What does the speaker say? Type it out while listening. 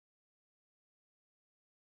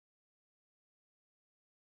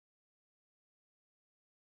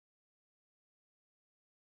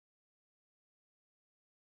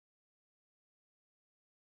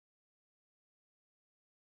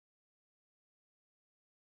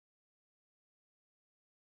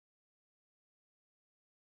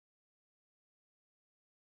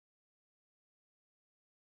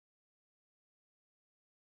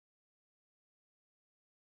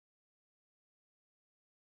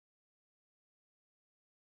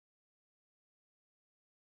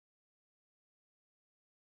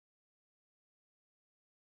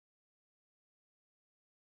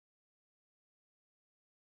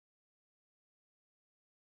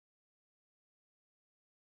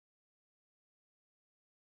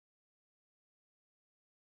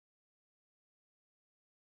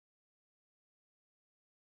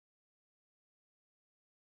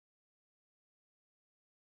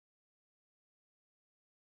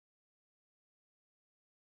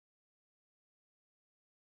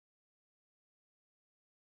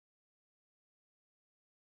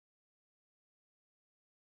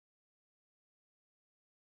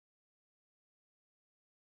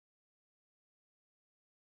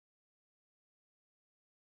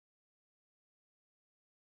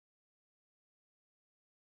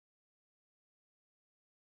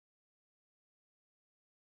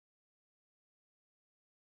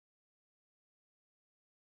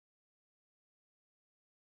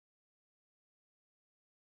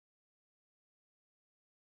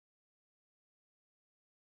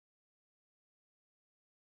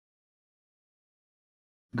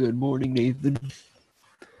Good morning, Nathan.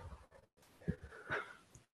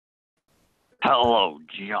 Hello,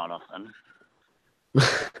 Jonathan.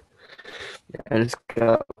 I just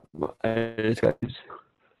got. I'm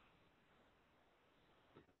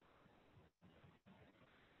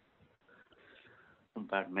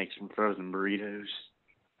about to make some frozen burritos.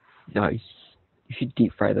 Nice. You should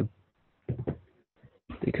deep fry them.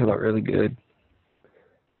 They come out really good.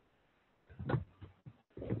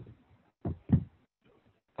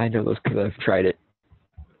 I know those because I've tried it.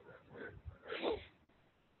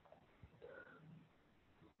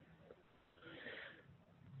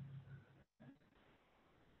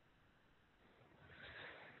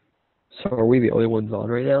 So are we the only ones on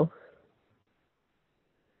right now?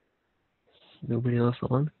 Nobody else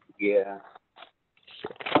on? Yeah.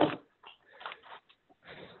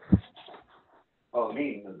 Oh, the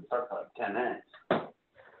meeting doesn't start for like 10 minutes.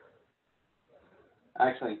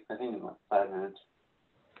 Actually, I think it's like 5 minutes.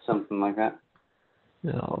 Something like that.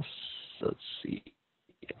 No, let's see.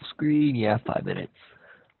 Screen, yeah, 5 minutes.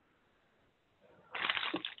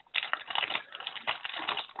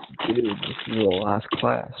 Dude, this is the last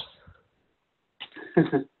class.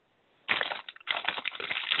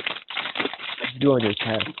 Do on your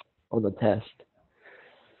test. On the test.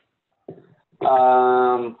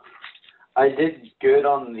 I did good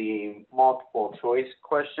on the multiple choice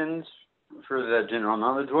questions for the general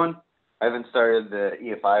knowledge one. I haven't started the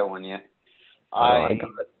EFI one yet. I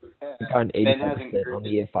got an 85% on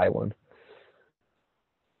the EFI one.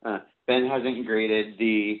 Ben hasn't graded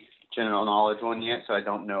the general knowledge one yet, so I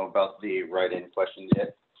don't know about the write-in questions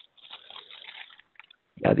yet.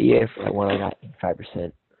 Yeah, the EFI one I got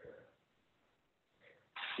 85%.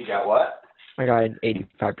 You got what? I got an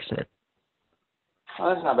 85%.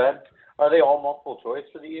 Oh, that's not bad. Are they all multiple choice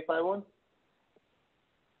for the EFI one?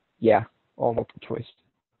 Yeah, all multiple choice.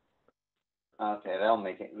 Okay, that'll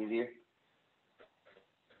make it easier.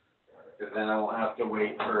 Because then I won't have to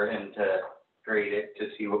wait for him to grade it to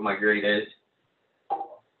see what my grade is.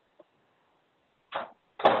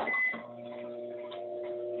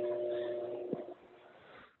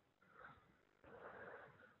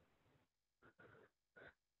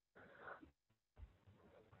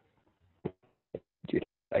 Dude,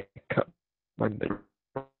 I cut my middle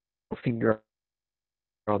finger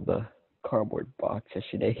on the cardboard box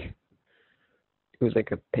yesterday. It was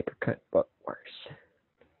like a paper cut, but worse.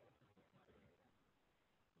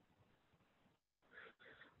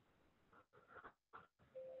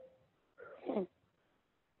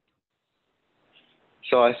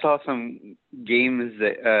 So I saw some games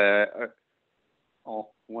that,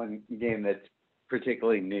 one game that's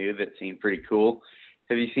particularly new that seemed pretty cool.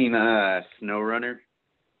 Have you seen Snow Runner?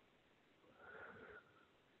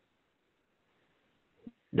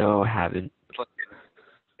 No, I haven't.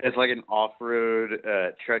 It's like an off-road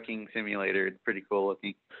trucking simulator. It's pretty cool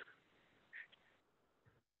looking.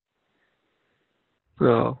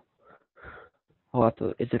 Oh. I'll have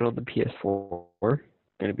to, is it on the PS4?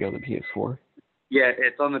 Gonna be on the PS4? Yeah,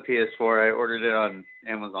 it's on the PS4. I ordered it on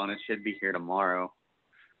Amazon. It should be here tomorrow.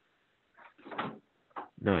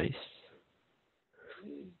 Nice.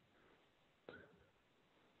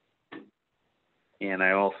 And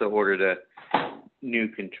I also ordered a new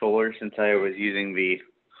controller since I was using the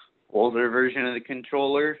older version of the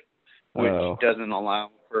controller, which doesn't allow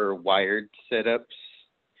for wired setups.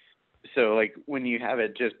 So, like, when you have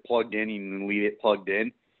it just plugged in and leave it plugged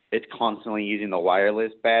in, it's constantly using the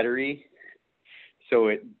wireless battery. So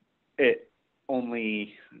it's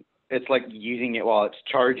like using it while it's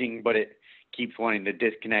charging, but it keeps wanting to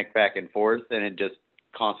disconnect back and forth, and it just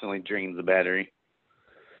constantly drains the battery.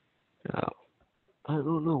 Oh. I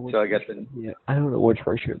don't know. I don't know which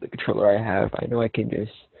version of the controller I have. I know I can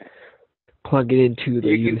just plug it into the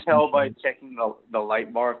USB. You can tell by checking the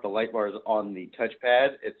light bar. If the light bar is on the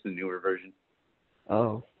touchpad, it's the newer version.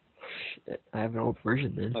 Oh, shit. I have an old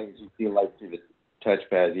version then. Like, if you see light through the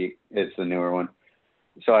touchpad, it's the newer one.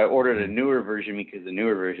 So I ordered a newer version because the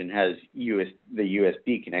newer version has the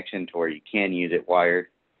USB connection to where you can use it wired,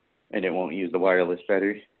 and it won't use the wireless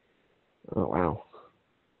battery. Oh, wow.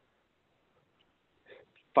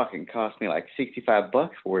 Fucking cost me like $65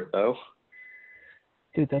 for it, though.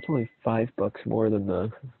 Dude, that's only $5 more than the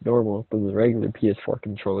regular PS4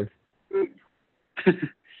 controller.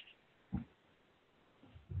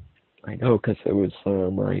 I know, because it was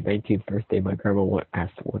my 19th birthday. My grandma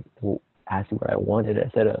asked what I wanted. I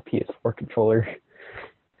said a PS4 controller.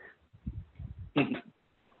 And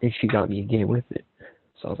she got me a game with it.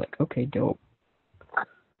 So I was like, okay, dope.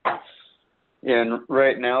 Yeah, and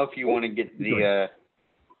right now, if you want to get the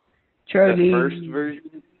Charlie. The first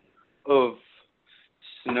version of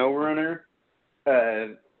Snow Runner,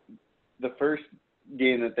 The first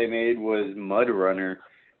game that they made was Mud Runner.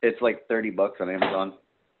 It's like $30 on Amazon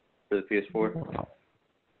for the PS4. Wow.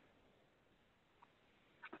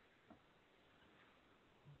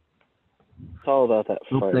 It's all about that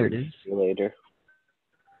Oh, there it farming is. simulator.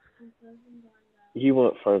 You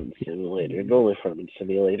want farming simulator, the only farming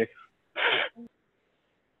simulator.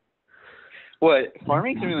 What?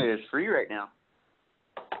 Farming Simulator is free right now.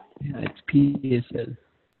 Yeah, it's PSN.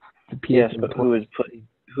 The PSN Yes, but who would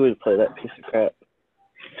play that piece of crap?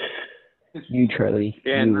 You, Charlie.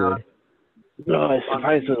 And, you would. No, I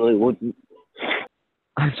surprisingly wouldn't.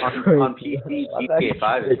 I'm on PC, GTA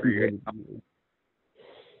 5 is free right now.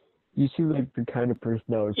 You seem like the kind of person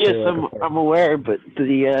that would Yes, play like I'm aware, but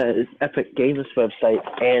the Epic Games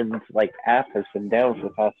website and like app has been down for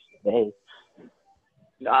the past day.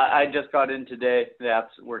 I just got in today. The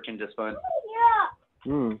app's working just fine.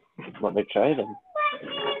 Let me try them.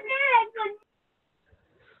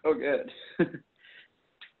 Oh, good.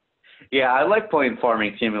 Yeah, I like playing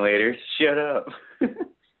farming simulators. Shut up.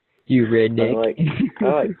 You redneck. I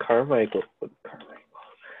like Carmichael.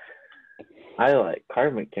 I like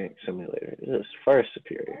Car Mechanic Simulator. It is far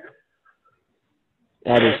superior.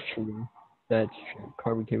 That is true. That's true.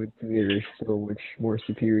 Car Mechanic Simulator is so much more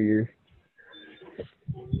superior.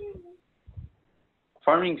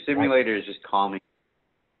 Farming Simulator is just calming.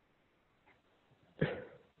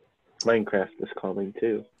 Minecraft is calming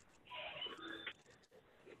too.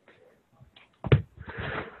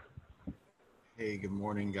 Hey, good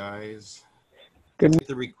morning, guys. Good. Get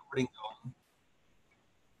the recording going.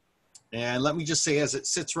 And let me just say, as it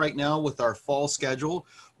sits right now with our fall schedule,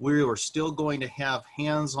 we are still going to have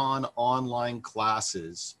hands-on online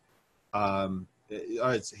classes.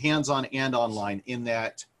 It's hands-on and online, in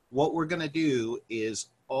that what we're going to do is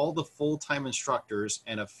all the full-time instructors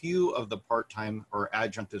and a few of the part-time or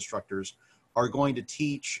adjunct instructors are going to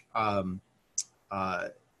teach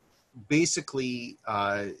basically,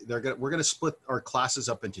 we're going to split our classes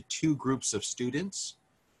up into two groups of students.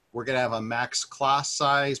 We're going to have a max class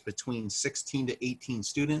size between 16 to 18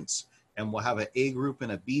 students, and we'll have an A group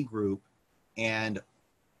and a B group. And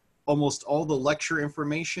almost all the lecture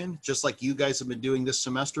information, just like you guys have been doing this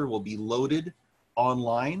semester, will be loaded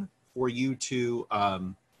online for you to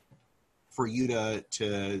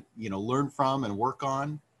learn from and work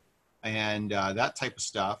on, and that type of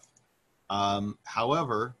stuff.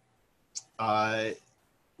 However,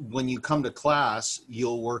 when you come to class,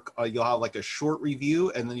 you'll have like a short review,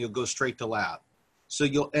 and then you'll go straight to lab. So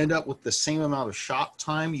you'll end up with the same amount of shop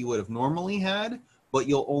time you would have normally had, but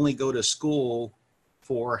you'll only go to school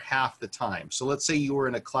for half the time. So let's say you were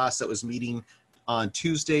in a class that was meeting on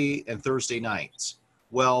Tuesday and Thursday nights.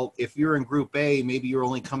 Well, if you're in group A, maybe you're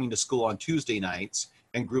only coming to school on Tuesday nights,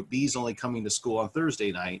 and group B is only coming to school on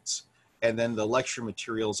Thursday nights, and then the lecture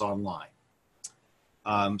material's online.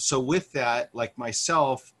 So with that, like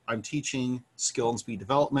myself, I'm teaching skill and speed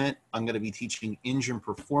development. I'm going to be teaching engine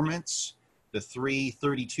performance, the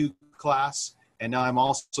 332 class, and now I'm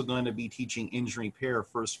also going to be teaching engine repair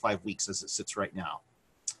first 5 weeks as it sits right now.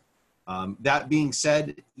 That being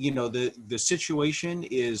said, you know, the situation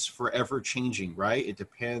is forever changing, right? It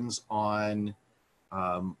depends on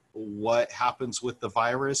what happens with the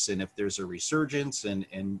virus and if there's a resurgence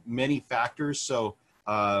and many factors. So,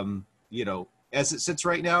 you know, as it sits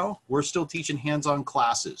right now, we're still teaching hands-on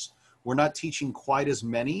classes. We're not teaching quite as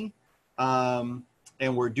many, and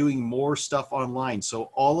we're doing more stuff online.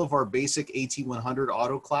 So all of our basic AT100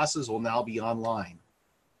 auto classes will now be online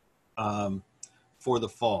for the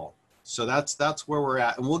fall. So that's where we're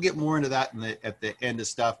at, and we'll get more into that at the end of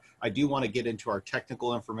stuff. I do want to get into our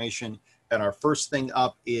technical information, and our first thing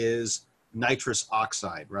up is nitrous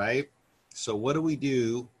oxide, right? So what do we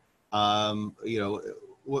do? You know,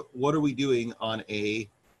 what are we doing on a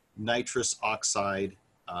nitrous oxide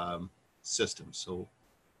system? So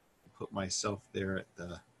put myself there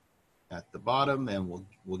at the bottom, and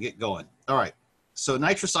we'll get going. All right. So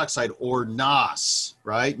nitrous oxide, or NOS,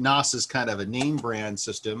 right? NOS is kind of a name brand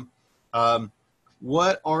system.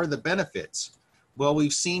 What are the benefits? Well,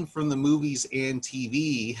 we've seen from the movies and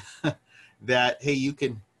TV that, hey, you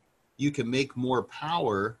can make more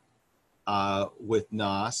power with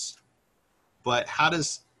NOS, but how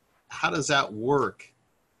does that work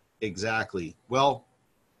exactly? Well,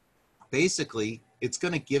 basically, it's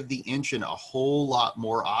going to give the engine a whole lot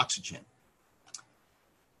more oxygen.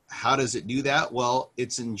 How does it do that? Well,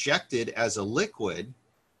 it's injected as a liquid,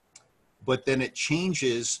 but then it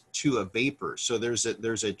changes to a vapor. So there's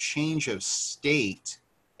a change of state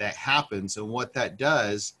that happens, and what that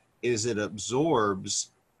does is it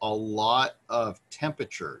absorbs a lot of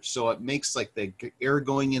temperature. So it makes like the air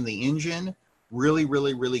going in the engine really,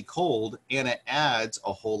 really, really cold, and it adds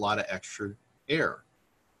a whole lot of extra air.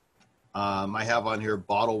 I have on here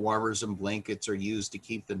bottle warmers and blankets are used to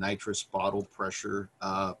keep the nitrous bottle pressure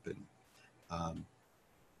up, and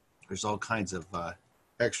there's all kinds of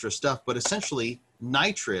extra stuff. But essentially,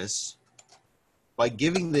 nitrous, by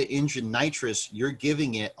giving the engine nitrous, you're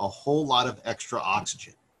giving it a whole lot of extra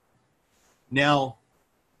oxygen. Now,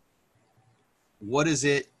 what is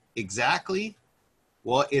it exactly?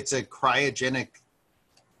 Well, it's a cryogenic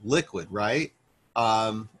liquid, right?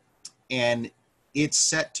 And it's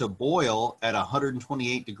set to boil at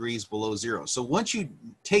 128 degrees below zero. So once you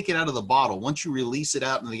take it out of the bottle, once you release it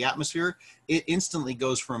out into the atmosphere, it instantly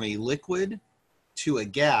goes from a liquid to a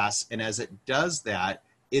gas. And as it does that,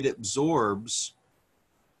 it absorbs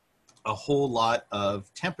a whole lot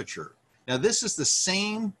of temperature. Now, this is the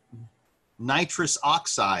same nitrous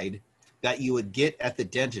oxide that you would get at the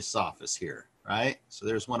dentist's office here, right? So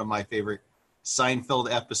there's one of my favorite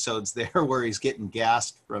Seinfeld episodes there where he's getting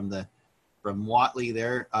gassed from Watley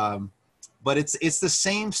there. But it's the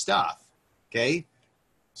same stuff, okay?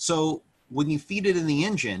 So when you feed it in the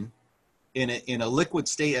engine in a liquid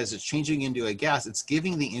state as it's changing into a gas, it's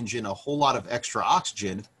giving the engine a whole lot of extra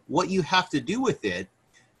oxygen. What you have to do with it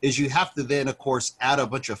is you have to then, of course, add a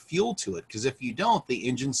bunch of fuel to it, because if you don't, the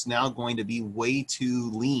engine's now going to be way too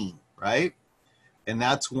lean, right? And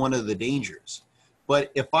that's one of the dangers.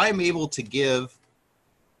 But if I'm able to give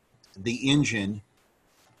the engine,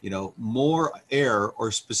 you know, more air,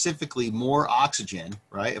 or specifically more oxygen,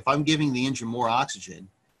 right? If I'm giving the engine more oxygen,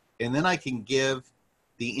 and then I can give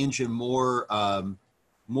the engine more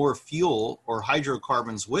fuel or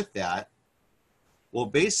hydrocarbons with that, well,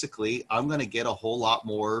 basically, I'm going to get a whole lot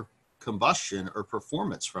more combustion or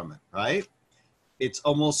performance from it, right? It's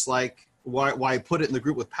almost like why I put it in the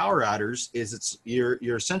group with power adders is you're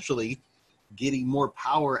essentially getting more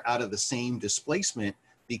power out of the same displacement,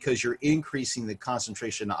 because you're increasing the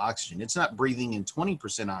concentration of oxygen. It's not breathing in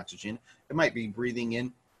 20% oxygen. It might be breathing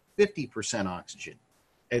in 50% oxygen.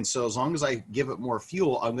 And so as long as I give it more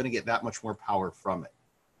fuel, I'm going to get that much more power from it.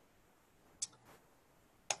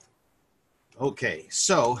 Okay,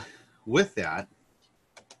 so with that,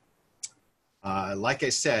 like I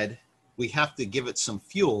said, we have to give it some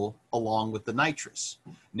fuel along with the nitrous.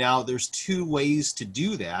 Now, there's two ways to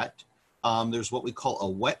do that. There's what we call a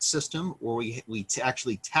wet system, where we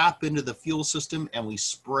actually tap into the fuel system and we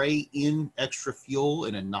spray in extra fuel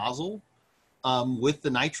in a nozzle with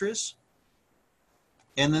the nitrous.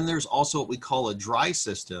 And then there's also what we call a dry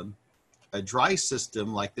system. A dry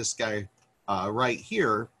system, like this guy right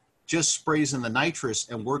here, just sprays in the nitrous,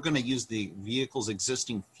 and we're going to use the vehicle's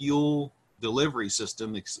existing fuel delivery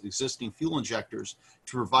system, existing fuel injectors,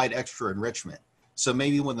 to provide extra enrichment. So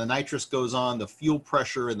maybe when the nitrous goes on, the fuel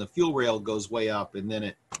pressure in the fuel rail goes way up, and then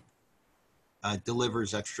it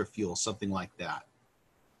delivers extra fuel, something like that.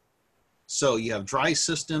 So you have dry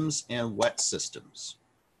systems and wet systems.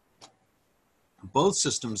 Both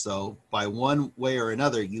systems, though, by one way or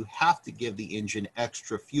another, you have to give the engine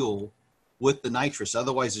extra fuel with the nitrous.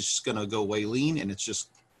 Otherwise, it's just going to go way lean, and it's just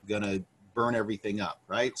going to burn everything up,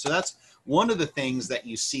 right? So that's one of the things that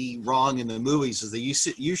you see wrong in the movies, is that you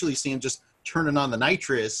usually see them just turning on the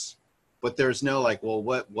nitrous, but there's no like, well,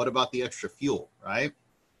 what about the extra fuel, right?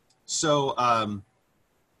 So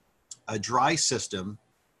a dry system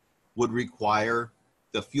would require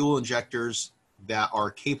the fuel injectors that are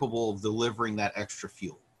capable of delivering that extra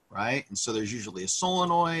fuel, right? And so there's usually a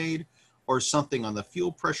solenoid or something on the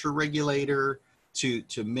fuel pressure regulator to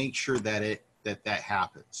make sure that that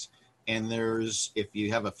happens. And there's, if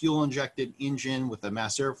you have a fuel injected engine with a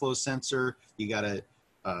mass airflow sensor, you got to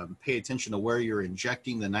pay attention to where you're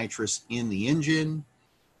injecting the nitrous in the engine.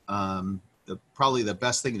 Probably the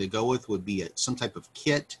best thing to go with would be some type of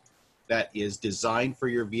kit that is designed for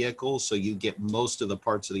your vehicle, so you get most of the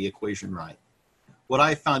parts of the equation right. What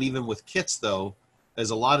I found, even with kits, though,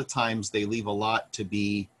 is a lot of times they leave a lot to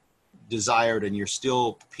be desired, and you're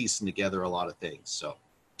still piecing together a lot of things.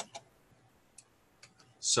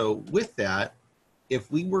 So with that,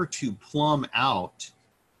 if we were to plumb out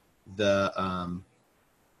a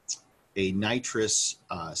nitrous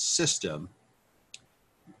system,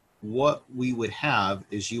 what we would have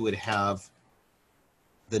is you would have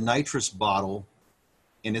the nitrous bottle,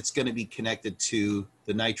 and it's going to be connected to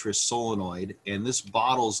the nitrous solenoid. And this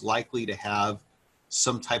bottle is likely to have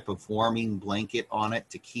some type of warming blanket on it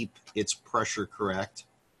to keep its pressure correct.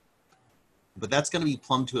 But that's going to be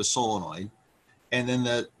plumbed to a solenoid. And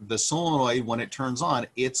then the solenoid, when it turns on,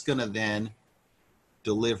 it's going to then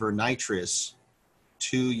deliver nitrous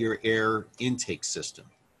to your air intake system.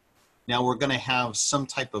 Now we're going to have some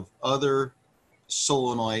type of other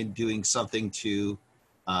solenoid doing something to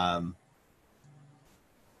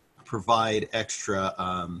provide extra,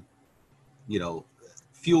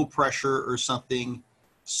 fuel pressure or something,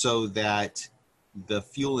 so that the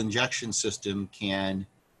fuel injection system can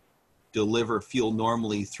deliver fuel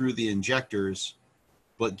normally through the injectors,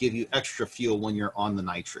 but give you extra fuel when you're on the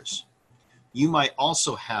nitrous. You might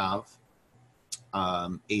also have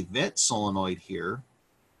a vent solenoid here,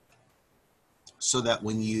 so that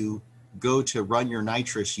when you go to run your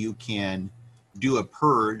nitrous, you can do a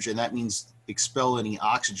purge, and that means expel any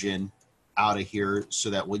oxygen out of here, so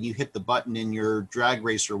that when you hit the button in your drag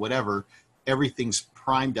race or whatever, everything's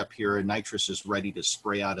primed up here and nitrous is ready to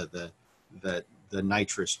spray out of the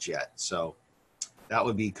nitrous jet. So that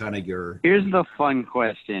would be kind of your... Here's the fun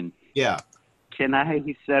question. Yeah. Can I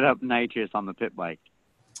set up nitrous on the pit bike?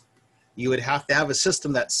 You would have to have a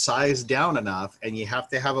system that's sized down enough, and you have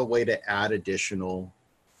to have a way to add additional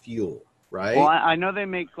fuel, right? Well, I know they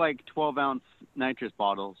make like 12-ounce nitrous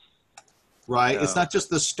bottles. Right. So, it's not just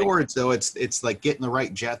the storage, though. It's like getting the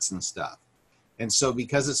right jets and stuff. And so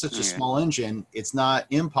because it's such a small engine, it's not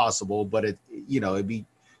impossible, but it'd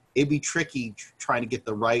be tricky trying to get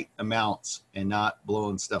the right amounts and not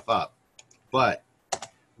blowing stuff up. But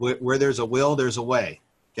where there's a will, there's a way.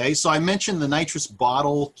 Okay, so I mentioned the nitrous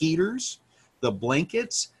bottle heaters, the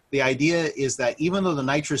blankets. The idea is that even though the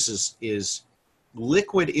nitrous is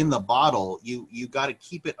liquid in the bottle, you got to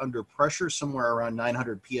keep it under pressure somewhere around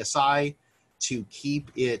 900 psi to keep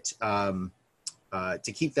it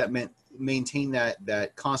maintain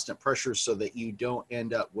that constant pressure, so that you don't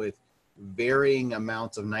end up with varying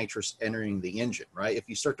amounts of nitrous entering the engine. Right? If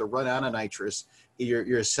you start to run out of nitrous,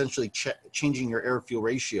 you're essentially changing your air fuel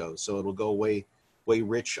ratio, so it'll go way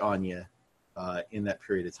rich on you in that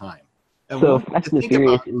period of time. And so Fast and the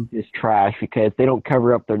Furious is just trash because they don't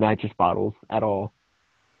cover up their nitrous bottles at all.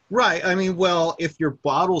 Right. I mean, well, if your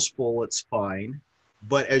bottle's full, it's fine.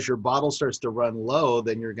 But as your bottle starts to run low,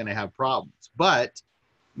 then you're going to have problems. But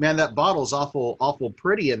man, that bottle's awful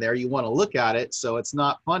pretty in there. You want to look at it, so it's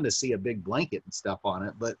not fun to see a big blanket and stuff on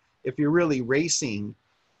it. But if you're really racing,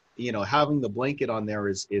 having the blanket on there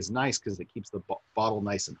is nice, because it keeps the bottle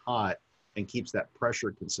nice and hot and keeps that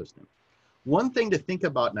pressure consistent. One thing to think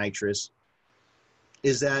about nitrous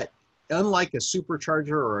is that, unlike a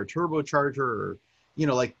supercharger or a turbocharger, or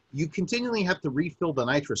you continually have to refill the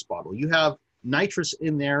nitrous bottle. You have nitrous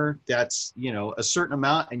in there that's a certain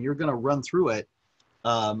amount, and you're going to run through it.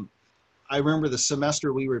 I remember the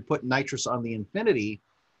semester we were putting nitrous on the Infinity.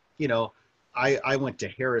 I went to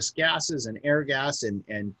Harris Gases and Air Gas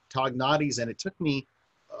and Tognotti's, and it took me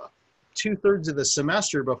 2/3 of the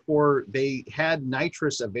semester before they had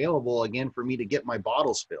nitrous available again for me to get my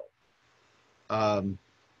bottles filled.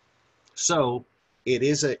 So it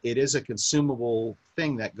is a consumable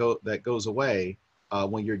thing that goes away.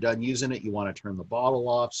 When you're done using it, you want to turn the bottle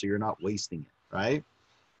off so you're not wasting it, right?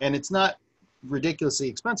 And it's not ridiculously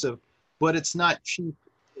expensive, but it's not cheap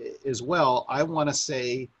as well. I want to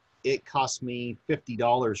say it cost me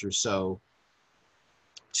 $50 or so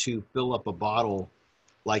to fill up a bottle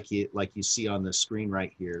like you see on the screen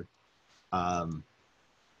right here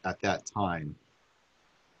at that time.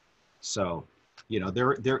 So,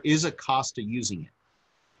 there is a cost to using it.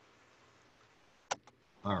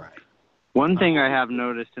 All right. One thing I have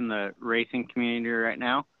noticed in the racing community right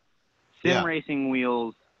now, sim racing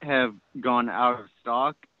wheels have gone out of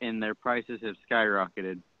stock and their prices have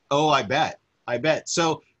skyrocketed. Oh, I bet.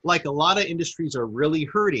 So, like, a lot of industries are really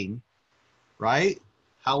hurting, right?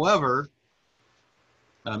 However,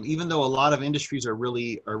 even though a lot of industries are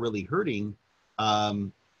really hurting,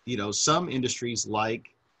 some industries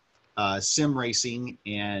like sim racing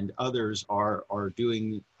and others are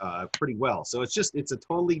doing pretty well. So it's a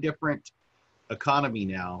totally different economy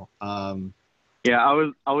now. Yeah, I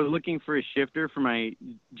was looking for a shifter for my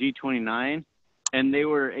G29, and they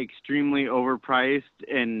were extremely overpriced,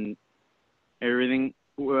 and everything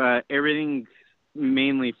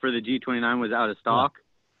mainly for the G29 was out of stock.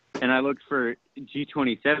 Yeah. And I looked for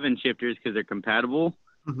G27 shifters because they're compatible.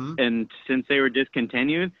 Mm-hmm. And since they were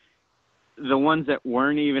discontinued, the ones that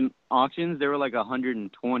weren't even auctions, they were like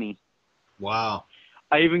 120. Wow.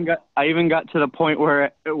 I even got to the point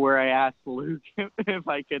where I asked Luke if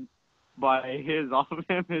I could buy his off of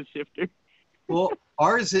him, his shifter. Well,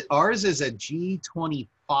 ours is a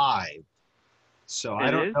G25. So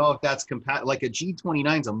I don't know if that's compatible. Like a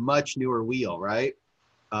G29 is a much newer wheel, right?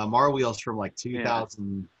 Our wheel's from like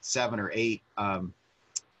 2007 or 8. And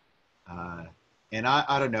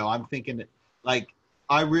I don't know. I'm thinking like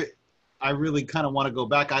I really kind of want to go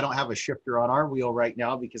back. I don't have a shifter on our wheel right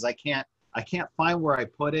now because I can't I can't find where I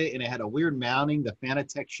put it, and it had a weird mounting. The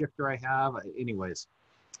Fanatec shifter I have, anyways.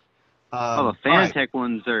 Oh, the Fanatec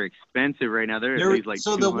ones are expensive right now. They're at least like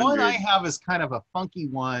so 200. the one I have is kind of a funky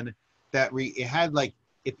one that it had like,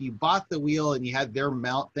 if you bought the wheel and you had their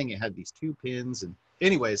mount thing, it had these 2 pins. And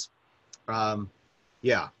anyways,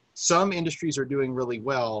 yeah, some industries are doing really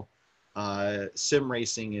well. Sim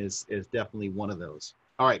racing is definitely one of those.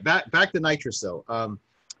 All right, back to nitrous though.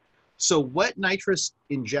 So wet nitrous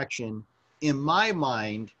injection, in my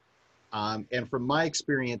mind, and from my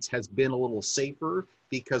experience, has been a little safer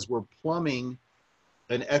because we're plumbing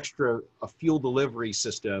a fuel delivery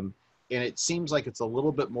system, and it seems like it's a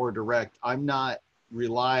little bit more direct. I'm not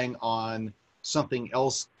relying on something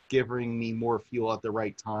else giving me more fuel at the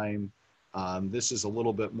right time. This is a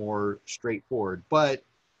little bit more straightforward, but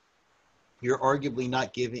you're arguably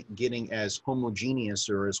not getting as homogeneous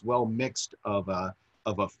or as well mixed of a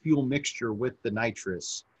fuel mixture with the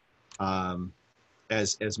nitrous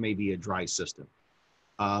as maybe a dry system.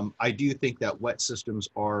 I do think that wet systems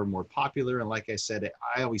are more popular, and like I said,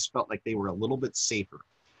 I always felt like they were a little bit safer.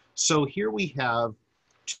 So here we have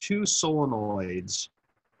 2 solenoids,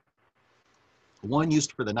 one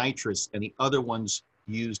used for the nitrous and the other one's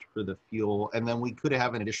used for the fuel, and then we could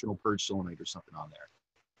have an additional purge solenoid or something on there.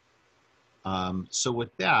 So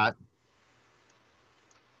with that,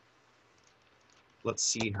 let's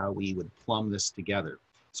see how we would plumb this together.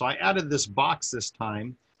 So I added this box this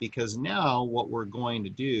time because now what we're going to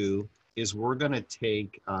do is we're going to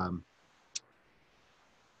take, let me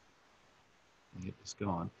get this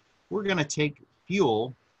going. We're going to take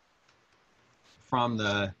fuel from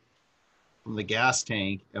the gas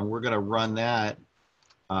tank, and we're going to run that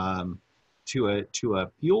to a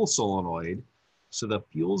fuel solenoid. So the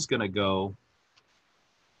fuel's going to go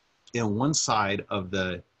in one side of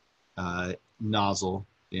the nozzle,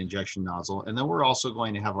 the injection nozzle, and then we're also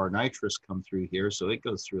going to have our nitrous come through here, so it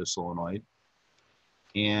goes through a solenoid.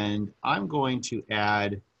 And I'm going to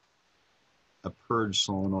add a purge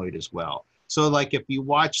solenoid as well. So like if you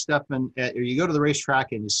watch stuff or you go to the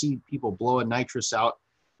racetrack and you see people blowing nitrous out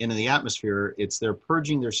into the atmosphere, they're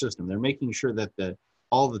purging their system. They're making sure that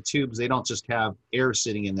all the tubes, they don't just have air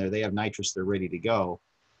sitting in there, they have nitrous, they're ready to go.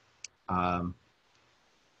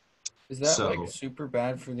 Is that like super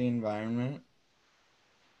bad for the environment?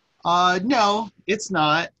 No, it's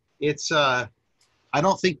not. It's I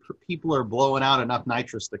don't think people are blowing out enough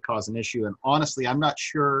nitrous to cause an issue. And honestly, I'm not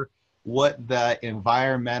sure what the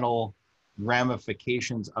environmental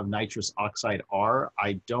ramifications of nitrous oxide are.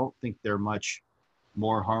 I don't think they're much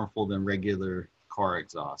more harmful than regular car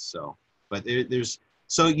exhaust. So, but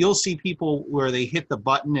so you'll see people where they hit the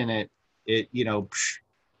button and it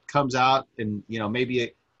comes out, and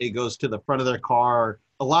maybe it goes to the front of their car.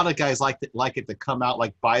 A lot of guys like it to come out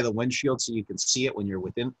like by the windshield so you can see it when you're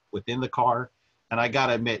within the car. And I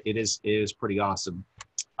gotta admit, it is pretty awesome.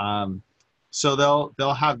 So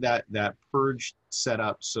they'll have that purge set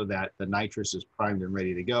up so that the nitrous is primed and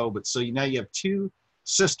ready to go. But so now you have 2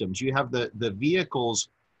 systems. You have the vehicle's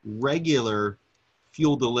regular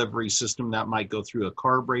fuel delivery system that might go through a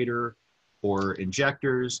carburetor or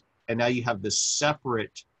injectors, and now you have this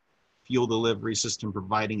separate fuel delivery system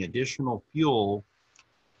providing additional fuel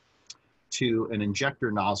to an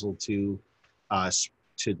injector nozzle to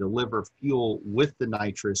deliver fuel with the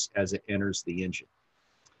nitrous as it enters the engine.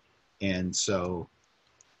 And so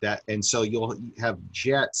you'll have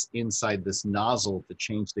jets inside this nozzle to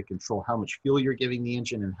change the control how much fuel you're giving the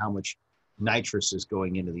engine and how much nitrous is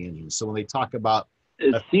going into the engine. So when they talk about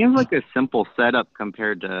it seems like a simple setup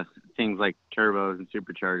compared to things like turbos and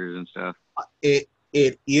superchargers and stuff.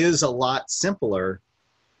 It is a lot simpler,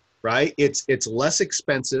 right? It's less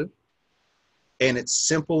expensive and it's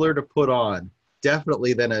simpler to put on,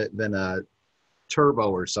 definitely than a turbo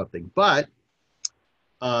or something. But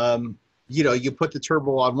you put the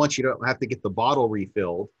turbo on once, you don't have to get the bottle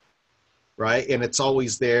refilled, right? And it's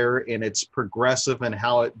always there, and it's progressive in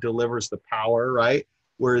how it delivers the power, right?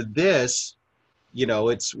 Where this,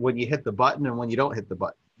 it's when you hit the button and when you don't hit the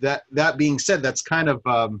button. That being said, that's kind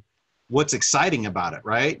of what's exciting about it,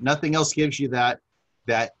 right? Nothing else gives you that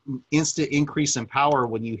instant increase in power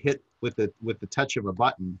when you hit with the touch of a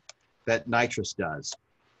button that nitrous does.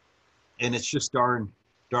 And it's just darn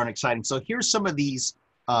exciting. So here's some of these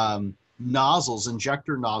nozzles,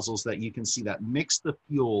 injector nozzles that you can see that mix the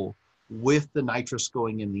fuel with the nitrous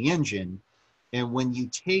going in the engine. And when you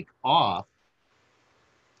take off,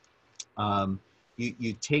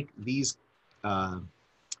 you take these,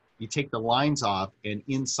 you take the lines off, and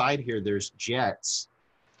inside here there's jets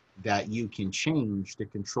that you can change to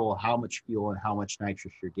control how much fuel and how much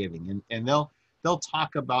nitrous you're giving. And they'll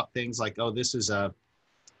talk about things like, oh, this is a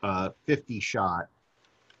 50 shot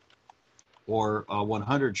or a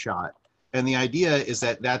 100 shot. And the idea is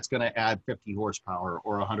that that's going to add 50 horsepower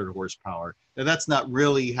or 100 horsepower. Now, that's not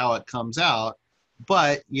really how it comes out,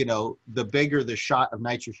 but, you know, the bigger the shot of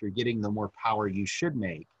nitrous you're getting, the more power you should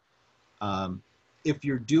make. If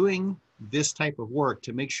you're doing this type of work,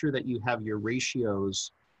 to make sure that you have your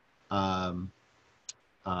ratios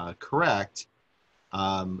correct,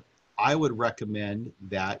 I would recommend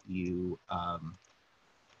that you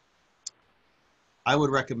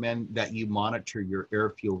monitor your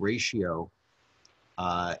air-fuel ratio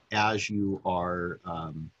as you are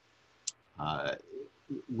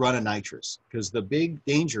running nitrous, because the big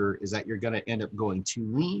danger is that you're going to end up going too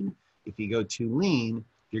lean. If you go too lean,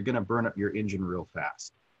 you're going to burn up your engine real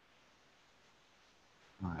fast.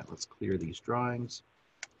 All right, let's clear these drawings.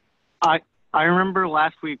 I remember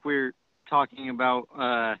last week we were talking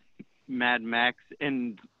about Mad Max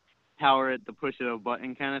and power at the push of a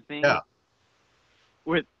button kind of thing. Yeah.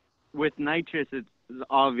 With nitrous, it's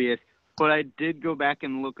obvious, but I did go back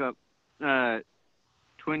and look up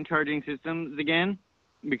twin charging systems again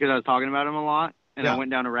because I was talking about them a lot, and I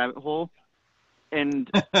went down a rabbit hole. And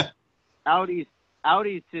Audi's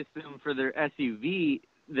system for their SUV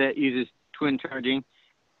that uses twin charging,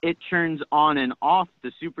 it turns on and off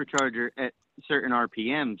the supercharger at certain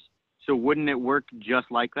RPMs. So wouldn't it work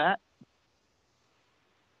just like that?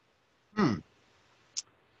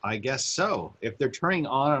 I guess so. If they're turning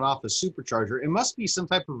on and off a supercharger, it must be some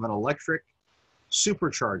type of an electric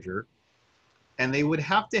supercharger, and they would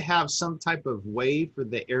have to have some type of way for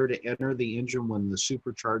the air to enter the engine when the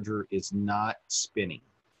supercharger is not spinning,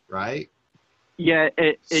 right? Yeah,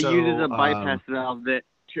 it uses a bypass valve that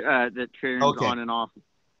turns on and off.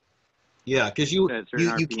 Yeah, because you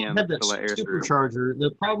can't have that supercharger.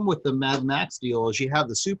 The problem with the Mad Max deal is you have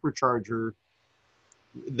the supercharger,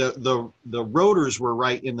 the rotors were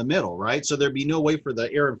right in the middle, right? So there'd be no way for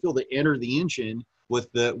the air and fuel to enter the engine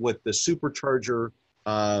with the supercharger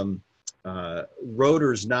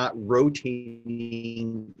rotors not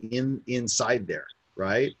rotating inside there,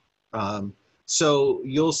 right? So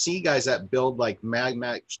you'll see guys that build like Mad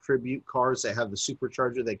Max tribute cars that have the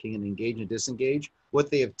supercharger that can engage and disengage. What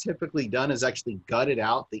they have typically done is actually gutted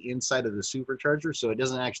out the inside of the supercharger so it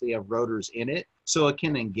doesn't actually have rotors in it. So it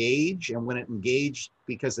can engage, and when it engages,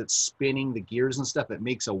 because it's spinning the gears and stuff, it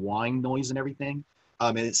makes a whine noise and everything.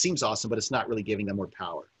 And it seems awesome, but it's not really giving them more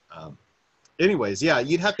power. Anyways, yeah,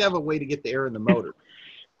 you'd have to have a way to get the air in the motor.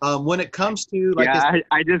 When it comes to like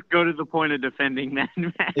I just go to the point of defending Mad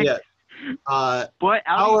Max. Yeah. But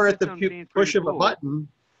power at the push of a button,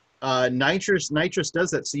 nitrous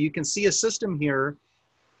does that. So you can see a system here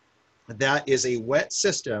that is a wet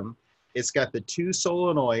system. It's got the two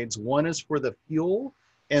solenoids. One is for the fuel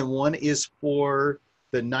and one is for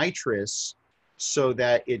the nitrous, so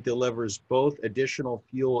that it delivers both additional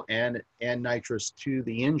fuel and nitrous to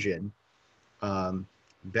the engine.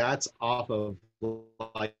 That's off of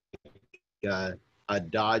like a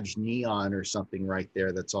Dodge Neon or something right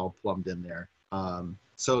there that's all plumbed in there.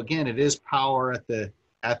 So again, it is power at the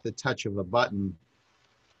touch of a button,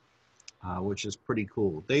 which is pretty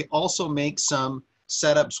cool. They also make some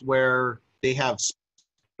setups where they have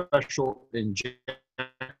special injector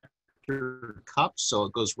cups, so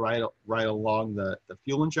it goes right along the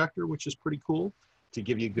fuel injector, which is pretty cool to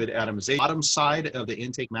give you good atomization. Bottom side of the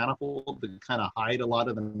intake manifold to kind of hide a lot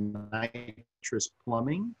of the nitrous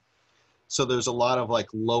plumbing. So there's a lot of like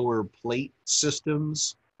lower plate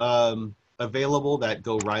systems available that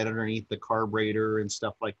go right underneath the carburetor and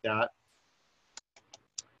stuff like that.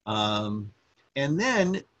 And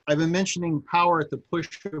then I've been mentioning power at the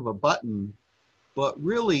push of a button, but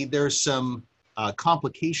really there's some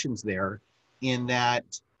complications there in that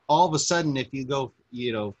all of a sudden, if you go,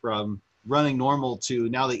 from running normal to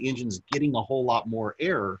now the engine's getting a whole lot more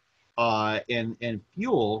air and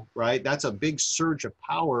fuel, right? That's a big surge of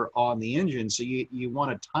power on the engine. So you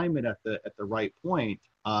want to time it at the right point.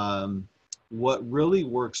 What really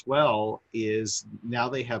works well is now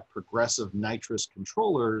they have progressive nitrous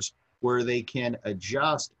controllers where they can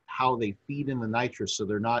adjust how they feed in the nitrous, so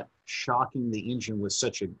they're not shocking the engine with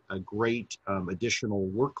such a great additional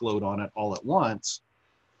workload on it all at once.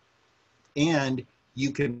 And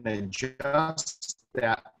you can adjust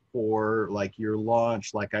that for like your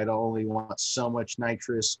launch, like I'd only want so much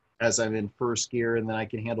nitrous as I'm in first gear, and then I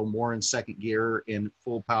can handle more in second gear, in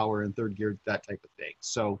full power in third gear, that type of thing.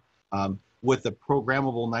 So with the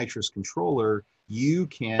programmable nitrous controller, you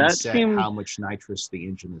can set how much nitrous the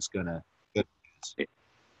engine is gonna use.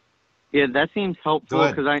 Yeah, that seems helpful,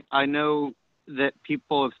 because I know that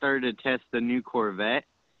people have started to test the new Corvette,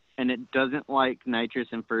 and it doesn't like nitrous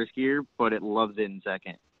in first gear, but it loves it in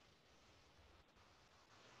second.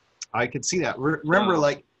 I could see that. Remember,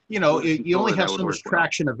 like, you know, you only have so much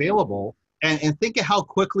traction available. And think of how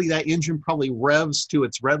quickly that engine probably revs to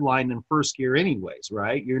its red line in first gear anyways,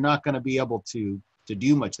 right? You're not going to be able to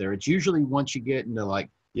do much there. It's usually once you get into, like,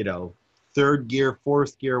 you know, third gear,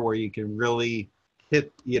 fourth gear, where you can really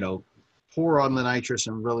hit, you know, pour on the nitrous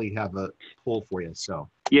and really have a pull for you. So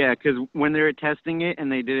yeah, because when they were testing it and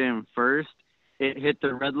they did it in first, it hit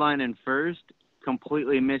the red line in first,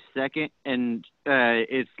 completely missed second, and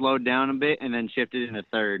it slowed down a bit and then shifted into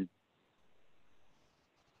third.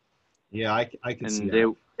 Yeah, I can see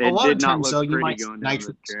that. A lot did of not times, look though, you pretty might going down nitrous,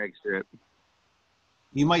 the drag strip.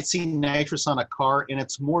 You might see nitrous on a car, and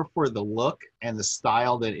it's more for the look and the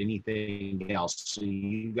style than anything else. So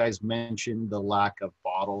you guys mentioned the lack of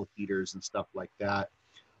bottle heaters and stuff like that.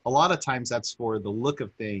 A lot of times that's for the look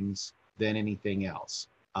of things than anything else,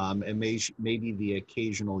 and maybe the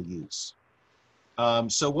occasional use.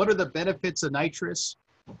 So what are the benefits of nitrous?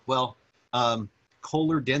 Well,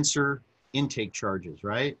 Kohler denser intake charges,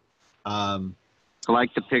 right? I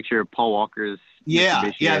like the picture of Paul Walker's yeah,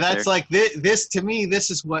 Mitsubishi yeah, right that's there. like this to me, this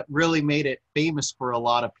is what really made it famous for a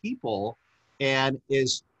lot of people. And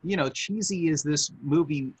is, you know, cheesy as this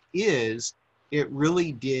movie is, it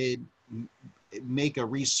really did make a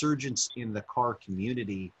resurgence in the car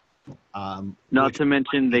community. Not to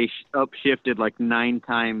mention they upshifted like 9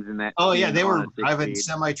 times in that. Oh yeah, they were driving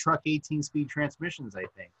semi-truck 18-speed transmissions, I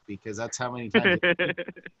think, because that's how many times.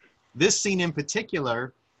 This scene in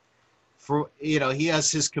particular, for, you know, he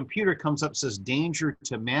has his computer comes up, says danger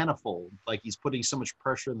to manifold, like he's putting so much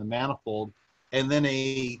pressure in the manifold, and then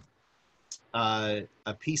a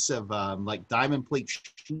piece of like diamond plate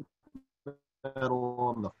sheet metal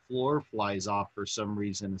on the floor flies off for some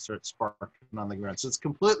reason and starts sparking on the ground. So it's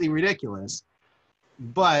completely ridiculous,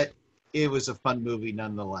 but it was a fun movie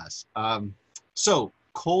nonetheless. So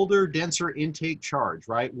colder, denser intake charge,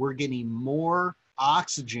 right? We're getting more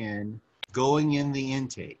oxygen going in the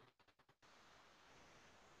intake.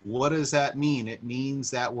 What does that mean? It means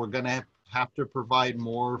that we're going to have to provide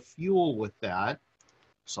more fuel with that.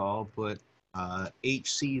 So I'll put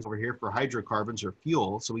HCs over here for hydrocarbons or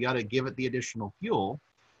fuel. So we got to give it the additional fuel.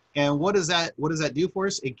 And what does that do for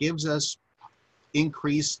us? It gives us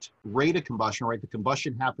increased rate of combustion, right? The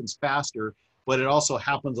combustion happens faster, but it also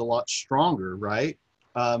happens a lot stronger, right?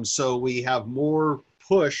 So we have more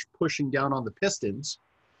pushing down on the pistons.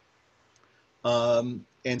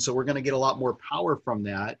 And so we're going to get a lot more power from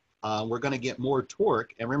that. We're going to get more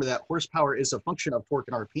torque. And remember that horsepower is a function of torque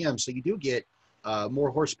and RPM. So you do get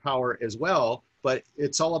more horsepower as well, but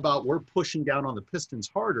it's all about we're pushing down on the pistons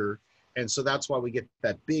harder. And so that's why we get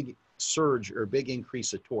that big surge or big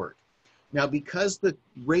increase of torque. Now, because the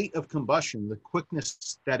rate of combustion, the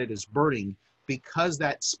quickness that it is burning, because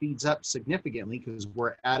that speeds up significantly because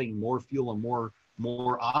we're adding more fuel and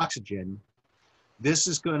more oxygen, this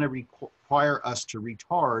is going to require us to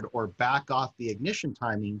retard or back off the ignition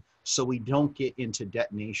timing so we don't get into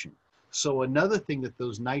detonation. So another thing that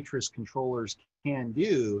those nitrous controllers can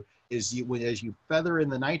do is as you feather in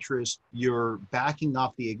the nitrous, you're backing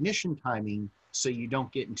off the ignition timing so you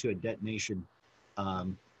don't get into a detonation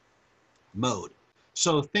mode.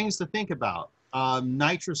 So things to think about.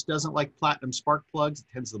 Nitrous doesn't like platinum spark plugs. It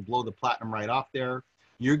tends to blow the platinum right off there.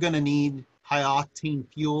 You're going to need high octane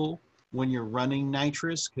fuel when you're running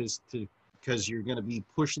nitrous because you're going to be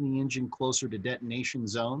pushing the engine closer to detonation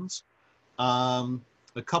zones.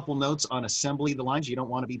 A couple notes on assembly the lines. You don't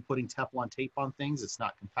want to be putting Teflon tape on things. It's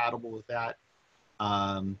not compatible with that.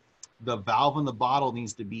 The valve in the bottle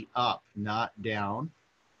needs to be up, not down,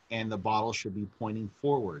 and the bottle should be pointing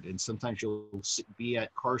forward. And sometimes you'll be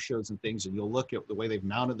at car shows and things and you'll look at the way they've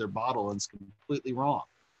mounted their bottle and it's completely wrong.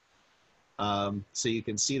 So you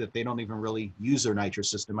can see that they don't even really use their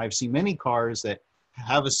nitrous system. I've seen many cars that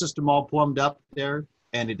have a system all plumbed up there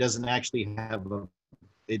and it doesn't actually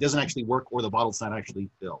work, or the bottle's not actually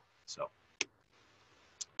filled. So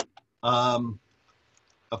a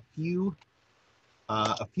few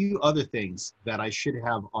other things that I should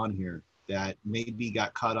have on here that maybe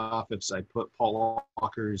got cut off if I put Paul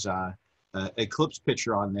Walker's Eclipse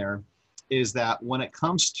picture on there is that when it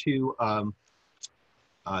comes to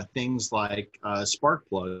things like spark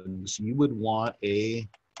plugs, you would want a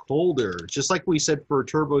colder, just like we said for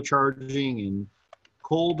turbocharging, and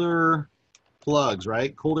colder plugs,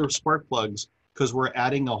 right? Colder spark plugs, because we're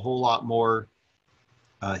adding a whole lot more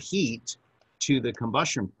heat to the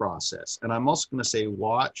combustion process. And I'm also going to say,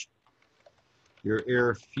 watch your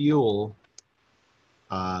air fuel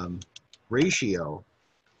ratio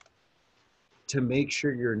to make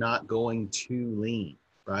sure you're not going too lean,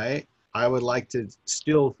 right? I would like to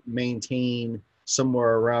still maintain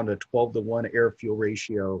somewhere around a 12-to-1 air fuel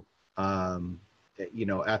ratio you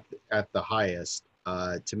know, at the highest,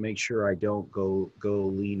 to make sure I don't go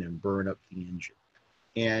lean and burn up the engine.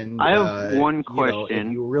 And I have one you know, if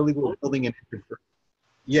question. you really were building an engine for,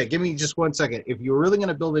 yeah, give me just 1 second. If you're really going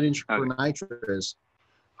to build an engine for nitrous,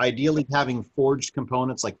 ideally having forged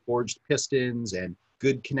components like forged pistons and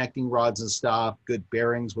good connecting rods and stuff, good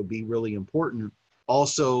bearings would be really important.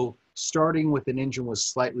 Also, starting with an engine with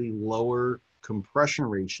slightly lower compression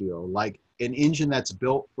ratio, like an engine that's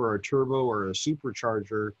built for a turbo or a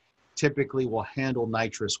supercharger, typically will handle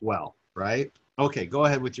nitrous well, right? Okay, go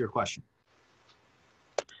ahead with your question.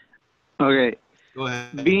 Okay. Go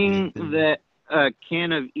ahead. Being Ethan. that a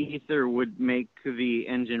can of ether would make the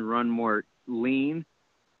engine run more lean,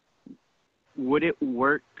 would it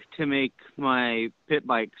work to make my pit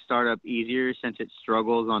bike start up easier since it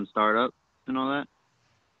struggles on startup and all that?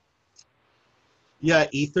 Yeah,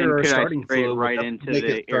 ether or could starting I spray fluid it right into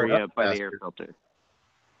the area by the air filter?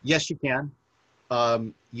 Yes, you can.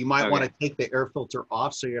 You might want to take the air filter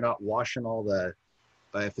off so you're not washing all the,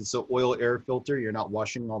 if it's an oil air filter, you're not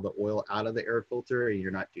washing all the oil out of the air filter and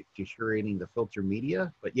you're not deteriorating the filter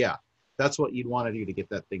media. But yeah, that's what you'd want to do to get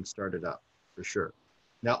that thing started up for sure.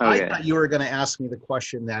 Now, I thought you were going to ask me the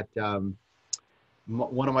question that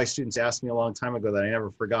one of my students asked me a long time ago that I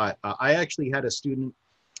never forgot. I actually had a student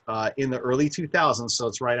in the early 2000s, so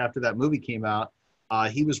it's right after that movie came out.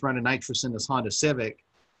 He was running nitrous in his Honda Civic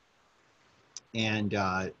and,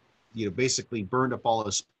 you know, basically burned up all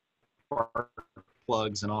his spark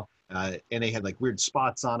plugs and all, and they had like weird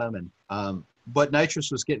spots on them. And but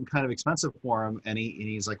nitrous was getting kind of expensive for him, and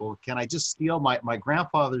he's like, well, can I just steal my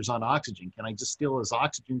grandfather's on oxygen? Can I just steal his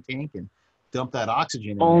oxygen tank and dump that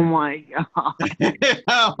oxygen in there? Oh my god!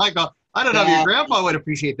 Like, I don't know if your grandpa would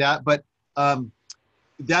appreciate that, but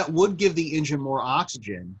that would give the engine more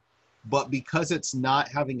oxygen. But because it's not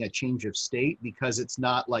having a change of state, because it's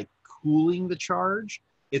not like cooling the charge,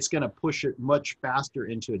 it's going to push it much faster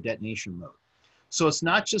into a detonation mode. So it's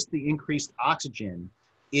not just the increased oxygen,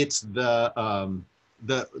 it's the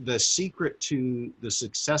secret to the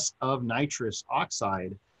success of nitrous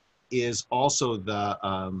oxide is also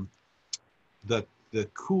the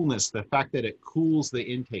coolness, the fact that it cools the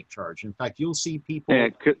intake charge. In fact, you'll see people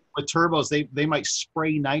with turbos, they might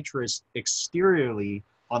spray nitrous exteriorly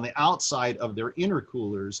on the outside of their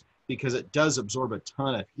intercoolers because it does absorb a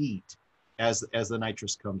ton of heat as the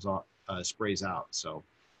nitrous comes off, sprays out. So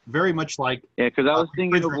very much like because I was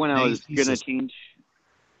thinking of when I was gonna change.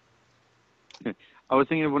 I was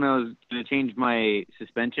thinking of when I was gonna change my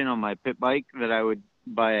suspension on my pit bike that I would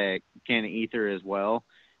buy a can of ether as well,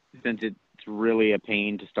 since it's really a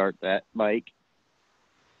pain to start that bike.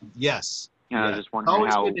 Yes. I was just wondering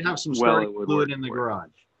how good to have some well it would fluid work in the for garage.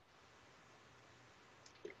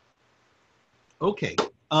 Okay.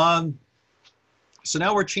 So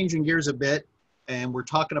now we're changing gears a bit, and we're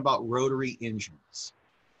talking about rotary engines.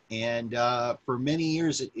 And for many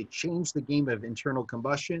years, it changed the game of internal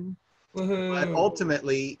combustion. But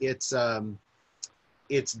ultimately, its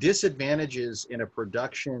disadvantages in a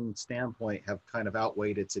production standpoint have kind of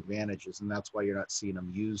outweighed its advantages, and that's why you're not seeing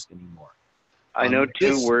them used anymore. I know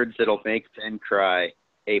two words that'll make Ben cry: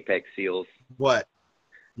 apex seals. What?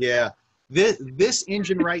 Yeah. This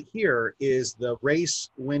engine right here is the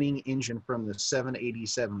race-winning engine from the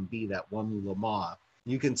 787B that won Le Mans.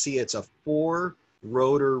 You can see it's a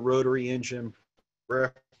 4-rotor rotary engine,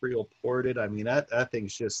 peripheral ported. I mean, that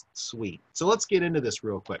thing's just sweet. So let's get into this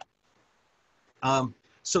real quick.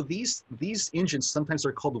 So these engines sometimes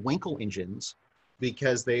are called Winkel engines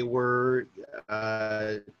because they were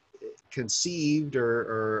conceived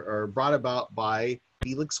or brought about by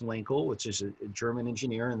Felix Winkel, which is a German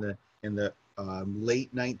engineer in the late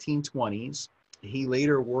 1920s. He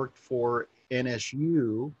later worked for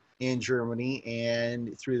NSU in Germany,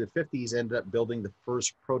 and through the 50s ended up building the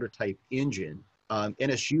first prototype engine.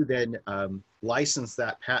 NSU then licensed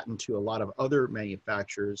that patent to a lot of other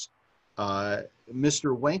manufacturers.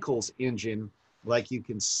 Mr. Winkel's engine, like you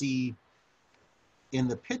can see in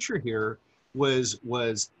the picture here, was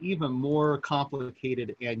even more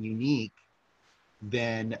complicated and unique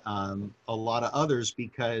than a lot of others,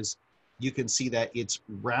 because you can see that it's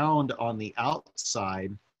round on the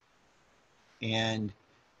outside, and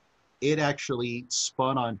it actually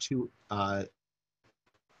spun on two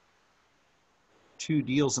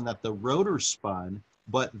deals, in that the rotor spun,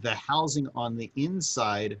 but the housing on the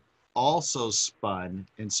inside also spun,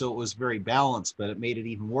 and so it was very balanced, but it made it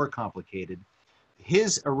even more complicated.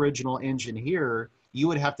 His original engine here, you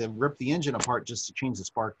would have to rip the engine apart just to change the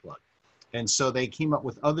spark plug. And so they came up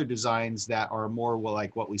with other designs that are more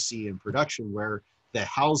like what we see in production, where the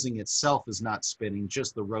housing itself is not spinning,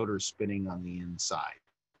 just the rotor spinning on the inside.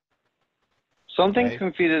 Something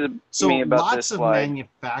confuses so me about lots this of slide.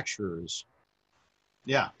 manufacturers.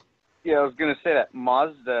 Yeah. Yeah, I was gonna say that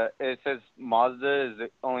Mazda. It says Mazda is the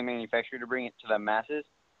only manufacturer to bring it to the masses.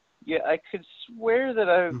 Yeah, I could swear that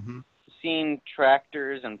I've seen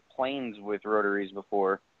tractors and planes with rotaries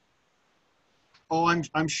before. Oh,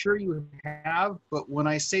 I'm sure you have, but when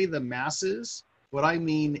I say the masses, what I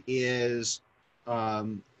mean is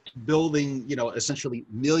building, essentially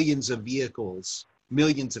millions of vehicles,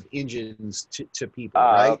 millions of engines to people,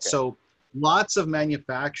 right? Okay. So lots of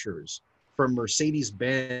manufacturers, from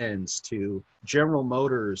Mercedes-Benz to General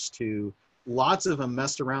Motors to lots of them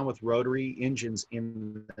messed around with rotary engines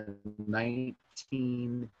in the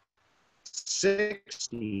 1960s.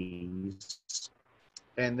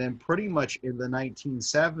 And then pretty much in the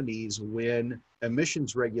 1970s, when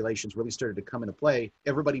emissions regulations really started to come into play,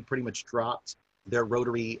 everybody pretty much dropped their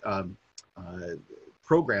rotary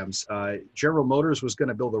programs. General Motors was going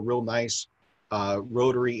to build a real nice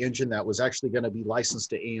rotary engine that was actually going to be licensed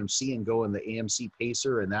to AMC and go in the AMC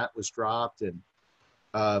Pacer, and that was dropped. And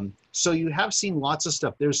so you have seen lots of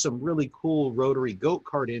stuff. There's some really cool rotary goat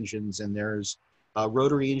kart engines, and there's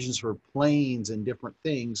rotary engines for planes and different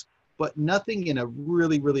things, but nothing in a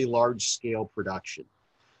really, really large scale production.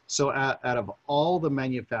 So out of all the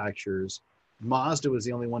manufacturers, Mazda was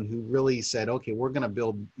the only one who really said, okay, we're going to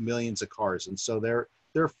build millions of cars. And so their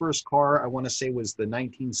first car, I want to say, was the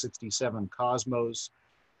 1967 Cosmos.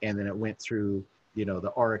 And then it went through,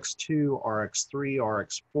 the RX-2, RX-3,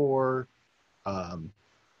 RX-4,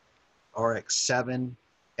 RX-7,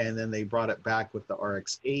 and then they brought it back with the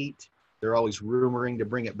RX-8. They're always rumoring to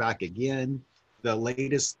bring it back again. The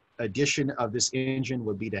latest edition of this engine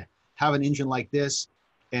would be to have an engine like this,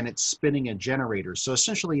 and it's spinning a generator. So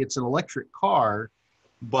essentially it's an electric car,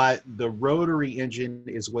 but the rotary engine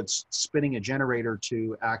is what's spinning a generator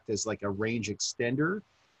to act as like a range extender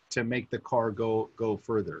to make the car go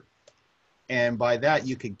further. And by that,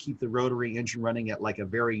 you could keep the rotary engine running at like a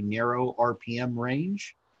very narrow RPM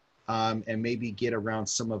range, and maybe get around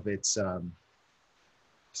some of its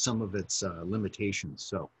limitations.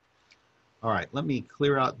 So, all right, let me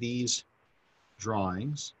clear out these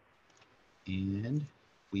drawings, and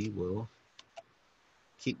we will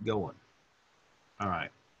keep going. All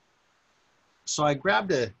right. So I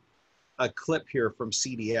grabbed a clip here from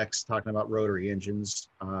CDX talking about rotary engines.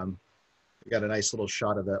 We got a nice little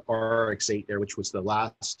shot of the RX-8 there, which was the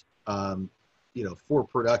last, for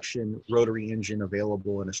production rotary engine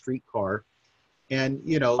available in a street car. And,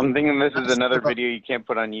 I'm thinking this is another video you can't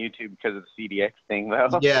put on YouTube because of the CDX thing,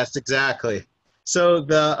 though. Yes, exactly. So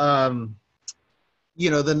the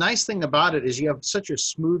nice thing about it is you have such a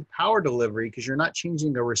smooth power delivery because you're not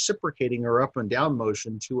changing a reciprocating or up and down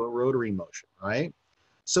motion to a rotary motion, right?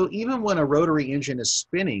 So even when a rotary engine is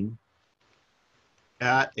spinning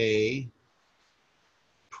at a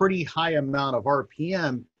pretty high amount of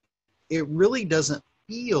RPM, it really doesn't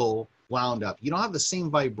feel wound up. You don't have the same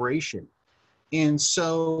vibration. And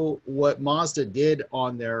so what Mazda did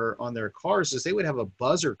on their cars is they would have a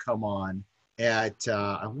buzzer come on at,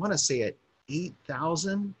 I want to say at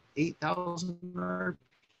 8,000 RPM,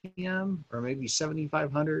 or maybe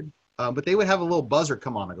 7,500. But they would have a little buzzer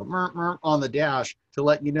come on and go murr, murr, on the dash to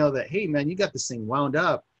let you know that, hey man, you got this thing wound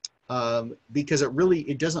up, because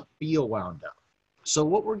it doesn't feel wound up. So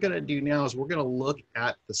what we're going to do now is we're going to look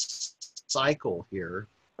at the cycle here.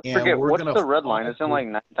 And what's the red line? It's in like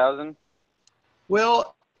 9,000?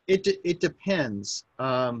 Well, it depends.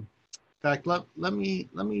 In fact, let me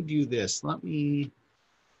do this. Let me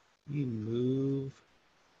move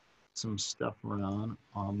some stuff around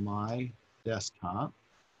on my desktop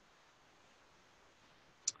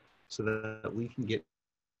so that we can get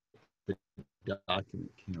the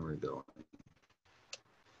document camera going.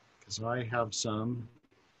 Because I have some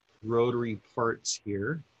rotary parts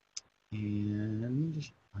here, and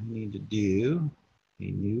I need to do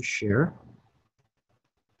a new share.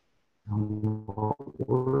 What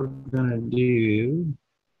we're gonna do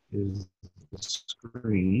is the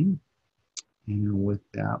screen, and with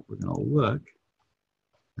that, we're gonna look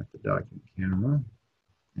at the document camera.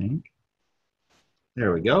 I think.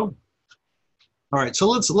 There we go. All right, so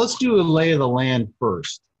let's do a lay of the land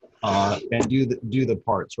first, and do the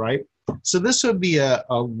parts, right? So this would be a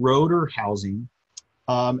rotor housing,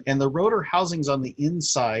 and the rotor housings on the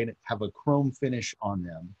inside have a chrome finish on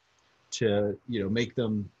them to make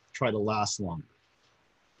them try to last longer.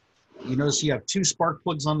 You notice you have two spark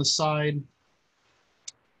plugs on the side,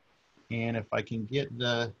 and if I can get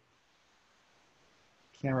the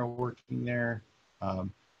camera working there,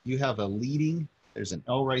 you have a leading. There's an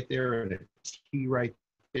L right there and a T right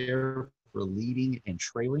there for leading and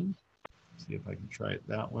trailing. See if I can try it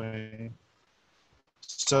that way.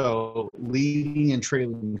 So leading and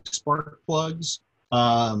trailing spark plugs,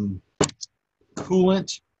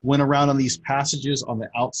 coolant went around on these passages on the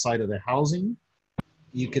outside of the housing.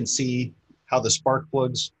 You can see how the spark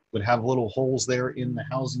plugs would have little holes there in the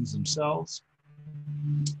housings themselves.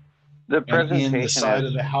 The presentation in the side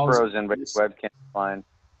of the house, frozen, but webcam is fine.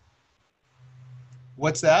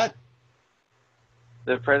 What's that?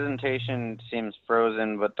 The presentation seems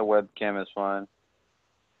frozen, but the webcam is fine.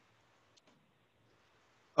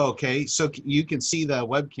 Okay, so you can see the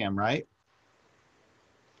webcam, right?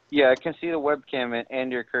 Yeah, I can see the webcam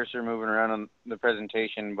and your cursor moving around on the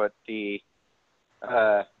presentation, but the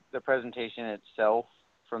presentation itself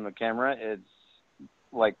from the camera, it's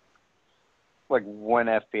like 1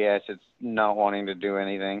 FPS. It's not wanting to do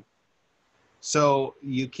anything. So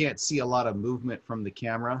you can't see a lot of movement from the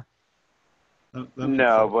camera?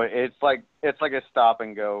 No, but it's like a stop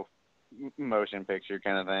and go motion picture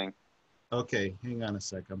kind of thing. Okay, hang on a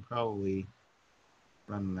sec. I'm probably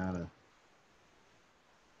running out of...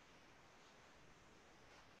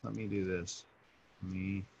 Let me do this. Let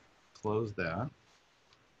me close that.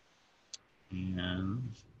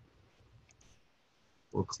 And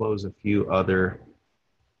we'll close a few other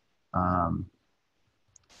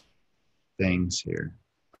things here.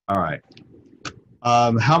 All right.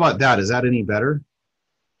 How about that? Is that any better?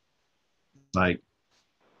 Like,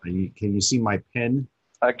 can you see my pen?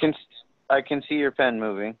 I can see your pen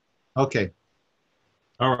moving. Okay.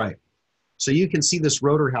 All right. So you can see this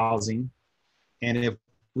rotor housing, and if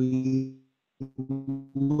we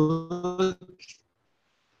look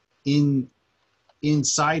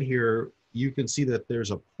inside here, you can see that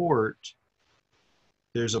there's a port.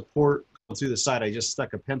 There's a port through the side. I just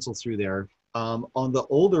stuck a pencil through there. On the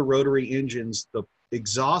older rotary engines, the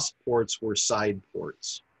exhaust ports were side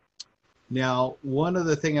ports. Now, one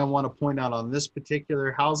other thing I want to point out on this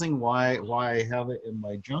particular housing, why I have it in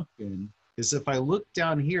my junk bin, is if I look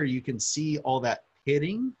down here, you can see all that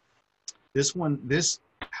pitting. This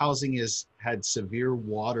housing had severe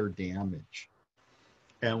water damage,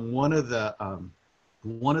 and one of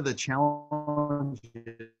the challenges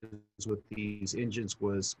with these engines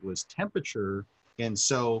was temperature. And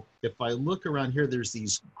so if I look around here, there's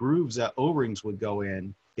these grooves that O-rings would go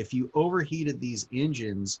in. If you overheated these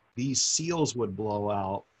engines, these seals would blow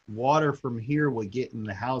out. Water from here would get in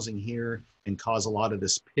the housing here and cause a lot of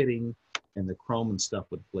this pitting, and the chrome and stuff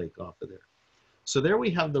would flake off of there. So there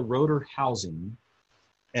we have the rotor housing,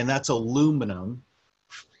 and that's aluminum.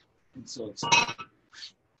 And so it's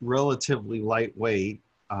relatively lightweight.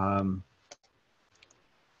 I'm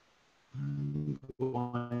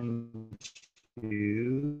going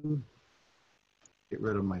to get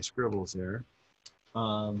rid of my scribbles there.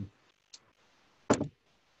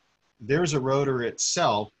 There's a rotor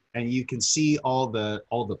itself, and you can see all the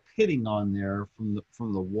pitting on there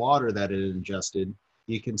from the water that it ingested.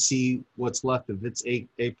 You can see what's left of its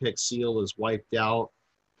apex seal is wiped out,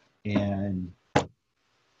 and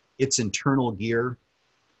its internal gear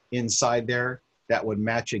inside there that would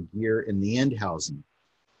match a gear in the end housing.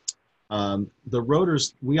 The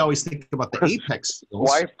rotors, we always think about the apex seals.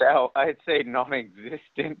 Wiped out, I'd say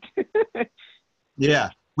non-existent. Yeah,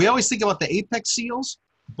 we always think about the apex seals,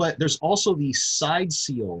 but there's also these side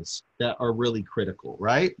seals that are really critical,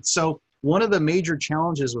 right? So one of the major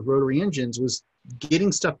challenges with rotary engines was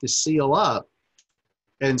getting stuff to seal up.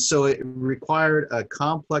 And so it required a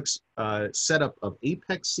complex setup of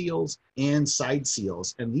apex seals and side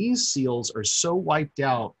seals. And these seals are so wiped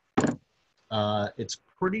out, it's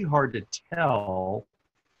pretty hard to tell.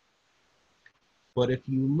 But if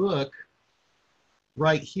you look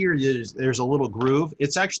right here, there's a little groove.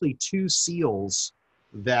 It's actually two seals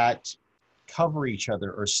that cover each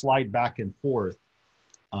other or slide back and forth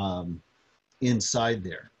inside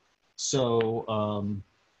there. So,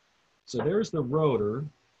 so there's the rotor.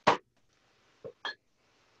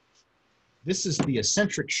 This is the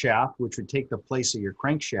eccentric shaft, which would take the place of your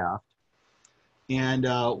crankshaft. And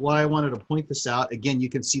why I wanted to point this out, again, you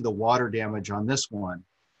can see the water damage on this one.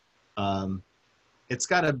 It's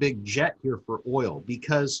got a big jet here for oil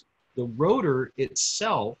because the rotor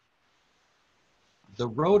itself, the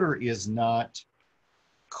rotor is not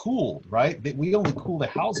cooled, right? We only cool the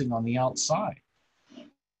housing on the outside.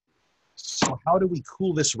 So how do we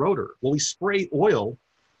cool this rotor? Well, we spray oil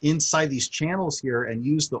inside these channels here and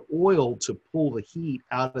use the oil to pull the heat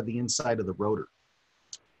out of the inside of the rotor.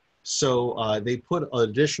 So they put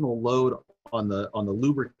additional load on the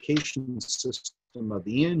lubrication system of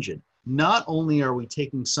the engine. Not only are we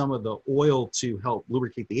taking some of the oil to help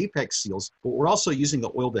lubricate the apex seals, but we're also using the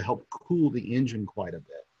oil to help cool the engine quite a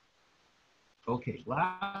bit. Okay,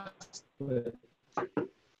 last but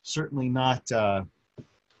certainly not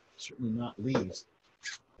certainly not least,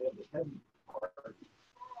 we have the heavy part,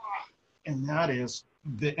 and that is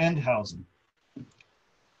the end housing.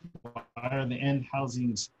 Why are the end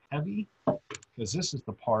housings heavy? Because this is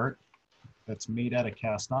the part that's made out of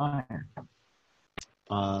cast iron.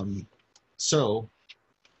 So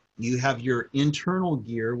you have your internal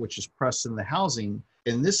gear, which is pressed in the housing,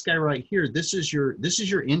 and this guy right here, this is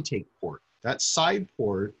your intake port. That side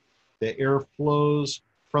port, the air flows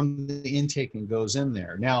from the intake and goes in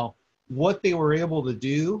there. Now, what they were able to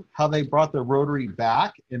do, how they brought the Rotary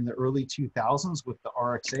back in the early 2000s with the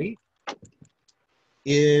RX-8,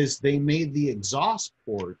 is they made the exhaust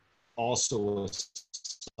port also a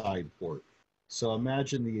side port. So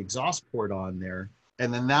imagine the exhaust port on there,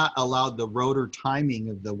 and then that allowed the rotor timing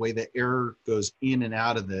of the way the air goes in and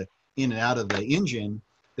out of the engine.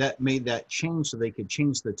 That made that change so they could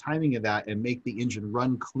change the timing of that and make the engine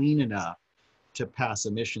run clean enough to pass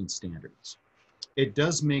emission standards. It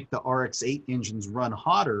does make the RX-8 engines run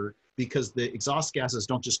hotter because the exhaust gases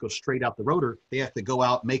don't just go straight out the rotor. They have to go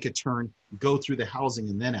out, make a turn, go through the housing,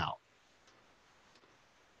 and then out.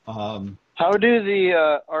 How do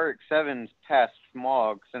the RX-7s pass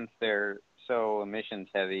smog since they're so emissions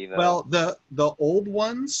heavy, though? Well, the old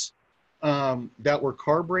ones that were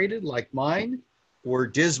carbureted, like mine, were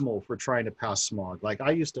dismal for trying to pass smog. Like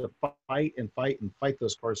I used to fight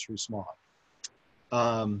those cars through smog.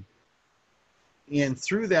 And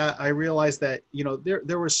through that, I realized that, you know,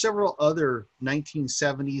 there were several other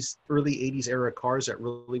 1970s, early 80s era cars that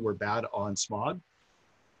really were bad on smog.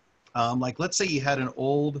 Like, let's say you had an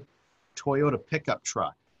old Toyota pickup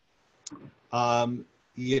truck.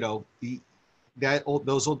 You know,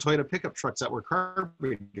 those old Toyota pickup trucks that were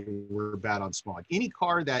carbureted were bad on smog. Any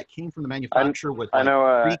car that came from the manufacturer with like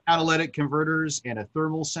three catalytic converters and a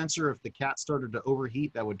thermal sensor, if the cat started to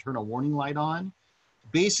overheat, that would turn a warning light on.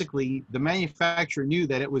 Basically, the manufacturer knew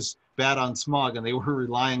that it was bad on smog, and they were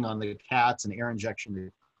relying on the cats and air injection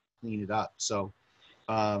to clean it up. So,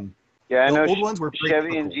 yeah, I know old ones were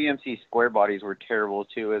Chevy and GMC square bodies were terrible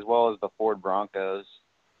too, as well as the Ford Broncos.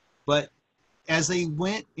 But as they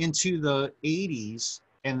went into the 80s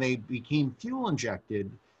and they became fuel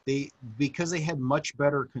injected, because they had much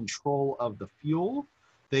better control of the fuel,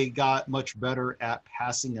 they got much better at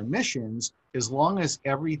passing emissions as long as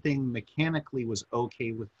everything mechanically was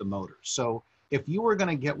okay with the motor. So if you were going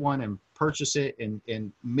to get one and purchase it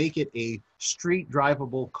and make it a street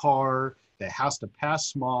drivable car that has to pass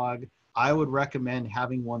smog, I would recommend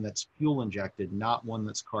having one that's fuel injected, not one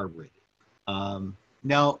that's carbureted.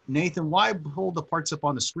 Now, Nathan, why hold the parts up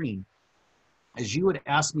on the screen? As you would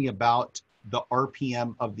ask me about the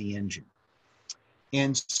RPM of the engine.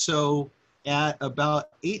 And so at about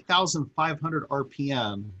 8,500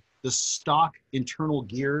 RPM, the stock internal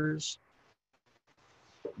gears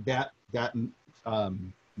that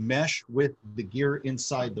mesh with the gear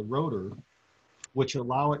inside the rotor, which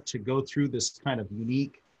allow it to go through this kind of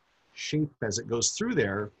unique shape as it goes through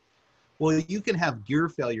there. Well, you can have gear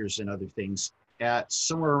failures and other things at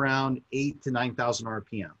somewhere around 8,000 to 9,000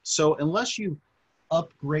 RPM. So unless you've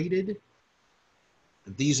upgraded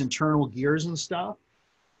these internal gears and stuff,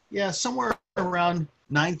 yeah, somewhere around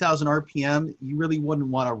 9,000 RPM, you really wouldn't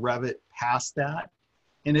want to rev it past that.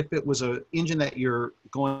 And if it was an engine that you're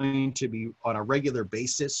going to be on a regular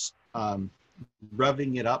basis,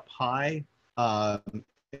 revving it up high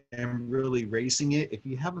and really racing it, if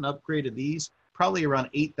you haven't upgraded these, probably around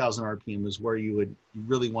 8,000 RPM is where you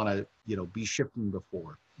really want to, you know, be shifting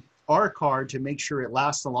before. Our car, to make sure it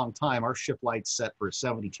lasts a long time, our shift light's set for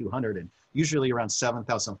 7,200 and usually around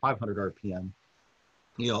 7,500 RPM.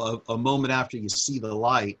 You know, a moment after you see the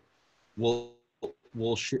light, we'll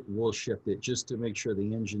shift it just to make sure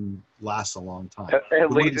the engine lasts a long time.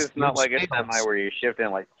 At least it's not like a semi where you're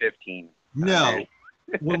shifting like 15. No,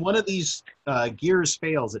 when one of these gears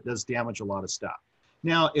fails, it does damage a lot of stuff.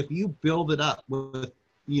 Now, if you build it up with,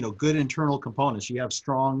 you know, good internal components, you have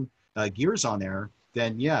strong gears on there,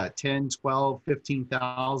 then yeah, 10, 12,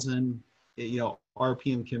 15,000, you know,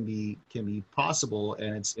 RPM can be possible,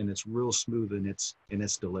 and it's real smooth in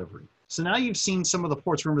its delivery. So now you've seen some of the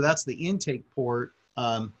ports. Remember, that's the intake port.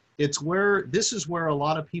 This is where a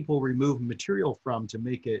lot of people remove material from to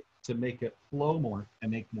make it flow more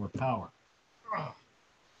and make more power.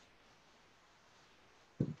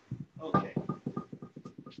 Okay.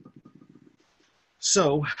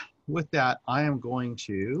 So with that, I am going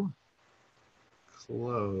to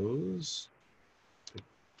close the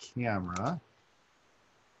camera.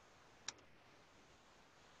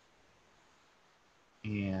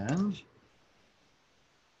 And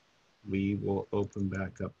we will open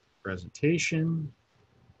back up the presentation.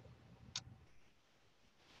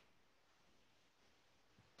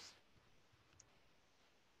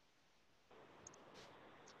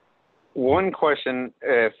 one question,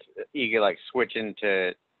 if you could like switch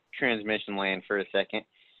into transmission land for a second,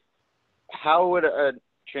 how would a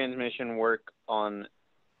transmission work on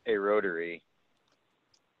a rotary?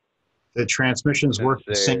 The transmissions work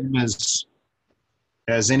the same as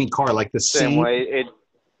any car, like the same C. way.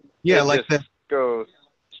 Yeah, it like just goes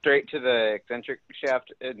straight to the eccentric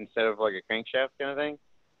shaft instead of like a crankshaft kind of thing.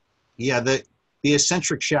 Yeah, the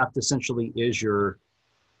eccentric shaft essentially is your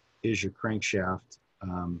crankshaft.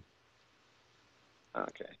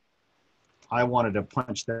 Okay. I wanted to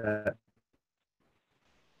punch that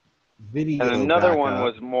video. And another one up.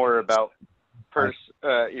 was more about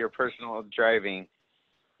your personal driving.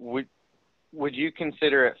 Would you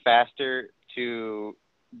consider it faster to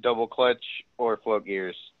double clutch or float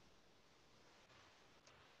gears?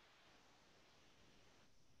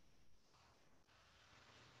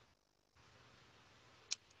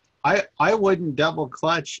 I wouldn't double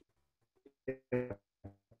clutch if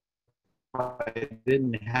I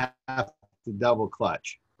didn't have to double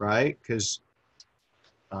clutch, right? Because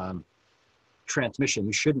transmission,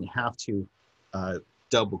 you shouldn't have to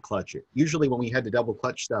double clutch it. Usually when we had to double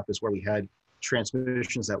clutch stuff is where we had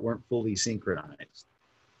transmissions that weren't fully synchronized.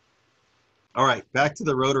 All right, back to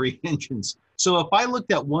the rotary engines. So if I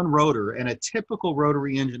looked at one rotor, and a typical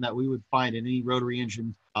rotary engine that we would find in any rotary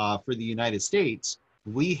engine for the United States,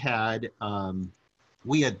 we had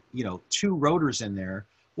two rotors in there.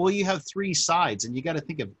 Well, you have three sides, and you got to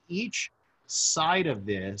think of each side of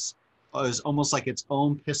this as almost like its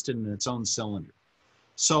own piston and its own cylinder.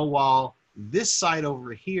 So while this side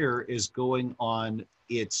over here is going on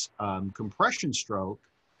its compression stroke,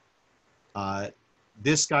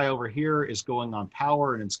 this guy over here is going on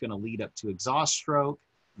power, and it's going to lead up to exhaust stroke.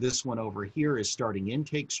 This one over here is starting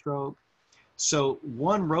intake stroke. So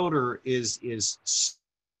one rotor is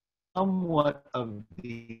somewhat of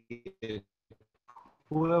the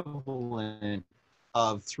equivalent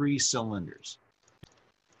of three cylinders.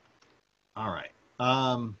 All right.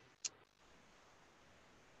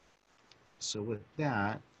 So with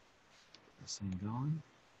that, this thing going.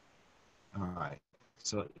 All right.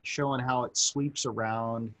 So showing how it sweeps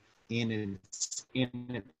around in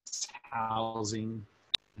its housing.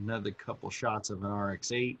 Another couple shots of an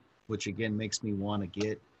RX-8, which again makes me want to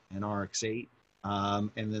get an RX-8. And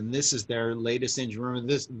then this is their latest engine. Remember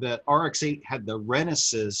the RX-8 had the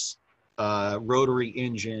Renesis rotary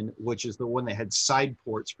engine, which is the one that had side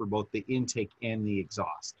ports for both the intake and the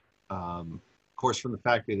exhaust. Of course, from the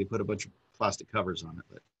factory, they put a bunch of plastic covers on it.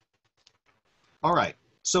 But all right.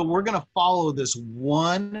 So we're going to follow this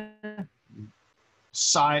one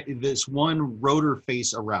rotor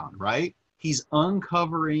face around, right? He's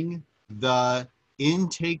uncovering the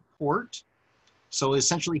intake port. So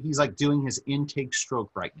essentially he's like doing his intake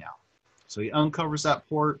stroke right now. So he uncovers that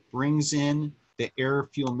port, brings in the air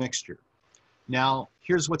fuel mixture. Now,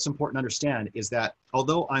 here's what's important to understand is that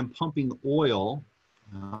although I'm pumping oil,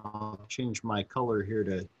 I'll change my color here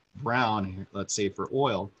to brown here, let's say for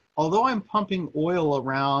oil. Although I'm pumping oil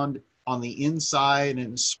around on the inside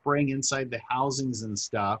and spraying inside the housings and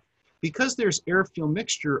stuff, because there's air fuel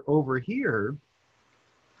mixture over here,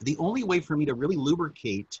 the only way for me to really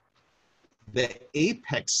lubricate the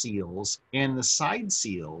apex seals and the side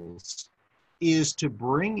seals is to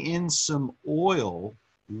bring in some oil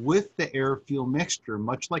with the air fuel mixture,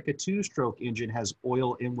 much like a two-stroke engine has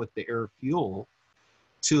oil in with the air fuel,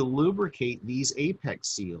 to lubricate these apex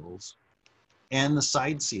seals and the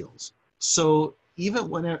side seals. So even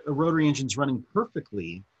when a rotary engine's running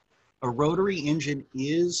perfectly, a rotary engine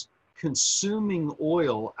is consuming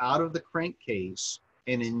oil out of the crankcase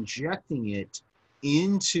and injecting it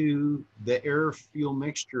into the air fuel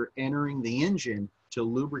mixture entering the engine to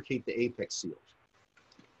lubricate the apex seals.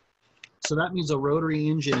 So that means a rotary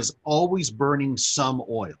engine is always burning some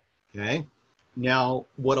oil, okay? Now,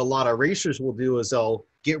 what a lot of racers will do is they'll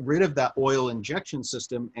get rid of that oil injection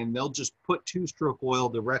system and they'll just put two-stroke oil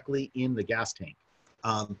directly in the gas tank.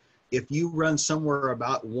 If you run somewhere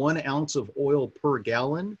about 1 ounce of oil per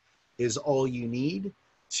gallon is all you need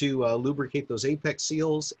to lubricate those apex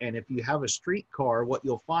seals. And if you have a street car, what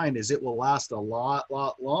you'll find is it will last a lot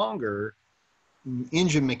longer.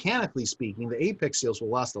 Engine mechanically speaking, the apex seals will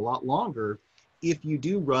last a lot longer if you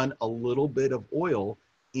do run a little bit of oil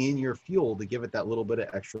in your fuel to give it that little bit of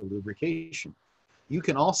extra lubrication. You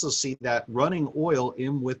can also see that running oil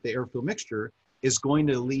in with the air fuel mixture is going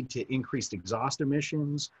to lead to increased exhaust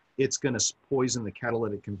emissions. It's going to poison the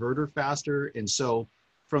catalytic converter faster. And so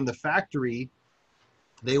from the factory,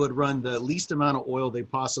 they would run the least amount of oil they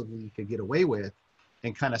possibly could get away with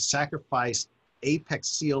and kind of sacrifice apex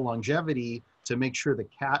seal longevity to make sure the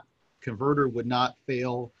cat converter would not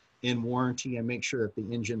fail in warranty and make sure that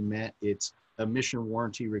the engine met its emission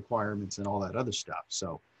warranty requirements and all that other stuff.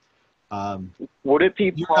 So would it be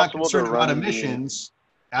if you're not possible to concerned about run emissions,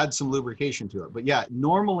 add some lubrication to it. But yeah,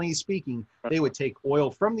 normally speaking, they would take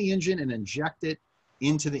oil from the engine and inject it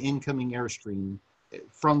into the incoming airstream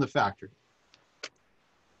from the factory.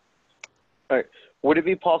 All right. Would it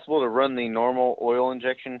be possible to run the normal oil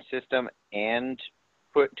injection system and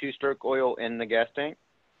put two-stroke oil in the gas tank?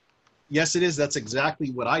 Yes, it is. That's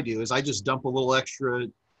exactly what I do. Is I just dump a little extra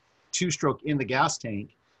two-stroke in the gas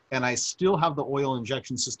tank, and I still have the oil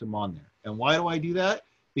injection system on there. And why do I do that?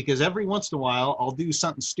 Because every once in a while, I'll do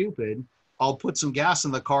something stupid. I'll put some gas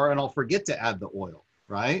in the car and I'll forget to add the oil,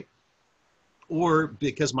 right? Or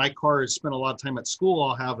because my car has spent a lot of time at school,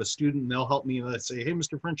 I'll have a student and they'll help me and they'll say, hey,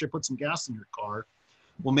 Mr. French, I put some gas in your car.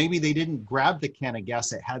 Well, maybe they didn't grab the can of gas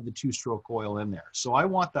that had the two-stroke oil in there. So I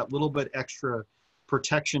want that little bit extra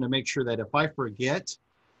protection to make sure that if I forget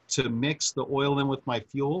to mix the oil in with my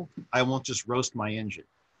fuel, I won't just roast my engine,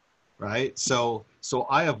 right? So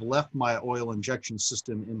I have left my oil injection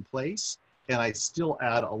system in place, and I still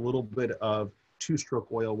add a little bit of two-stroke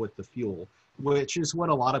oil with the fuel, which is what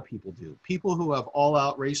a lot of people do. People who have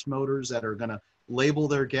all-out race motors that are gonna label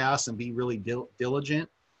their gas and be really diligent,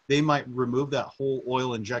 they might remove that whole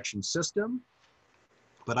oil injection system,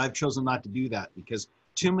 but I've chosen not to do that because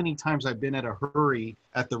too many times I've been at a hurry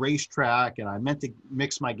at the racetrack and I meant to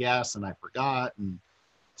mix my gas and I forgot. And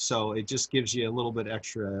so it just gives you a little bit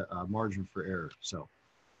extra margin for error. So,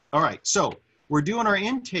 all right, so we're doing our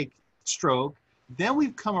intake stroke. Then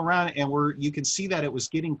we've come around and you can see that it was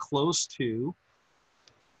getting close to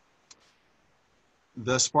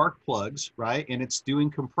the spark plugs, right? And it's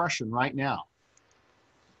doing compression right now.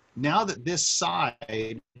 Now that this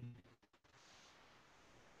side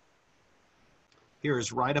here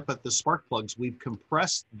is right up at the spark plugs, we've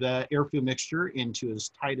compressed the air fuel mixture into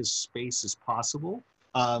as tight a space as possible.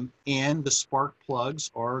 And the spark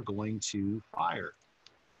plugs are going to fire.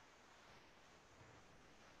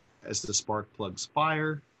 As the spark plugs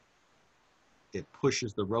fire, it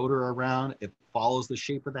pushes the rotor around. It follows the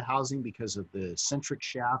shape of the housing because of the centric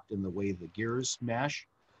shaft and the way the gears mesh.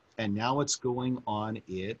 And now it's going on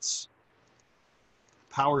its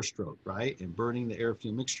power stroke, right? And burning the air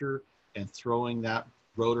fuel mixture and throwing that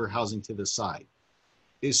rotor housing to the side.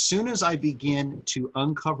 As soon as I begin to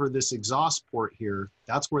uncover this exhaust port here,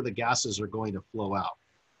 that's where the gases are going to flow out.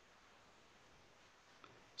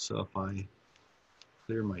 So if I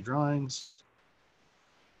clear my drawings,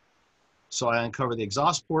 so I uncover the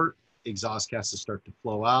exhaust port, exhaust gases start to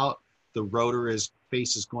flow out. The rotor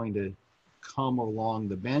face is going to come along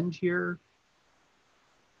the bend here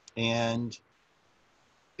and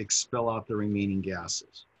expel out the remaining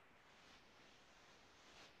gases.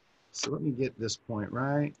 So let me get this point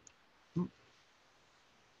right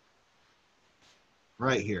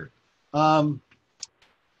here.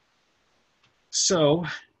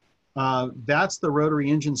 That's the rotary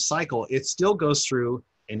engine cycle. It still goes through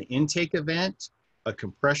an intake event, a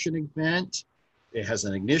compression event. It has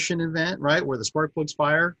an ignition event, right, where the spark plugs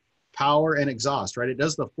fire, power, and exhaust, right? It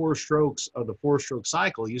does the 4 strokes of the 4-stroke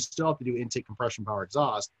cycle. You still have to do intake, compression, power,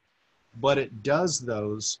 exhaust, but it does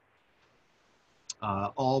those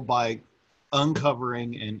all by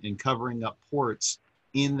uncovering and covering up ports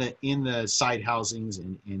in the side housings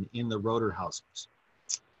and in the rotor housings.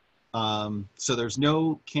 So there's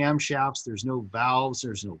no camshafts, there's no valves,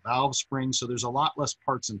 there's no valve springs, so there's a lot less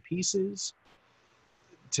parts and pieces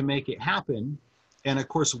to make it happen. And of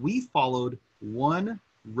course, we followed one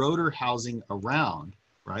rotor housing around,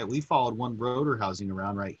 right? We followed one rotor housing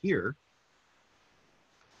around right here.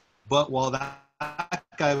 But while that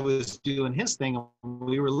guy was doing his thing,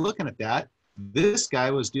 we were looking at that, this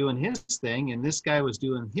guy was doing his thing and this guy was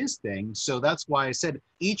doing his thing. So that's why I said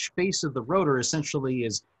each face of the rotor essentially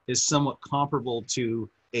is somewhat comparable to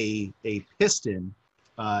a piston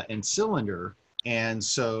and cylinder. And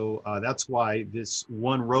so that's why this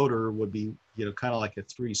one rotor would be, kind of like a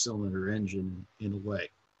 3-cylinder engine in a way.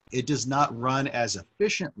 It does not run as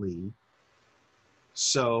efficiently,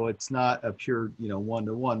 so it's not a pure,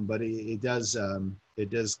 1-to-1, but it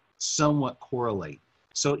does somewhat correlate.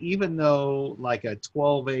 So even though like a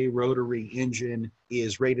 12A rotary engine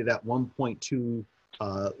is rated at 1.2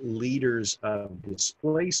 liters of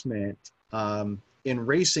displacement, in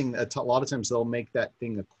racing, a lot of times they'll make that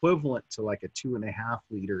thing equivalent to like a 2.5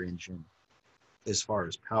 liter engine as far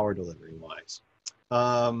as power delivery wise.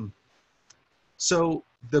 So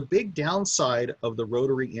the big downside of the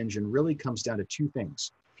rotary engine really comes down to 2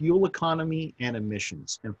 things: fuel economy and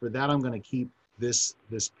emissions. And for that, I'm going to keep this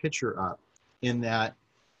picture up. In that,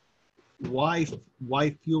 why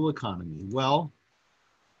fuel economy? Well,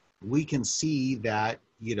 we can see that,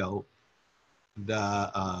 you know,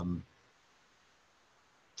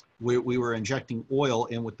 we were injecting oil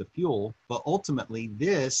in with the fuel, but ultimately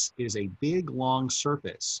this is a big long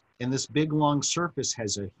surface, and this big long surface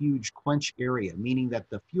has a huge quench area, meaning that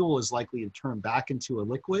the fuel is likely to turn back into a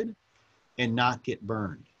liquid and not get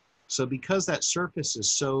burned. So because that surface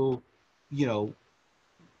is so, you know,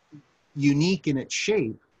 unique in its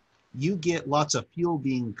shape, you get lots of fuel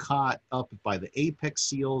being caught up by the apex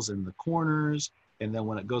seals and the corners, and then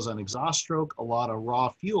when it goes on exhaust stroke, a lot of raw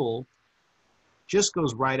fuel just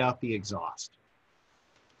goes right out the exhaust.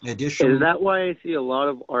 Additionally, is that why I see a lot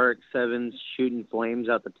of RX-7s shooting flames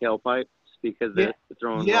out the tailpipes? Because they're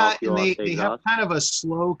throwing raw fuel out the they have exhaust? kind of a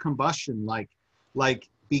slow combustion, like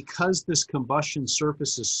because this combustion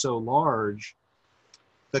surface is so large,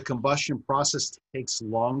 the combustion process takes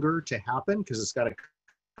longer to happen because it's got to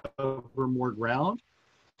cover more ground.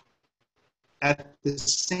 At the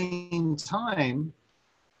same time,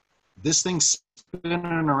 this thing's spinning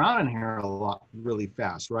around in here a lot really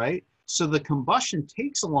fast, right? So the combustion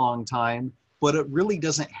takes a long time, but it really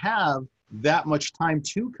doesn't have that much time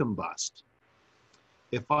to combust.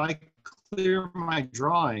 If I clear my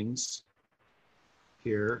drawings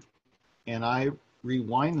here and I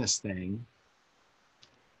rewind this thing,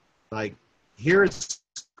 like here it's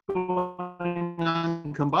going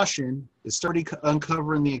on combustion, it's starting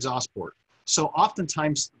uncovering the exhaust port. So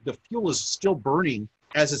oftentimes the fuel is still burning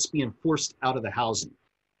as it's being forced out of the housing.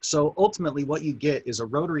 So ultimately what you get is a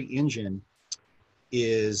rotary engine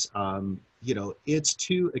is, you know, its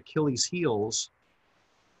two Achilles heels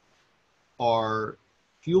are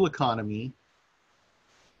fuel economy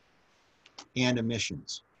and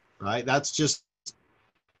emissions, right? That's just,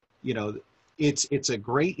 you know, it's a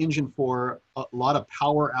great engine for a lot of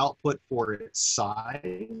power output for its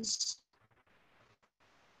size.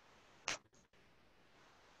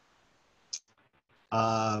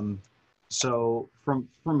 So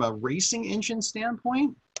from a racing engine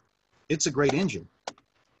standpoint, it's a great engine.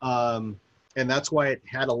 And that's why it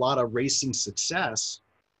had a lot of racing success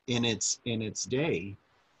in its day,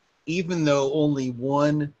 even though only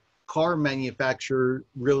one car manufacturer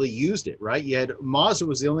really used it, right? You had Mazda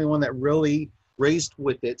was the only one that really raced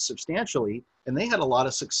with it substantially, and they had a lot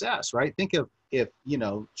of success, right? Think of if, you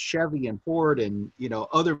know, Chevy and Ford and, you know,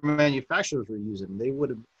 other manufacturers were using them, they would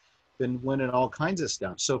have been winning all kinds of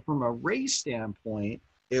stuff. So from a race standpoint,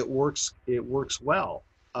 it works well.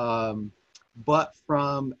 But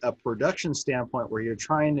from a production standpoint, where you're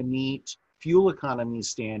trying to meet fuel economy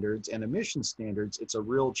standards and emission standards, it's a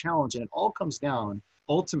real challenge, and it all comes down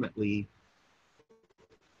ultimately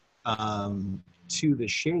to the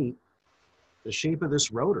shape of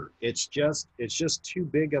this rotor. It's just too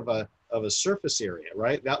big of a surface area,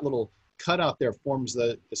 right? That little cutout there forms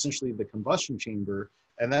essentially the combustion chamber,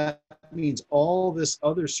 and that means all this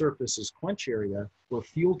other surface is quench area where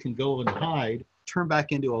fuel can go and hide, turn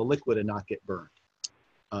back into a liquid and not get burned.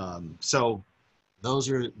 So those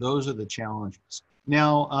are the challenges.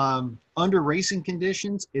 Now, under racing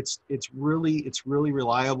conditions, it's really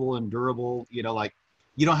reliable and durable. You know, like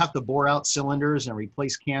you don't have to bore out cylinders and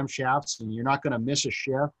replace camshafts, and you're not going to miss a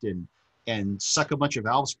shift and suck a bunch of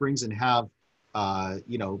valve springs and have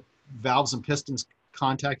you know, valves and pistons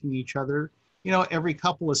contacting each other. You know, every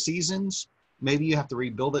couple of seasons, maybe you have to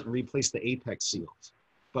rebuild it and replace the apex seals.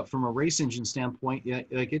 But from a race engine standpoint, yeah,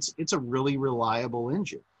 like it's a really reliable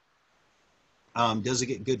engine. Does it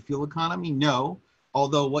get good fuel economy? No.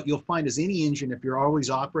 Although what you'll find is any engine, if you're always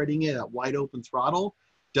operating it at wide open throttle,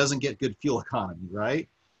 doesn't get good fuel economy, right?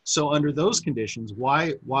 So under those conditions,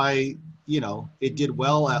 why you know, it did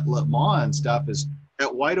well at Le Mans and stuff is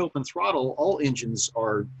at wide open throttle, all engines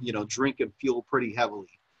are, you know, drinking fuel pretty heavily.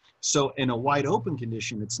 So in a wide open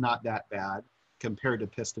condition, it's not that bad compared to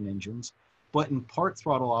piston engines. But in part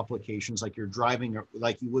throttle applications, like you're driving,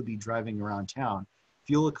 like you would be driving around town,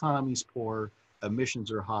 fuel economy is poor,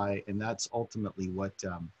 emissions are high, and that's ultimately what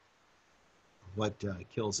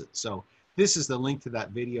kills it. So this is the link to that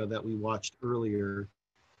video that we watched earlier.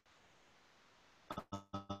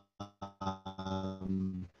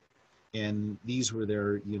 And these were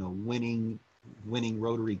their, you know, winning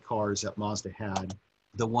rotary cars that Mazda had.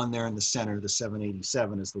 The one there in the center, the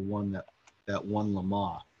 787, is the one that won Le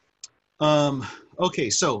Mans. Okay,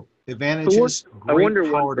 so advantages: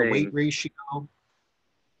 great power to weight ratio.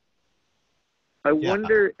 I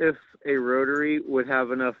wonder if a rotary would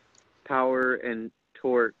have enough power and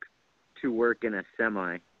torque to work in a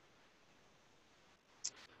semi.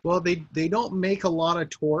 Well, they don't make a lot of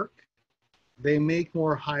torque. They make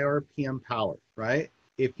more high RPM power, right?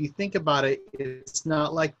 If you think about it, it's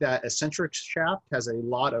not like that eccentric shaft has a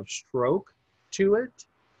lot of stroke to it.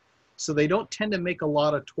 So they don't tend to make a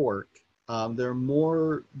lot of torque. They're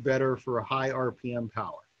more better for high RPM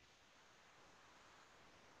power.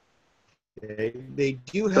 Okay. They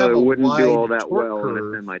do So have it a wouldn't do wide all that torque well in a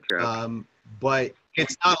curve, semi truck. but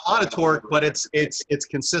it's not a lot of torque, but it's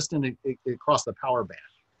consistent across the power band.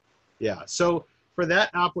 Yeah. So for that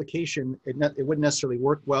application, it wouldn't necessarily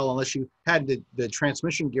work well unless you had the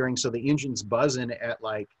transmission gearing, so the engine's buzzing at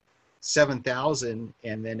like 7,000,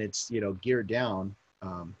 and then it's geared down.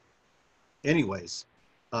 Anyways,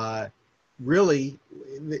 really,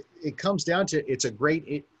 it comes down to it's a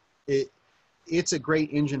great it's a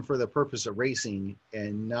great engine for the purpose of racing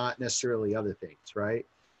and not necessarily other things, right?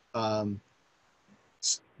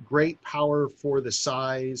 Great power for the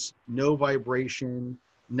size, no vibration,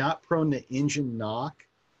 not prone to engine knock.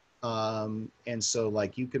 And so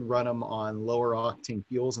like you can run them on lower octane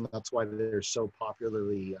fuels, and that's why they're so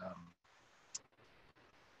popularly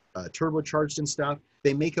turbocharged and stuff.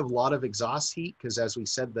 They make a lot of exhaust heat because, as we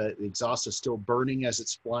said, the exhaust is still burning as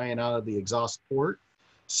it's flying out of the exhaust port.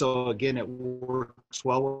 So again, it works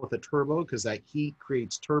well with a turbo because that heat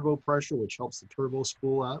creates turbo pressure, which helps the turbo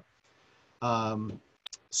spool up.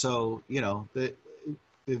 So, the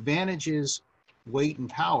advantages, weight and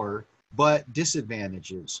power, but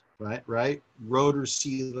disadvantages, right? Rotor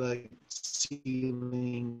sealing,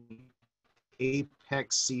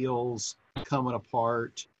 apex seals coming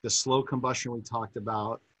apart, the slow combustion we talked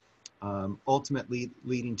about, ultimately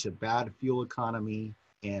leading to bad fuel economy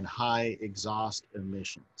and high exhaust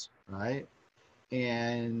emissions, right?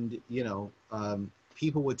 And,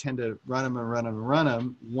 people would tend to run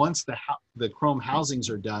them. Once the chrome housings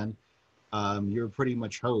are done, you're pretty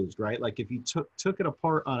much hosed, right? Like if you took it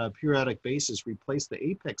apart on a periodic basis, replaced the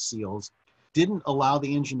apex seals, didn't allow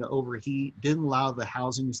the engine to overheat, didn't allow the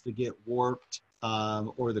housings to get warped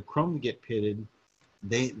or the chrome to get pitted,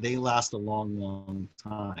 they last a long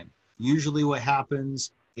time. Usually what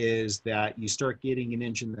happens is that you start getting an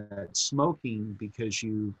engine that's smoking because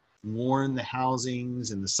you worn the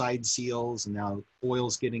housings and the side seals, and now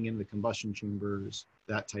oil's getting into the combustion chambers,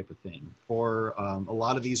 that type of thing. Or a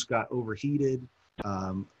lot of these got overheated.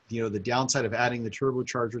 The downside of adding the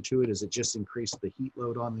turbocharger to it is it just increased the heat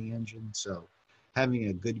load on the engine. So having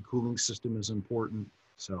a good cooling system is important.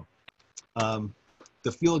 So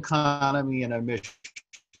the fuel economy and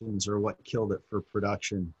emissions are what killed it for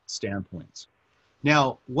production standpoints.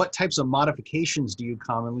 Now, what types of modifications do you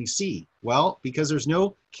commonly see? Well, because there's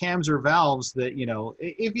no cams or valves that,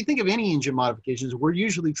 if you think of any engine modifications, we're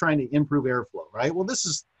usually trying to improve airflow, right? Well, this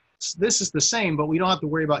is the same, but we don't have to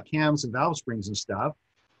worry about cams and valve springs and stuff.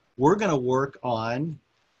 We're going to work on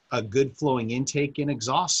a good flowing intake and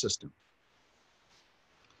exhaust system.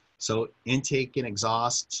 So intake and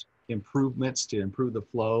exhaust improvements to improve the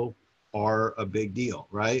flow are a big deal,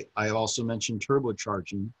 right? I also mentioned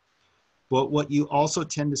turbocharging. But what you also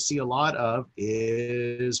tend to see a lot of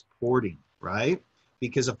is porting, right?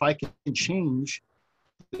 Because if I can change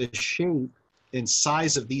the shape and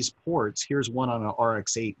size of these ports, here's one on an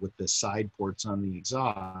RX-8 with the side ports on the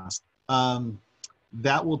exhaust,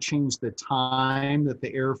 that will change the time that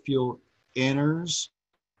the air fuel enters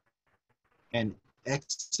and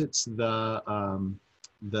exits the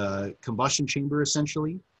combustion chamber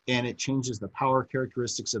essentially. And it changes the power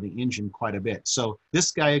characteristics of the engine quite a bit. So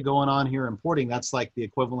this guy going on here in porting, that's like the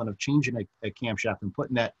equivalent of changing a camshaft and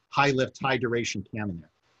putting that high lift, high duration cam in there.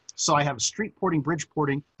 So I have street porting, bridge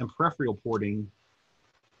porting, and peripheral porting.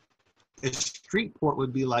 A street port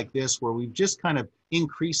would be like this, where we've just kind of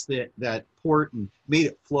increased that port and made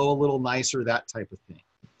it flow a little nicer, that type of thing.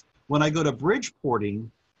 When I go to bridge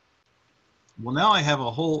porting, well, now I have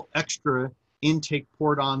a whole extra intake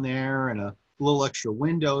port on there and a little extra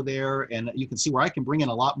window there, and you can see where I can bring in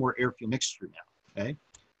a lot more air fuel mixture now, okay?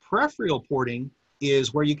 Peripheral porting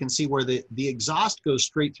is where you can see where the exhaust goes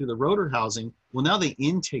straight through the rotor housing. Well, now the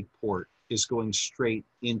intake port is going straight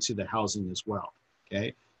into the housing as well,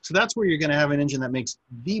 okay? So that's where you're gonna have an engine that makes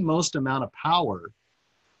the most amount of power,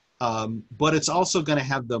 but it's also gonna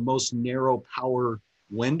have the most narrow power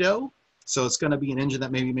window. So it's gonna be an engine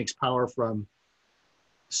that maybe makes power from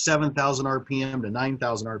 7,000 RPM to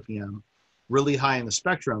 9,000 RPM, really high in the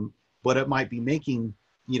spectrum, but it might be making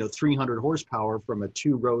 300 horsepower from a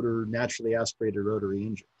 2-rotor naturally aspirated rotary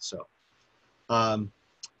engine. So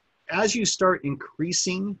as you start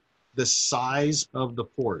increasing the size of the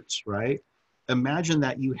ports, right? Imagine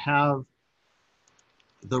that you have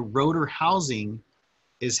the rotor housing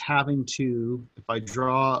is having to, if I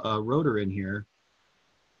draw a rotor in here,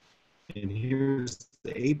 and here's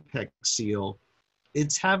the apex seal,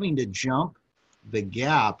 it's having to jump the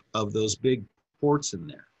gap of those big ports in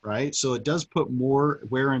there, right? So it does put more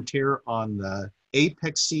wear and tear on the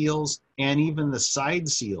apex seals, and even the side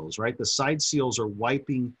seals, right? The side seals are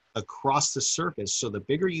wiping across the surface. So the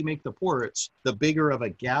bigger you make the ports, the bigger of a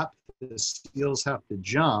gap the seals have to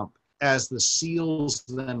jump. As the seals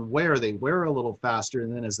then wear, they wear a little faster,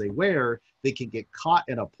 and then as they wear, they can get caught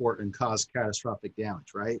in a port and cause catastrophic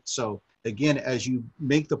damage, right? So again, as you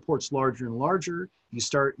make the ports larger and larger,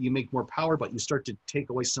 you make more power, but you start to take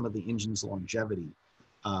away some of the engine's longevity.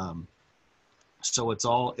 So it's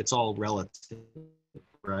all relative,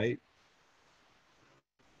 right?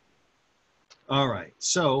 All right,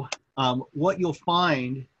 so what you'll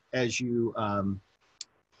find as you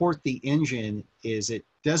port the engine is it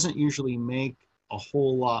doesn't usually make a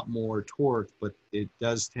whole lot more torque, but it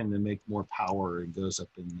does tend to make more power. It goes up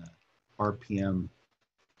in the RPM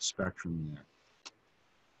spectrum there.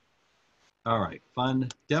 All right, fun,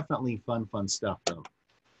 definitely fun stuff though.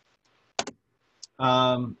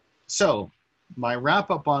 So my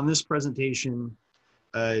wrap up on this presentation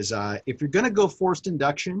is if you're gonna go forced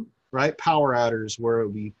induction, right, power adders where it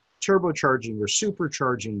would be turbocharging or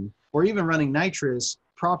supercharging or even running nitrous,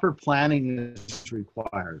 proper planning is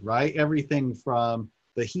required, right? Everything from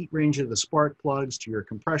the heat range of the spark plugs to your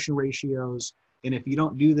compression ratios. And if you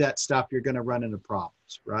don't do that stuff, you're gonna run into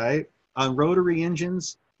problems, right? On rotary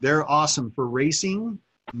engines, they're awesome for racing,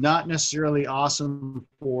 not necessarily awesome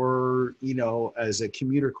for, you know, as a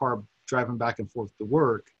commuter car driving back and forth to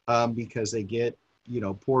work because they get, you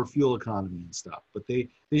know, poor fuel economy and stuff. But they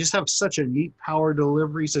just have such a neat power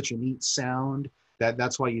delivery, such a neat sound,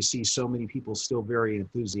 that's why you see so many people still very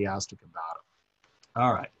enthusiastic about them.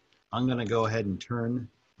 All right, I'm gonna go ahead and turn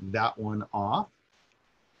that one off.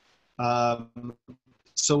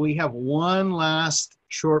 So we have one last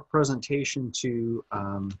short presentation to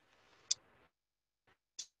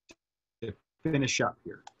finish up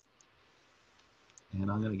here.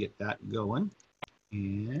 And I'm gonna get that going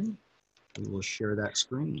and we will share that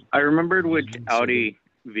screen. I remembered which Audi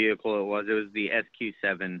vehicle it was. It was the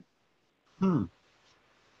SQ7.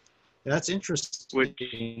 That's interesting. Which,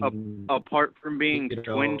 apart from being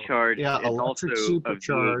twin charged, yeah, it's also a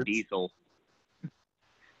V8 diesel.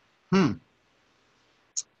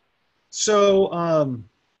 So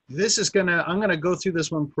this is I'm gonna go through this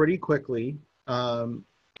one pretty quickly, and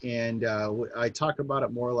I talk about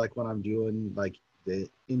it more like when I'm doing like the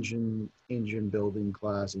engine building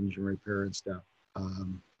class, engine repair and stuff.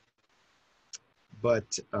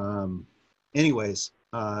 Anyways,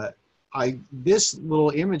 this little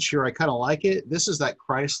image here, I kind of like it. This is that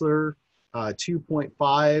Chrysler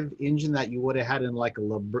 2.5 engine that you would have had in like a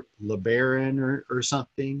LeBaron or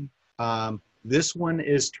something. This one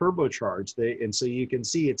is turbocharged, and so you can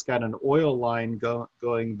see it's got an oil line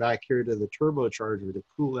going back here to the turbocharger to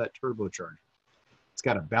cool that turbocharger. It's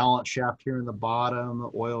got a balance shaft here in the bottom,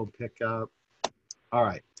 oil pickup. All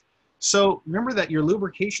right. So remember that your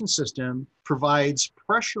lubrication system provides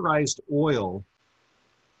pressurized oil.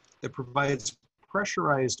 It provides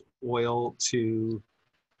pressurized oil to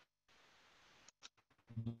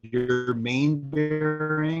your main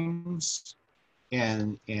bearings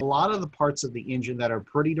and a lot of the parts of the engine that are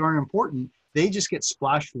pretty darn important, they just get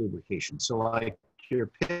splash lubrication. So like your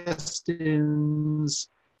pistons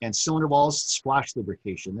and cylinder walls, splash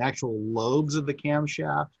lubrication. The actual lobes of the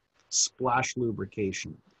camshaft, splash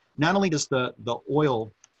lubrication. Not only does the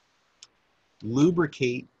oil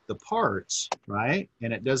lubricate the parts, right?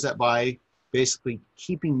 And it does that by basically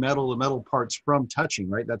keeping metal to metal parts from touching,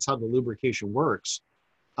 right? That's how the lubrication works.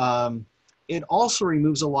 It also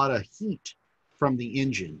removes a lot of heat from the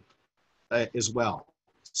engine as well.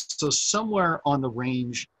 So somewhere on the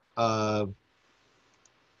range of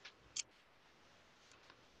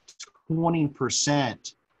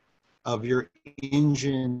 20% of your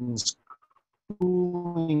engine's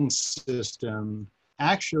cooling system,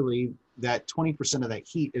 actually that 20% of that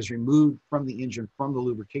heat is removed from the engine, from the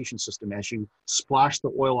lubrication system. As you splash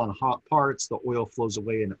the oil on hot parts, the oil flows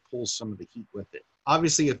away and it pulls some of the heat with it.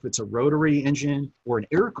 Obviously, if it's a rotary engine or an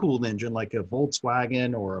air-cooled engine like a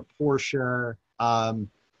Volkswagen or a Porsche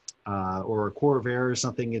or a Corvair or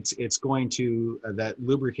something, it's going to, that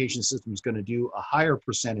lubrication system is going to do a higher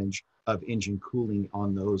percentage of engine cooling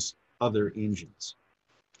on those other engines.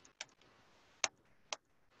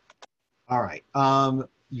 All right.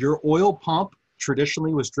 Your oil pump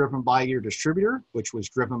traditionally was driven by your distributor, which was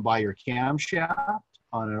driven by your camshaft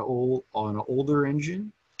on an older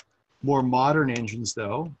engine. More modern engines,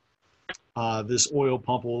 though, this oil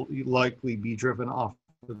pump will likely be driven off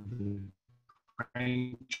of the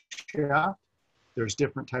crankshaft. There's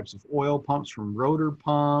different types of oil pumps, from rotor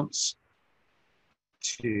pumps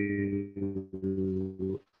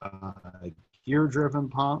to gear-driven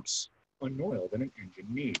pumps. More oil than an engine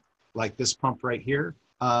needs. like this pump right here.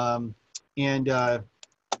 And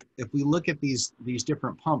if we look at these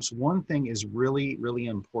different pumps, one thing is really, really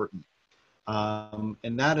important.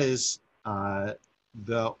 And that is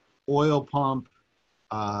the oil pump.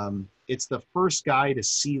 It's the first guy to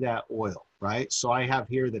see that oil, right? So I have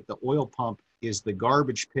here that the oil pump is the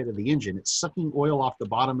garbage pit of the engine. It's sucking oil off the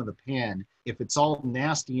bottom of the pan. If it's all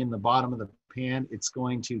nasty in the bottom of the pan, it's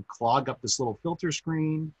going to clog up this little filter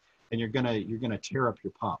screen, and you're gonna tear up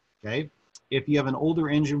your pump. Okay. If you have an older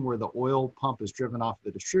engine where the oil pump is driven off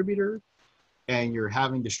the distributor, and you're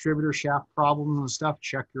having distributor shaft problems and stuff,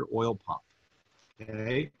 check your oil pump.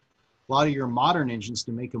 Okay. A lot of your modern engines,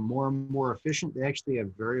 to make them more and more efficient, they actually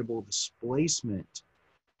have variable displacement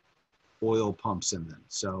oil pumps in them.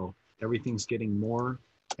 So everything's getting more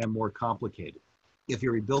and more complicated. If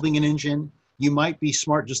you're rebuilding an engine, you might be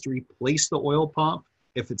smart just to replace the oil pump.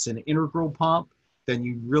 If it's an integral pump, then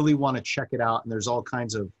you really want to check it out. And there's all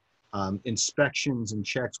kinds of inspections and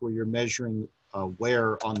checks where you're measuring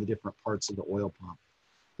wear on the different parts of the oil pump.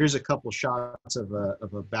 Here's a couple shots of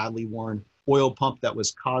a badly worn oil pump that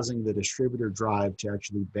was causing the distributor drive to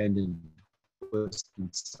actually bend and twist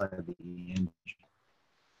inside the engine.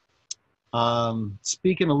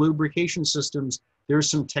 Speaking of lubrication systems, there's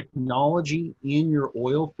some technology in your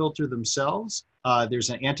oil filter themselves. There's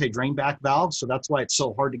an anti-drain back valve, so that's why it's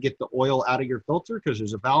so hard to get the oil out of your filter, because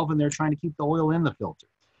there's a valve in there trying to keep the oil in the filter.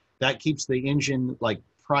 That keeps the engine like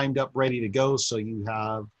primed up, ready to go, so you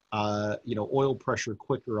have oil pressure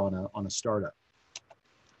quicker on a startup.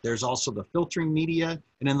 There's also the filtering media,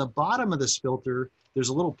 and in the bottom of this filter, there's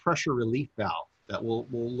a little pressure relief valve that we'll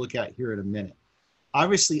look at here in a minute.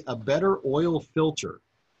 Obviously, a better oil filter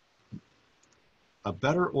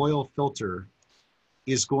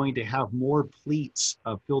is going to have more pleats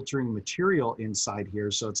of filtering material inside here,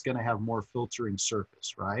 so it's going to have more filtering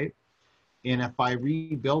surface, right? And if I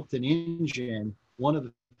rebuilt an engine, one of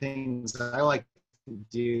the things that I like to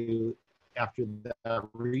do after that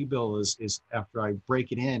rebuild is after I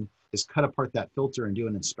break it in, is cut apart that filter and do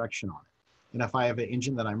an inspection on it. And if I have an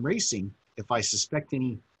engine that I'm racing, if I suspect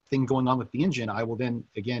anything going on with the engine, I will then,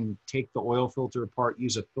 again, take the oil filter apart,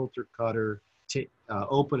 use a filter cutter, to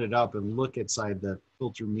open it up and look inside the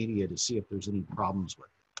filter media to see if there's any problems with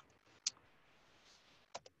it.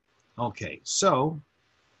 Okay, so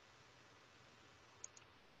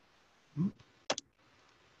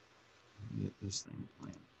get this thing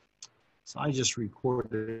playing. So I just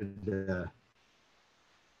recorded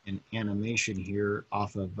an animation here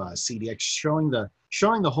off of CDX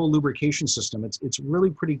showing the whole lubrication system. It's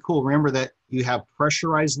really pretty cool. Remember that you have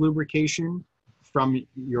pressurized lubrication from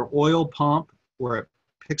your oil pump, where it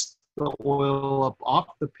picks the oil up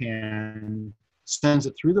off the pan, sends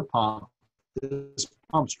it through the pump. This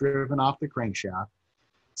pump's driven off the crankshaft,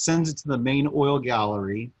 sends it to the main oil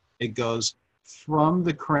gallery. It goes from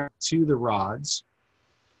the crank to the rods,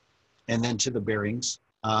 and then to the bearings.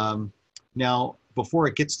 Now, before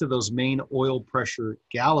it gets to those main oil pressure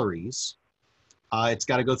galleries, it's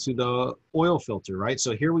got to go through the oil filter, right?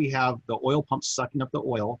 So here we have the oil pump sucking up the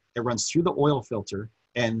oil. It runs through the oil filter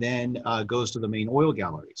and then goes to the main oil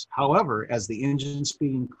galleries. However, as the engine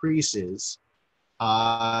speed increases,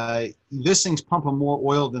 this thing's pumping more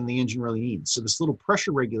oil than the engine really needs. So this little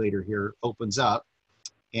pressure regulator here opens up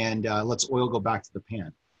and lets oil go back to the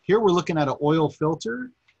pan. Here we're looking at an oil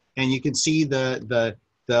filter, and you can see the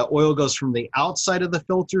oil goes from the outside of the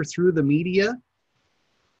filter through the media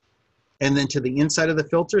and then to the inside of the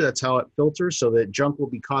filter. That's how it filters, so that junk will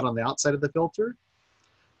be caught on the outside of the filter.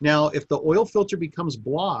 Now, if the oil filter becomes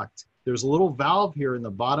blocked, there's a little valve here in the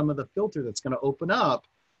bottom of the filter that's going to open up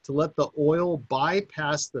to let the oil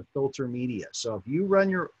bypass the filter media. So if you run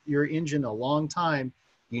your engine a long time,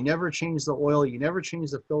 you never change the oil, you never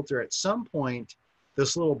change the filter, at some point,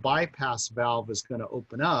 this little bypass valve is going to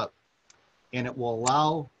open up, and it will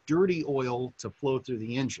allow dirty oil to flow through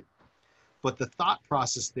the engine. But the thought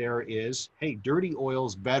process there is, hey, dirty oil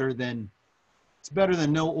is better than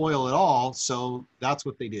no oil at all, so that's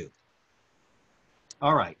what they do.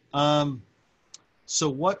 All right, so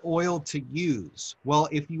what oil to use? Well,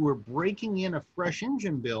 if you were breaking in a fresh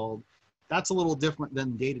engine build, that's a little different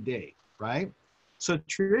than day-to-day, right? So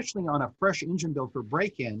traditionally on a fresh engine build for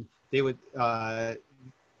break-in, they would,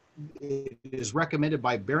 it is recommended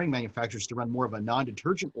by bearing manufacturers to run more of a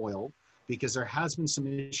non-detergent oil, because there has been some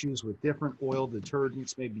issues with different oil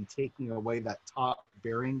detergents maybe taking away that top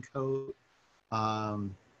bearing coat.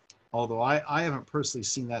 Although I haven't personally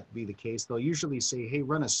seen that be the case. They'll usually say, hey,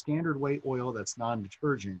 run a standard weight oil that's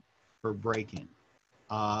non-detergent for break-in.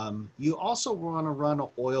 You also want to run an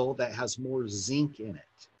oil that has more zinc in it.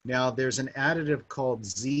 Now, there's an additive called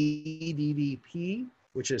ZDDP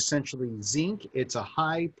which is essentially zinc. It's a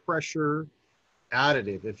high pressure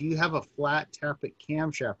additive. If you have a flat tappet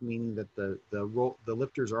camshaft, meaning that the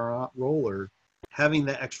lifters are not roller, having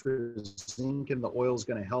the extra zinc in the oil is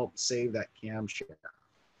going to help save that camshaft.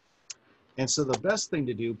 And so the best thing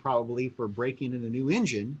to do probably for breaking in a new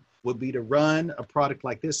engine would be to run a product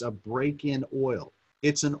like this, a break-in oil.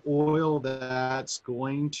 It's an oil that's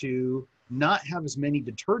going to not have as many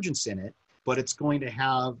detergents in it, but it's going to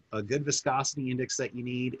have a good viscosity index that you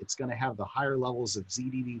need. It's going to have the higher levels of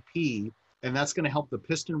ZDDP, and that's going to help the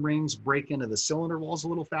piston rings break into the cylinder walls a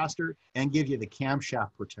little faster and give you the camshaft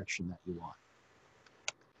protection that you want.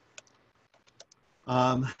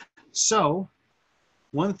 So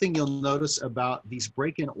one thing you'll notice about these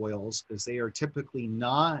break-in oils is they are typically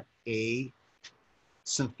not a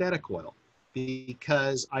synthetic oil,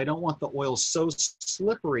 because I don't want the oil so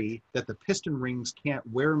slippery that the piston rings can't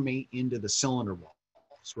wear mate into the cylinder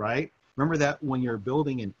walls, right? Remember that when you're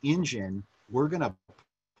building an engine, we're gonna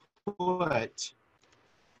put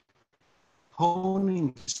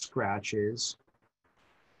honing scratches.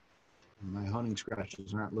 My honing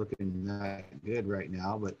scratches aren't looking that good right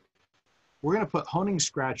now, but we're gonna put honing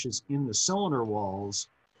scratches in the cylinder walls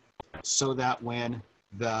so that when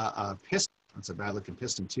the piston, that's a bad looking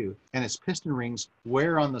piston too, and its piston rings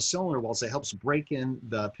wear on the cylinder walls, it helps break in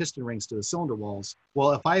the piston rings to the cylinder walls.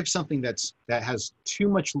 Well, if I have something that has too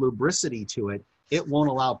much lubricity to it, it won't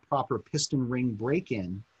allow proper piston ring break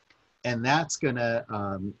in, and that's gonna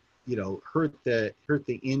hurt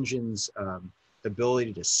the engine's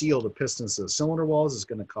ability to seal the pistons to the cylinder walls. Is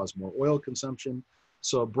going to cause more oil consumption.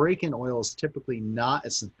 So a break-in oil is typically not a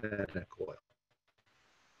synthetic oil.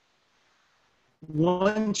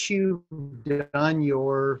 Once you've done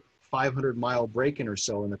your 500-mile break-in or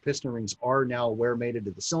so, and the piston rings are now wear mated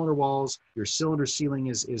to the cylinder walls, your cylinder sealing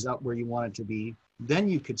is up where you want it to be, then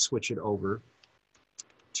you could switch it over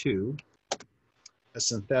to a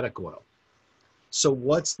synthetic oil. So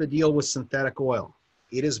what's the deal with synthetic oil?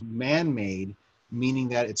 It is man-made, meaning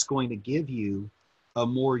that it's going to give you a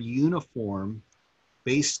more uniform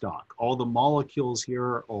base stock. All the molecules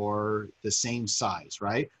here are the same size,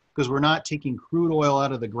 right? Because we're not taking crude oil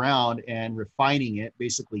out of the ground and refining it,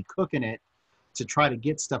 basically cooking it to try to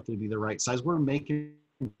get stuff to be the right size. We're making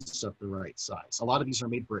stuff the right size. A lot of these are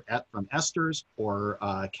made from esters or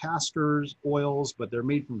casters oils, but they're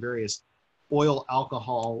made from various oil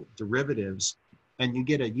alcohol derivatives, and you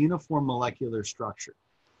get a uniform molecular structure.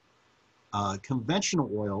 Conventional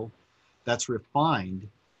oil that's refined,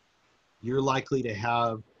 you're likely to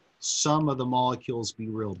have some of the molecules be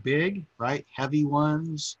real big, right? Heavy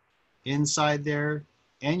ones inside there.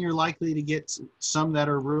 And you're likely to get some that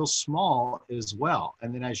are real small as well.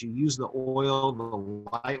 And then as you use the oil, the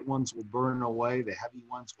light ones will burn away, the heavy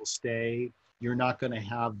ones will stay. You're not going to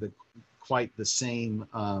have quite the same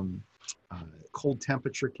cold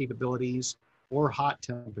temperature capabilities or hot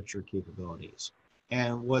temperature capabilities.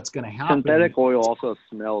 And what's going to happen... Synthetic oil also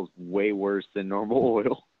smells way worse than normal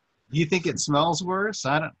oil. You think it smells worse?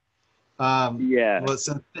 I don't... yeah. Well,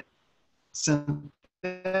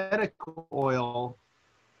 synthetic oil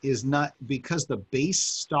is not, because the base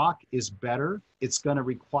stock is better, it's going to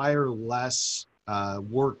require less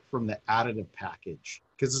work from the additive package.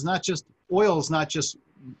 Because it's not just, oil is not just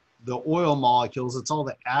the oil molecules, it's all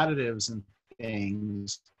the additives and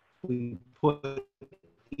things we put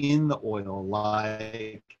in the oil,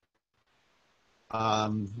 like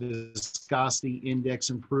viscosity index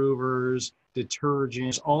improvers,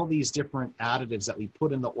 detergents, all these different additives that we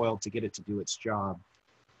put in the oil to get it to do its job.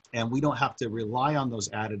 And we don't have to rely on those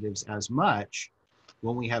additives as much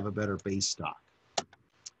when we have a better base stock.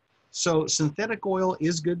 So synthetic oil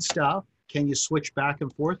is good stuff. Can you switch back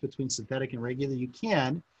and forth between synthetic and regular? You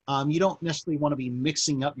can. You don't necessarily want to be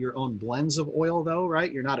mixing up your own blends of oil though,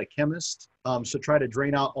 right? You're not a chemist. So try to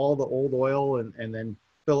drain out all the old oil and then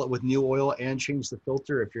fill it with new oil and change the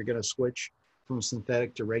filter if you're going to switch from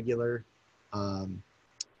synthetic to regular.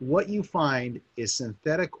 What you find is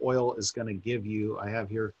synthetic oil is going to give you, I have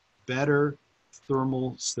here, better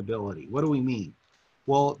thermal stability. What do we mean?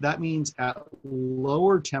 Well, that means at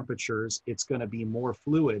lower temperatures, it's going to be more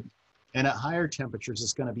fluid, and at higher temperatures,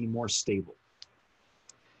 it's going to be more stable.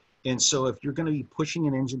 And so if you're going to be pushing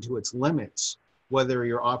an engine to its limits, whether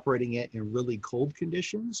you're operating it in really cold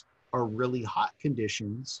conditions or really hot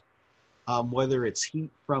conditions, whether it's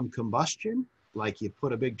heat from combustion, like you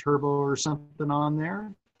put a big turbo or something on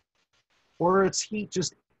there, or it's heat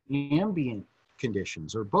just ambient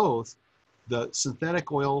conditions, or both, the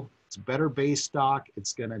synthetic oil, it's better base stock,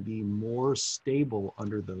 it's going to be more stable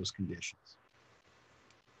under those conditions.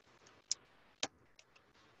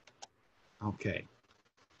 Okay.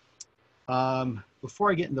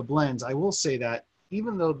 before I get into blends, I will say that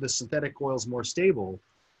even though the synthetic oil is more stable,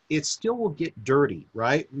 it still will get dirty,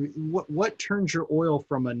 right? What turns your oil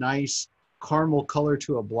from a nice caramel color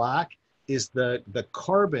to a black is the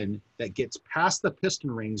carbon that gets past the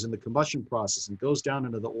piston rings in the combustion process and goes down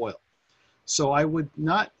into the oil. So I would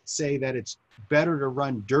not say that it's better to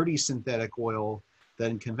run dirty synthetic oil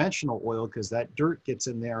than conventional oil, because that dirt gets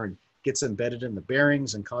in there and gets embedded in the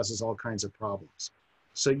bearings and causes all kinds of problems.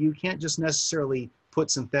 So you can't just necessarily put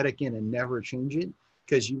synthetic in and never change it,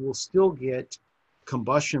 because you will still get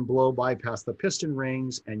combustion blow bypass the piston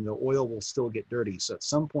rings and the oil will still get dirty. So at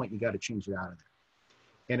some point you got to change it out of there.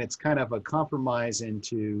 And it's kind of a compromise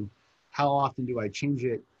into how often do I change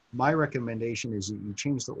it. My recommendation is that you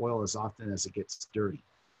change the oil as often as it gets dirty.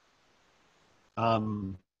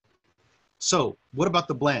 So what about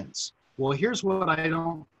the blends? Well, here's what I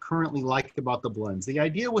don't currently like about the blends. The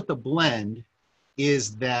idea with the blend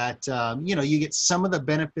is that, you know, you get some of the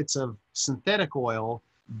benefits of synthetic oil,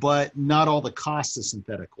 but not all the costs of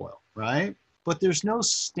synthetic oil, right? But there's no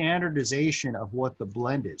standardization of what the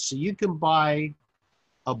blend is. So you can buy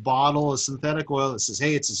a bottle of synthetic oil that says,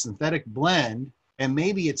 hey, it's a synthetic blend, and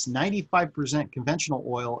maybe it's 95% conventional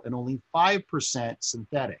oil and only 5%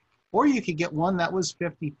 synthetic. Or you could get one that was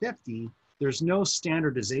 50-50. There's no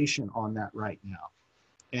standardization on that right now.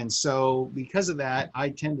 And so because of that, I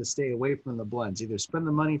tend to stay away from the blends. Either spend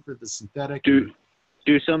the money for the synthetic. Do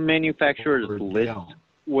some manufacturers list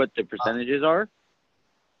what the percentages are?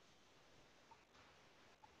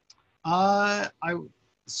 I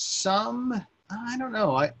don't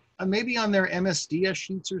know. Maybe on their MSDS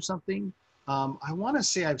sheets or something. I want to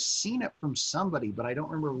say I've seen it from somebody, but I don't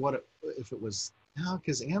remember if it was, no,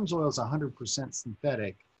 because AMSOIL is 100%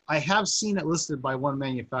 synthetic. I have seen it listed by one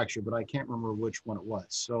manufacturer, but I can't remember which one it was.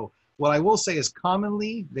 So what I will say is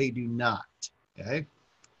commonly they do not, okay?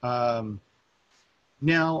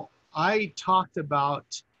 Now, I talked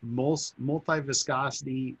about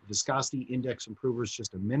multi-viscosity index improvers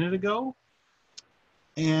just a minute ago,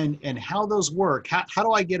 and how those work. How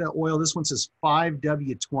do I get an oil? This one says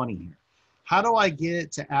 5W20 here. How do I get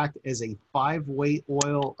it to act as a 5-weight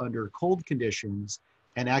oil under cold conditions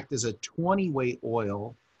and act as a 20-weight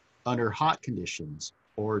oil under hot conditions,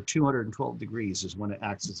 or 212 degrees is when it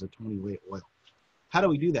acts as a 20-weight oil? How do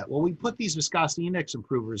we do that? Well, we put these viscosity index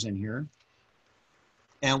improvers in here,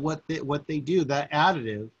 and what they do, that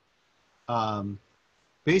additive,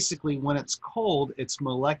 basically when it's cold, its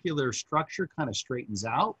molecular structure kind of straightens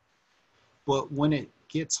out, but when it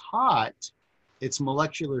gets hot, its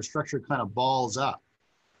molecular structure kind of balls up.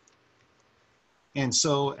 And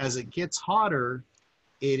so as it gets hotter,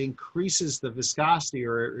 it increases the viscosity,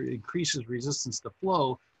 or it increases resistance to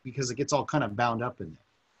flow, because it gets all kind of bound up in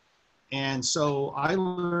there. And so I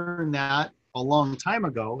learned that a long time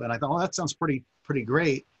ago, and I thought, oh, that sounds pretty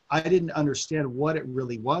great. I didn't understand what it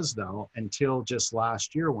really was, though, until just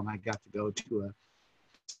last year when I got to go to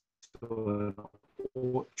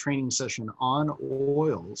a training session on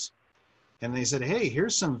oils. And they said, hey,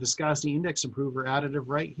 here's some viscosity index improver additive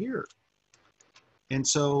right here. And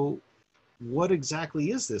so what exactly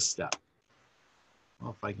is this stuff?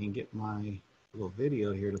 Well, if I can get my little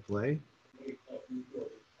video here to play.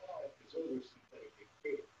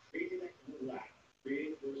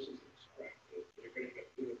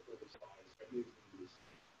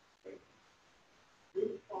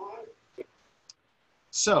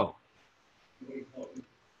 So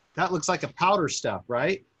that looks like a powder stuff,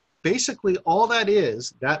 right? Basically, all that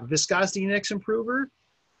is, that viscosity index improver,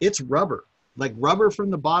 it's rubber, like rubber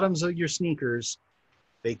from the bottoms of your sneakers.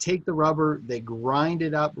 They take the rubber, they grind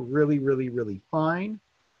it up really, really, really fine,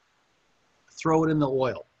 throw it in the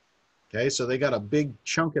oil. Okay, so they got a big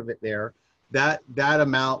chunk of it there. That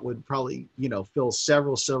amount would probably, you know, fill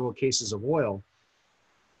several cases of oil.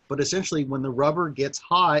 But essentially, when the rubber gets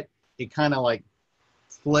hot, it kind of like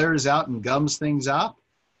flares out and gums things up.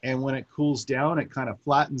 And when it cools down, it kind of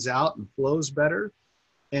flattens out and flows better.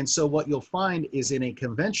 And so what you'll find is in a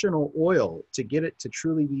conventional oil, to get it to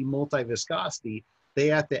truly be multi-viscosity, they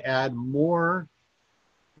have to add more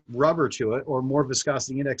rubber to it, or more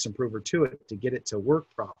viscosity index improver to it, to get it to work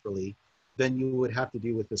properly than you would have to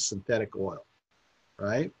do with the synthetic oil,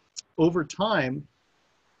 right? Over time,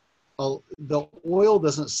 the oil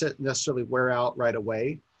doesn't necessarily wear out right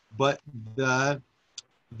away, but the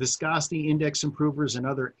viscosity index improvers and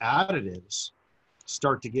other additives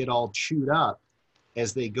start to get all chewed up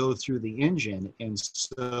as they go through the engine. And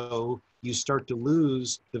so you start to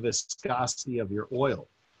lose the viscosity of your oil.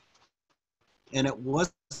 And it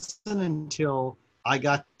wasn't until I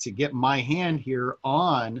got to get my hand here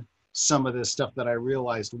on some of this stuff that I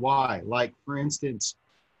realized why. Like, for instance,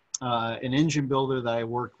 an engine builder that I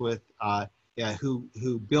worked with, yeah,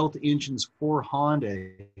 who built engines for Honda.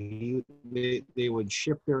 They would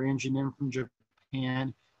ship their engine in from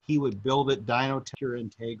Japan. He would build it, Dyno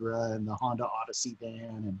Integra and the Honda Odyssey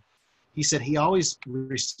van. And he said he always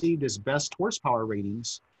received his best horsepower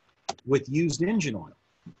ratings with used engine oil.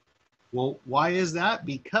 Well, why is that?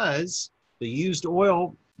 Because the used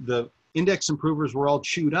oil, the index improvers were all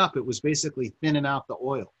chewed up. It was basically thinning out the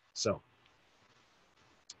oil. So,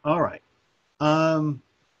 all right.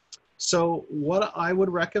 So what I would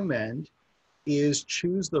recommend is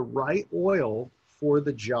choose the right oil for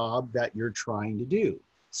the job that you're trying to do.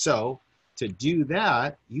 So to do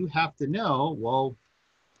that, you have to know, well,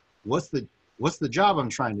 what's the job I'm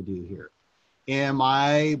trying to do here? Am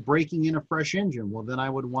I breaking in a fresh engine? Well, then I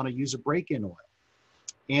would want to use a break-in oil.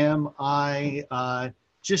 Am I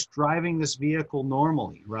just driving this vehicle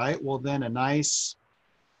normally, right? Well, then a nice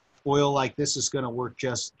oil like this is going to work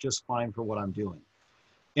just fine for what I'm doing.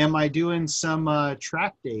 Am I doing some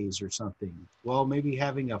track days or something? Well, maybe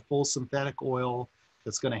having a full synthetic oil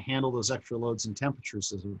that's going to handle those extra loads and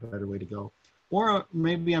temperatures is a better way to go. Or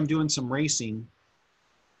maybe I'm doing some racing,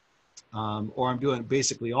 or I'm doing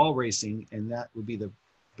basically all racing, and that would be the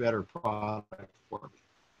better product for me.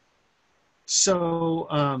 So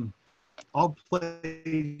I'll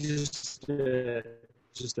play just a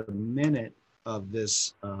minute of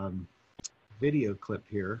this video clip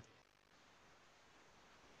here.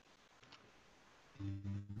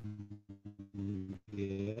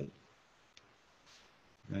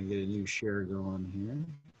 I get a new share going here.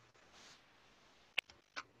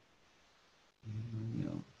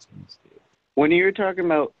 When you were talking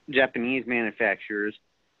about Japanese manufacturers,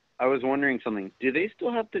 I was wondering something. Do they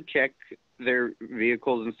still have to check their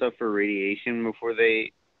vehicles and stuff for radiation before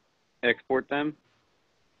they export them?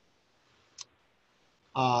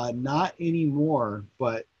 Not anymore,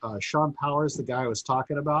 but Sean Powers, the guy I was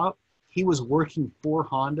talking about, he was working for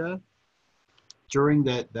Honda during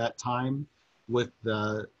that time with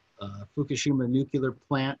the Fukushima nuclear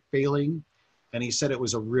plant failing. And he said it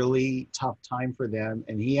was a really tough time for them.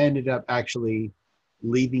 And he ended up actually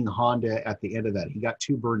leaving Honda at the end of that. He got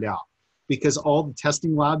too burned out because all the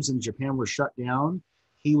testing labs in Japan were shut down.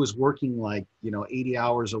 He was working like, 80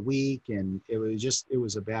 hours a week, and it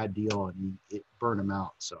was a bad deal, and it burned him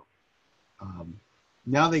out. So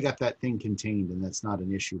now they got that thing contained, and that's not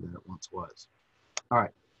an issue that it once was. All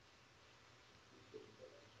right.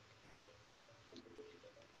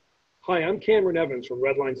 Hi, I'm Cameron Evans from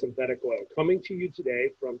Redline Synthetic Oil, coming to you today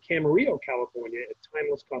from Camarillo, California at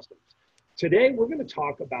Timeless Customs. Today, we're going to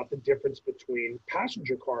talk about the difference between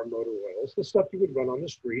passenger car motor oils, the stuff you would run on the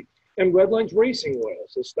street, and Redline's racing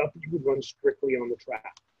oils, the stuff that you would run strictly on the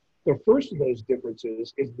track. The first of those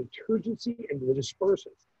differences is the detergency and the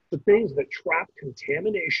dispersants, the things that trap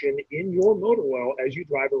contamination in your motor oil as you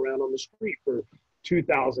drive around on the street for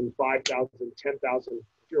 2,000, 5,000, 10,000,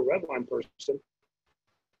 if you're a Redline person,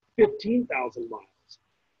 15,000 miles.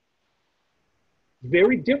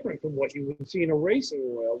 Very different from what you would see in a racing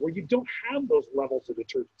oil where you don't have those levels of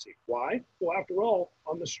detergency. Why? Well, after all,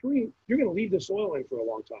 on the street, you're going to leave this oil in for a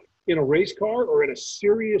long time. In a race car or in a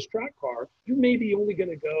serious track car, you may be only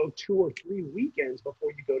going to go 2 or 3 weekends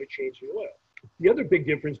before you go to change the oil. The other big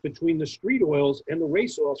difference between the street oils and the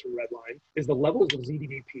race oils from Redline is the levels of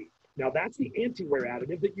ZDDP. Now, that's the anti-wear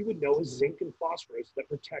additive that you would know as zinc and phosphorus that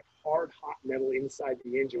protect hard, hot metal inside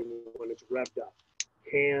the engine when it's revved up.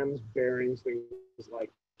 Cams, bearings, things like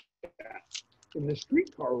that. In the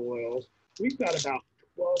street car oils, we've got about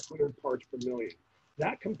 1,200 parts per million.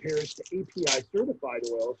 That compares to API certified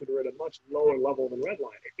oils that are at a much lower level than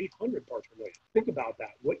Redline, at 800 parts per million. Think about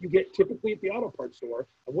that. What you get typically at the auto parts store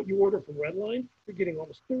and what you order from Redline, you're getting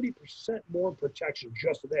almost 30% more protection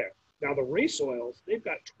just there. Now the race oils, they've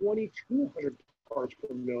got 2,200 parts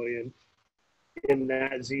per million in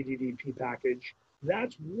that ZDDP package.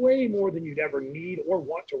 That's way more than you'd ever need or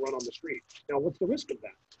want to run on the street. Now, what's the risk of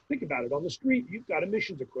that? Think about it. On the street, you've got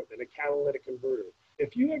emissions equipment, a catalytic converter.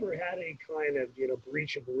 If you ever had a kind of,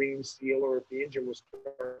 breach of marine seal, or if the engine was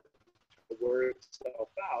starting to wear itself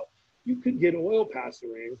out, you could get oil past the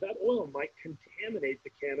rings. That oil might contaminate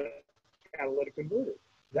the catalytic converter.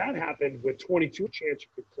 That happened with 22 chance you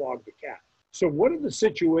could clog the cat. So what are the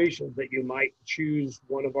situations that you might choose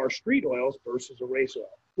one of our street oils versus a race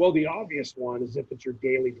oil? Well, the obvious one is if it's your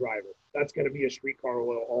daily driver. That's going to be a street car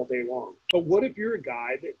oil all day long. But what if you're a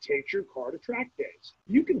guy that takes your car to track days?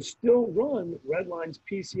 You can still run Redline's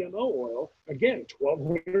PCMO oil. Again,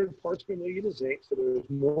 1,200 parts per million of zinc, so there's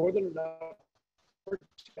more than enough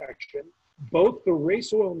protection. Both the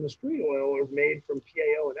race oil and the street oil are made from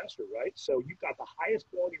PAO and ester, right? So you've got the highest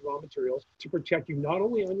quality raw materials to protect you not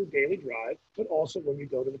only on your daily drive, but also when you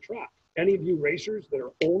go to the track. Any of you racers that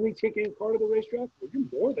are only taking a car to the racetrack, well, you're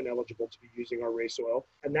more than eligible to be using our race oil,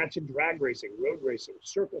 and that's in drag racing, road racing,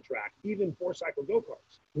 circle track, even four-cycle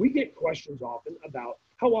go-karts. We get questions often about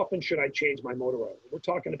how often should I change my motor oil? We're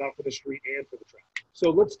talking about for the street and for the track. So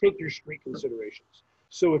let's take your street considerations.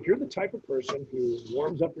 So if you're the type of person who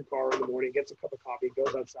warms up your car in the morning, gets a cup of coffee,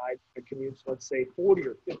 goes outside and commutes, let's say 40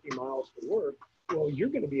 or 50 miles to work, well, you're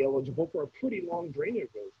going to be eligible for a pretty long drainage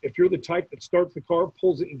road. If you're the type that starts the car,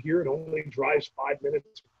 pulls it in gear, and only drives 5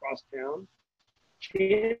 minutes across town,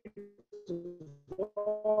 chances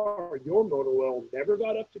are your motor oil never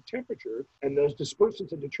got up to temperature, and those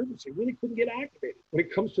dispersants and detergents really couldn't get activated. When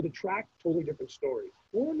it comes to the track, totally different story.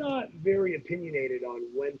 We're not very opinionated on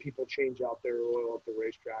when people change out their oil at the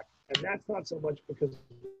racetrack, and that's not so much because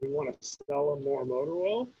we want to sell them more motor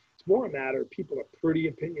oil. It's more a matter of people are pretty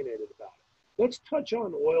opinionated about it. Let's touch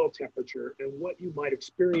on oil temperature and what you might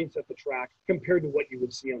experience at the track compared to what you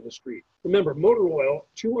would see on the street. Remember, motor oil,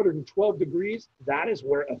 212 degrees, that is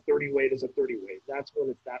where a 30 weight is a 30 weight. That's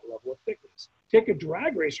when it's that level of thickness. Take a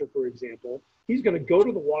drag racer, for example. He's going to go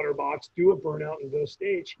to the water box, do a burnout, and go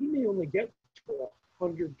stage. He may only get to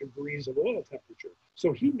 100 degrees of oil temperature.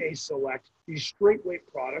 So he may select these straight weight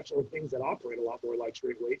products or things that operate a lot more like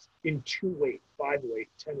straight weights in 2 weight, 5 weight,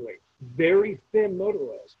 10 weight, very thin motor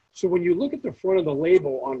oils. So when you look at the front of the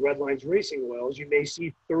label on Redline's racing oils, you may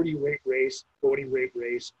see 30 weight race, 40 weight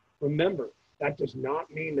race. Remember, that does not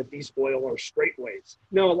mean that these oil are straight weights.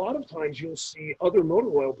 Now, a lot of times you'll see other motor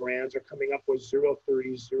oil brands are coming up with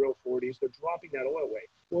 0.30s, 0.40s. They're dropping that oil weight.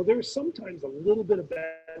 Well, there's sometimes a little bit of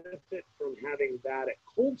benefit from having that at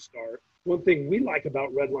cold start. One thing we like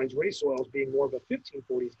about Redline's race oils being more of a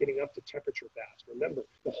 1540 is getting up to temperature fast. Remember,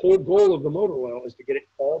 the whole goal of the motor oil is to get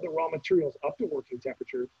all the raw materials up to working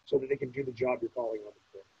temperature so that they can do the job you're calling on them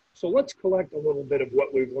for. So let's collect a little bit of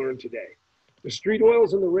what we've learned today. The street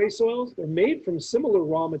oils and the race oils, they're made from similar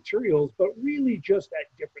raw materials, but really just at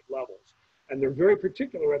different levels. And they're very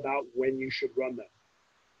particular about when you should run them.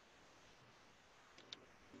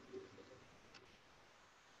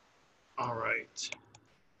 All right.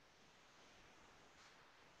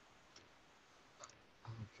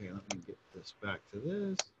 Okay, let me get this back to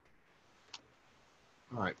this.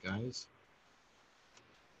 All right, guys.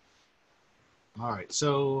 All right,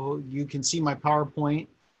 so you can see my PowerPoint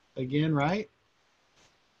again, right?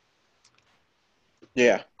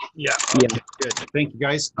 Yeah. Yeah. Okay, good. Thank you,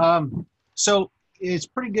 guys. So it's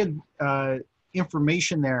pretty good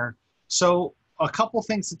information there. So a couple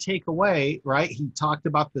things to take away, right? He talked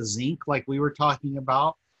about the zinc, like we were talking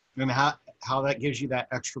about, and how that gives you that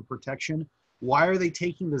extra protection. Why are they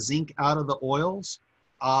taking the zinc out of the oils?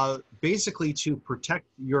 Basically to protect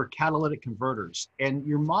your catalytic converters. And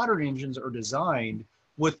your modern engines are designed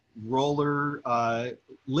with roller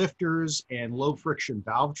lifters and low friction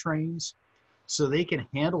valve trains, so they can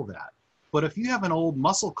handle that. But if you have an old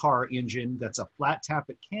muscle car engine that's a flat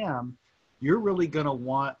tappet cam, you're really going to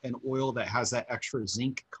want an oil that has that extra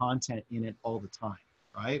zinc content in it all the time,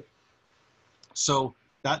 right? So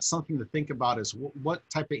that's something to think about, is what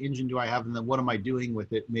type of engine do I have, and then what am I doing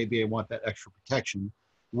with it? Maybe I want that extra protection.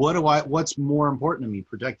 What's more important to me,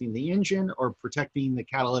 protecting the engine or protecting the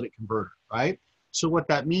catalytic converter, right? So what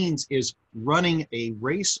that means is running a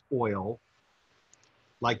race oil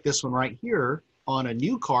like this one right here on a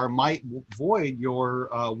new car might void your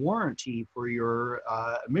warranty for your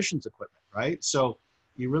emissions equipment, right? So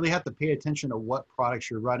you really have to pay attention to what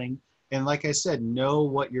products you're running. And like I said, know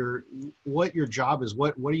what your job is.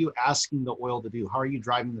 What are you asking the oil to do? How are you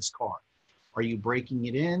driving this car? Are you breaking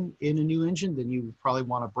it in a new engine? Then you probably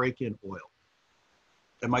want to break in oil.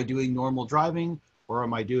 Am I doing normal driving, or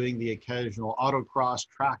am I doing the occasional autocross,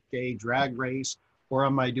 track day, drag race, or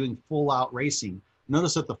am I doing full out racing?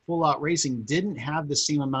 Notice that the full out racing didn't have the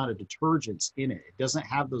same amount of detergents in it. It doesn't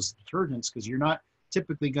have those detergents because you're not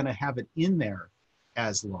typically going to have it in there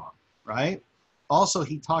as long, right? Also,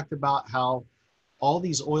 he talked about how all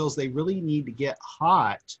these oils, they really need to get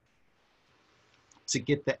hot to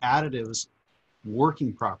get the additives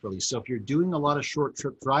working properly. So if you're doing a lot of short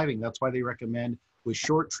trip driving, that's why they recommend with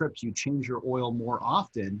short trips, you change your oil more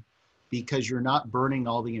often, because you're not burning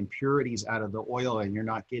all the impurities out of the oil and you're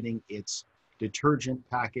not getting its detergent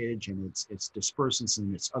package and its dispersants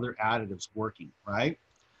and its other additives working, right?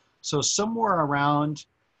 So somewhere around,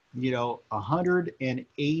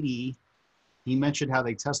 180, he mentioned how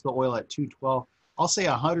they test the oil at 212. I'll say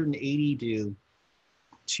 180 to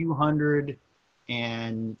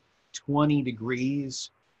 220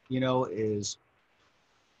 degrees, is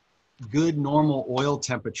good normal oil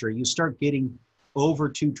temperature, you start getting over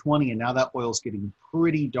 220, and now that oil's getting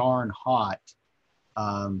pretty darn hot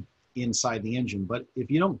inside the engine. But if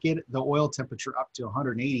you don't get the oil temperature up to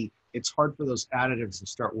 180, it's hard for those additives to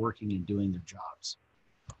start working and doing their jobs.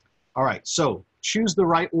 All right, so choose the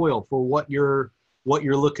right oil for what you're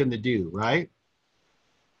looking to do, right?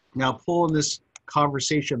 Now pulling this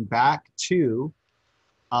conversation back to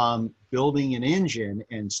building an engine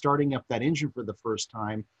and starting up that engine for the first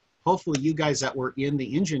time. Hopefully you guys that were in the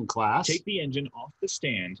engine class. Take the engine off the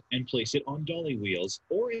stand and place it on dolly wheels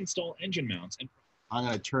or install engine mounts. I'm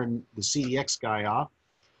going to turn the CDX guy off.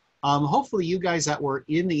 Hopefully you guys that were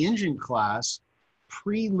in the engine class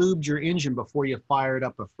pre-lubed your engine before you fired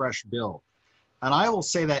up a fresh build. And I will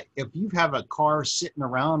say that if you have a car sitting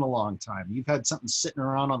around a long time, you've had something sitting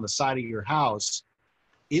around on the side of your house,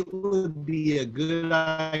 it would be a good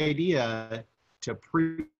idea to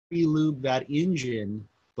pre-lube that engine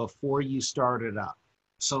before you start it up.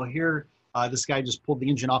 So here, this guy just pulled the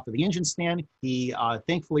engine off of the engine stand. He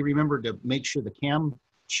thankfully remembered to make sure the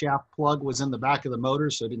camshaft plug was in the back of the motor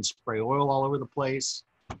so it didn't spray oil all over the place.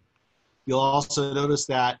 You'll also notice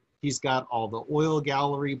that he's got all the oil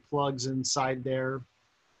gallery plugs inside there.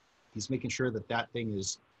 He's making sure that that thing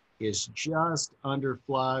is just under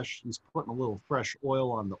flush. He's putting a little fresh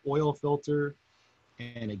oil on the oil filter.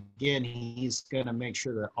 And again, he's gonna make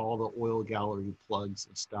sure that all the oil gallery plugs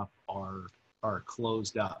and stuff are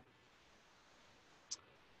closed up.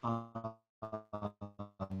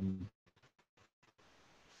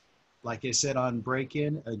 Like I said on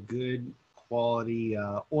break-in, a good quality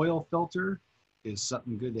oil filter is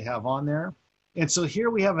something good to have on there. And so here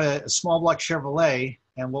we have a small block Chevrolet,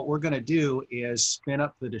 and what we're going to do is spin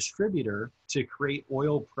up the distributor to create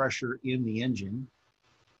oil pressure in the engine.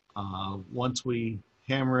 Once we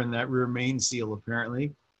hammer in that rear main seal,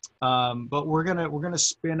 apparently, but we're gonna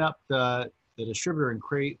spin up the distributor and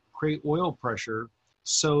create oil pressure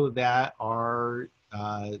so that our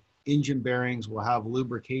engine bearings will have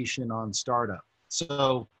lubrication on startup.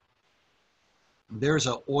 So there's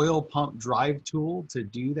an oil pump drive tool to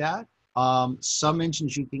do that. Some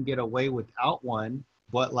engines you can get away without one,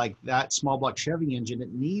 but like that small block Chevy engine,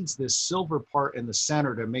 it needs this silver part in the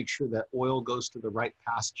center to make sure that oil goes to the right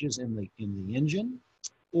passages in the engine.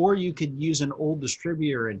 Or you could use an old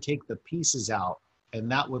distributor and take the pieces out, and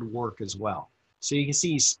that would work as well. So you can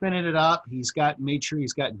see he's spinning it up. He's made sure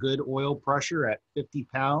he's got good oil pressure at 50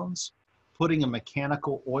 pounds. Putting a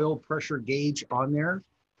mechanical oil pressure gauge on there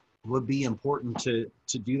would be important to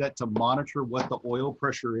do that, to monitor what the oil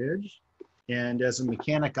pressure is. And as a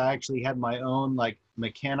mechanic, I actually had my own like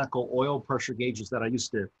mechanical oil pressure gauges that I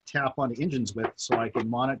used to tap on the engines with so I could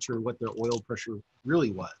monitor what the oil pressure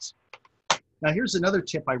really was. Now here's another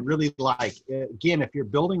tip I really like. Again, if you're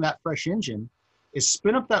building that fresh engine, is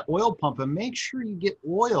spin up that oil pump and make sure you get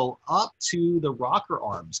oil up to the rocker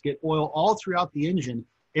arms. Get oil all throughout the engine.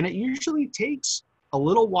 And it usually takes a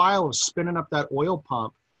little while of spinning up that oil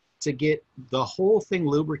pump to get the whole thing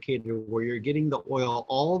lubricated where you're getting the oil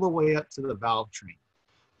all the way up to the valve train.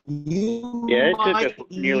 Yeah, it took us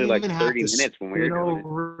nearly like 30 minutes when we were doing it.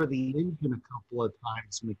 Over the engine a couple of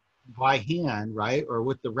times by hand, right? Or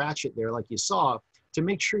with the ratchet there, like you saw, to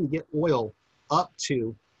make sure you get oil up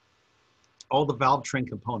to all the valve train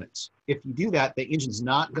components. If you do that, the engine's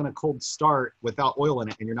not going to cold start without oil in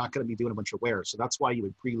it, and you're not going to be doing a bunch of wear. So that's why you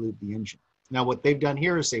would pre-lube the engine. Now, what they've done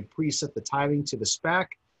here is they preset the timing to the spec.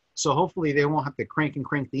 So hopefully they won't have to crank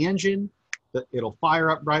the engine. It'll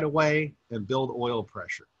fire up right away and build oil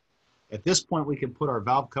pressure. At this point, we can put our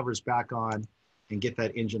valve covers back on and get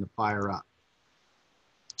that engine to fire up.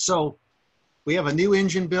 So we have a new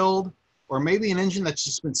engine build, or maybe an engine that's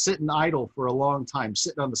just been sitting idle for a long time,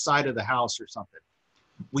 sitting on the side of the house or something.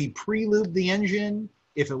 We pre-lube the engine.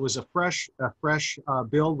 If it was a fresh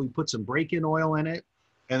build, we put some break-in oil in it.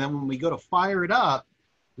 And then when we go to fire it up,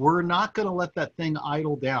 we're not going to let that thing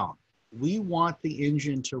idle down. We want the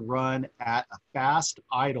engine to run at a fast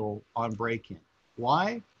idle on break-in.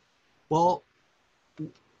 Why? Well,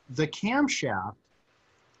 the camshaft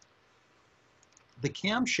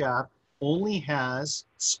only has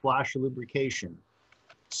splash lubrication.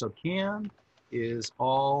 So cam is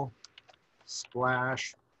all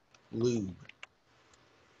splash lube.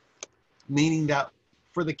 Meaning that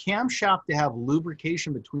for the camshaft to have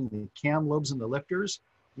lubrication between the cam lobes and the lifters,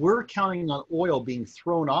 we're counting on oil being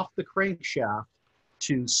thrown off the crankshaft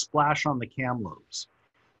to splash on the cam lobes.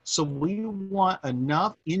 So we want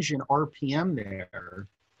enough engine RPM there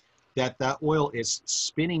that oil is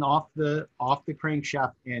spinning off the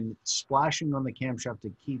crankshaft and splashing on the camshaft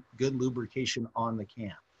to keep good lubrication on the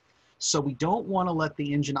cam. So we don't want to let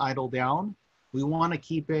the engine idle down. We want to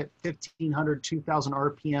keep it 1500, 2000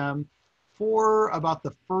 RPM for about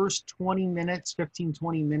the first 20 minutes, 15,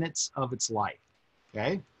 20 minutes of its life,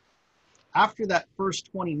 okay? After that first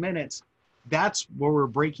 20 minutes, that's where we're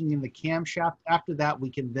breaking in the camshaft. After that, we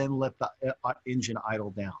can then let the engine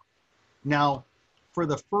idle down. Now, for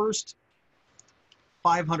the first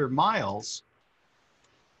 500 miles,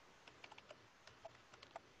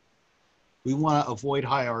 we want to avoid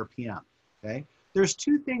high RPM, okay? There's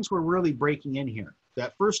two things we're really breaking in here.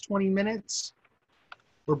 That first 20 minutes,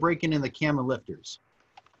 we're breaking in the cam and lifters.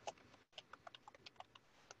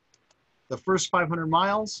 The first 500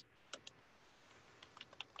 miles,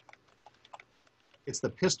 it's the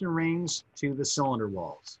piston rings to the cylinder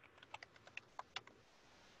walls.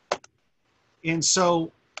 And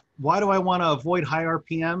so why do I want to avoid high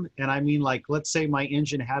RPM? And I mean, like, let's say my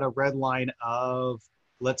engine had a red line of,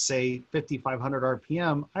 let's say 5,500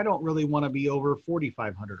 RPM. I don't really want to be over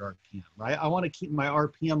 4,500 RPM, right? I want to keep my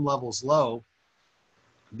RPM levels low,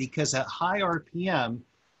 because at high RPM,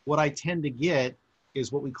 what I tend to get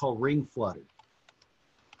is what we call ring flooded,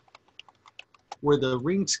 where the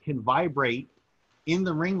rings can vibrate in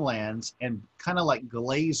the ringlands and kind of like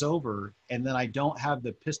glaze over, and then I don't have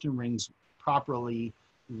the piston rings properly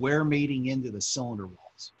wear mating into the cylinder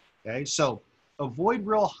walls, okay? So avoid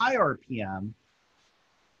real high RPM,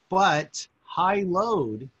 but high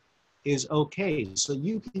load is okay. So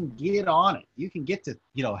you can get on it. You can get to,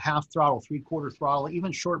 you know, half throttle, 3/4 throttle,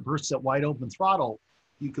 even short bursts at wide open throttle.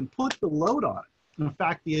 You can put the load on it. In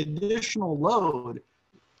fact, the additional load,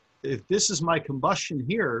 if this is my combustion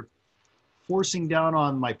here, forcing down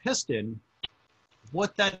on my piston,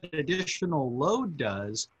 what that additional load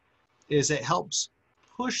does is it helps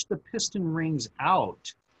push the piston rings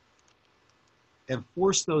out and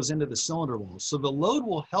force those into the cylinder walls. So the load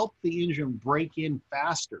will help the engine break in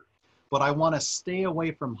faster, but I want to stay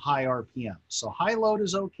away from high RPM. So high load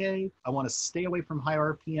is okay. I want to stay away from high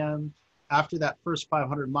RPM. After that first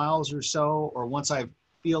 500 miles or so, or once I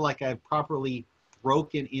feel like I've properly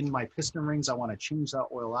broken in my piston rings, I want to change that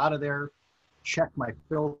oil out of there, check my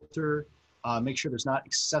filter, make sure there's not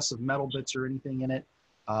excessive metal bits or anything in it.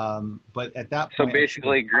 But at that point, so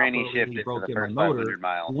basically granny shifted for the first 500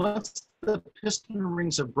 miles. Once the piston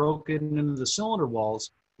rings have broken into the cylinder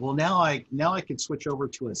walls, well, now I can switch over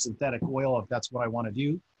to a synthetic oil if that's what I want to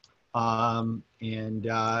do, and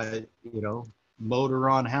you know, motor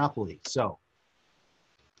on happily. So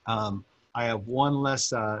I have one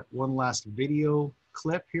last video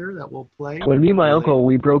clip here that we'll play. When me and my uncle,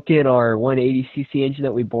 we broke in our 180cc engine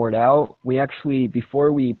that we bored out, we actually,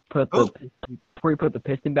 before we put the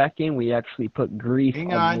piston back in, we actually put grease on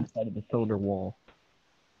the inside of the cylinder wall.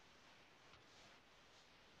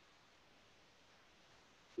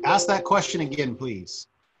 Ask that question again, please.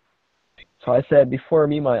 So I said, before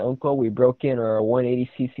me and my uncle, we broke in our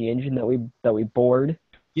 180cc engine that we bored.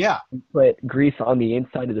 Yeah. We put grease on the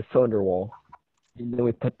inside of the cylinder wall. And then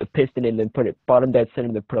we put the piston in, and put it bottom dead center,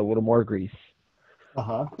 and then put a little more grease.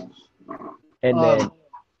 Uh-huh. And then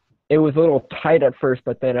it was a little tight at first,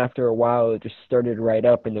 but then after a while, it just started right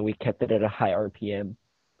up, and then we kept it at a high RPM.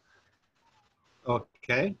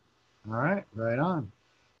 Okay. All right. Right on.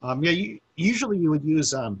 Yeah, usually you would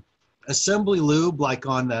use assembly lube, like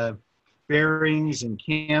on the bearings and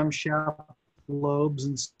camshaft lobes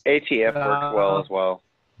and stuff. ATF works well as well.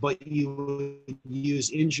 But you would use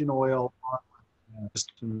engine oil on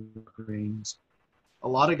piston rings. A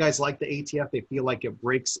lot of guys like the ATF. They feel like it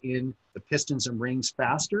breaks in the pistons and rings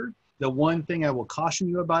faster. The one thing I will caution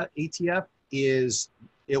you about ATF is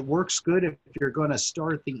it works good if you're going to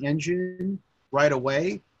start the engine right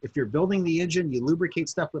away. If you're building the engine, you lubricate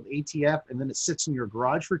stuff with ATF, and then it sits in your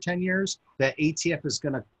garage for 10 years, that ATF is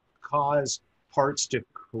going to cause parts to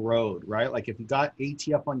corrode, right? Like if you got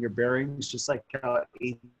ATF on your bearings, just like how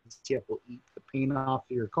ATF will eat the paint off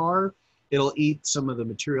your car, it'll eat some of the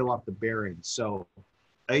material off the bearings. So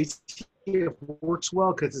ATF works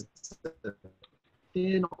well because it's a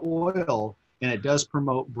thin oil and it does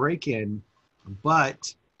promote break-in,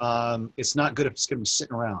 but it's not good if it's going to be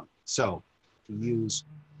sitting around. So to use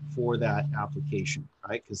for that application,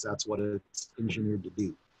 right? Because that's what it's engineered to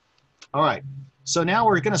do. All right, so now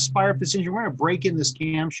we're going to fire up this engine. We're going to break in this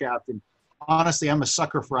camshaft, and honestly, I'm a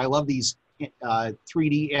sucker for, I love these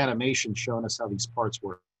 3D animations showing us how these parts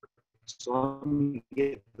work. So let me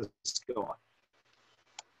get this going.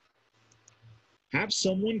 Have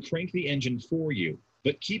someone crank the engine for you,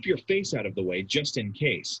 but keep your face out of the way just in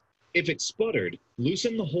case. If it sputtered,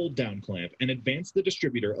 loosen the hold down clamp and advance the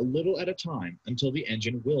distributor a little at a time until the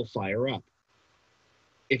engine will fire up.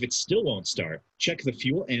 If it still won't start, check the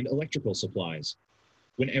fuel and electrical supplies.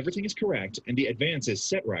 When everything is correct and the advance is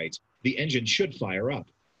set right, the engine should fire up.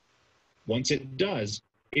 Once it does,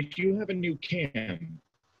 if you have a new cam,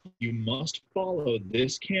 you must follow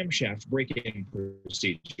this camshaft break-in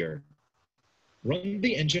procedure. Run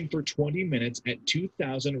the engine for 20 minutes at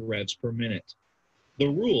 2,000 revs per minute. The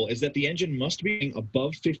rule is that the engine must be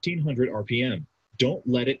above 1,500 RPM. Don't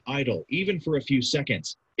let it idle, even for a few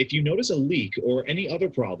seconds. If you notice a leak or any other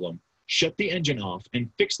problem, shut the engine off and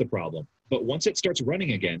fix the problem. But once it starts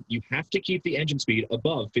running again, you have to keep the engine speed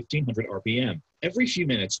above 1,500 RPM. Every few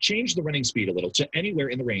minutes, change the running speed a little to anywhere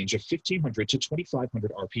in the range of 1,500 to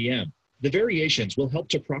 2,500 RPM. The variations will help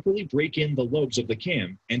to properly break in the lobes of the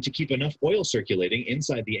cam and to keep enough oil circulating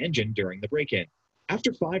inside the engine during the break-in.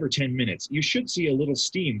 After 5 or 10 minutes, you should see a little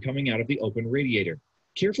steam coming out of the open radiator.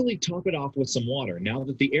 Carefully top it off with some water now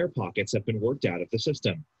that the air pockets have been worked out of the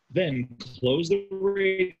system. Then close the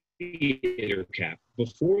radiator cap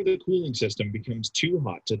before the cooling system becomes too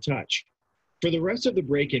hot to touch. For the rest of the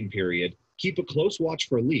break-in period, keep a close watch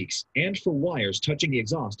for leaks and for wires touching the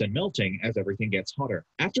exhaust and melting as everything gets hotter.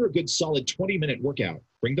 After a good solid 20-minute workout,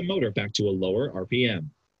 bring the motor back to a lower RPM.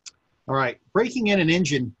 All right, breaking in an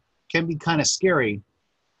engine can be kind of scary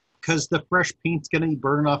because the fresh paint's going to be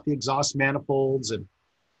burning off the exhaust manifolds.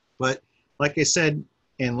 But like I said,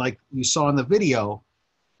 and like you saw in the video,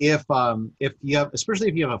 if you have, especially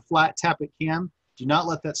if you have a flat tappet cam, do not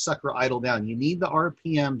let that sucker idle down. You need the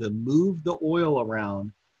RPM to move the oil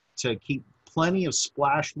around to keep plenty of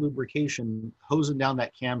splash lubrication hosing down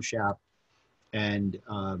that camshaft and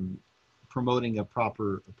promoting a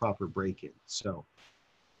proper break-in. So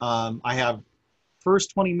I have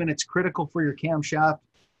first 20 minutes critical for your camshaft,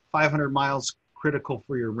 500 miles critical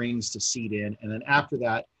for your rings to seat in, and then after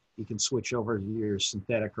that, you can switch over to your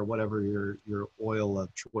synthetic or whatever your oil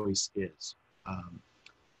of choice is.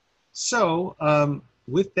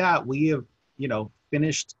 With that, we have,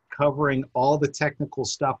 finished covering all the technical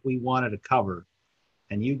stuff we wanted to cover.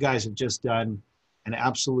 And you guys have just done an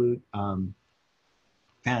absolute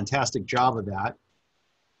fantastic job of that.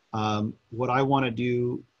 What I want to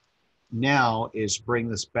do now is bring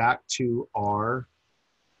this back to our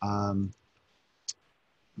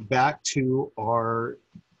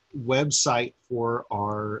website for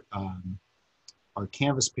our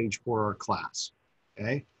Canvas page for our class.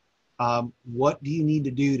 Okay. What do you need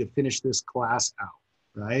to do to finish this class out,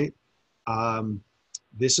 right?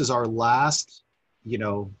 This is our last,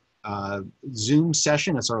 Zoom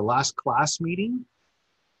session. It's our last class meeting.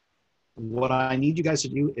 What I need you guys to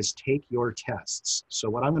do is take your tests. So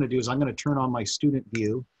what I'm going to do is I'm going to turn on my student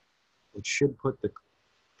view, which should put the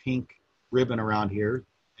pink ribbon around here.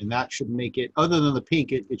 And that should make it, other than the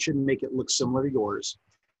pink, it shouldn't make it look similar to yours.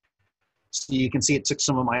 So you can see it took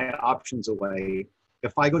some of my options away.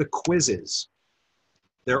 If I go to quizzes,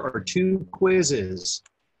 there are 2 quizzes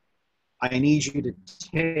I need you to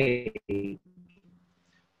take.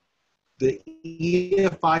 The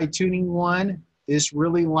EFI tuning one, this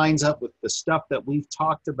really lines up with the stuff that we've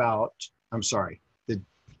talked about. I'm sorry, the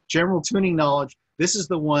general tuning knowledge, this is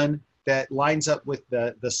the one that lines up with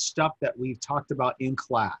the stuff that we've talked about in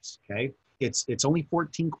class, okay? It's only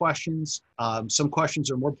 14 questions. Some questions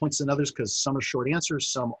are more points than others because some are short answers,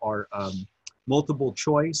 some are multiple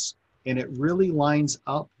choice, and it really lines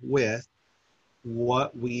up with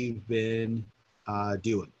what we've been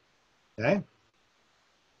doing, okay?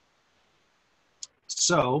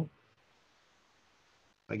 So,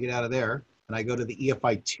 if I get out of there and I go to the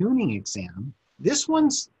EFI tuning exam, this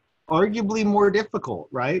one's arguably more difficult,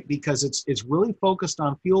 right? Because it's really focused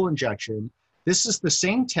on fuel injection. This is the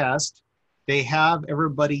same test they have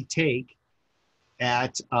everybody take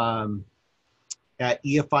at EFI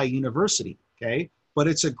University, okay? But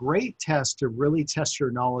it's a great test to really test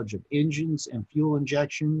your knowledge of engines and fuel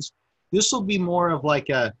injections. This will be more of like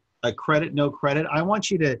a credit, no credit. I want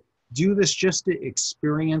you to do this just to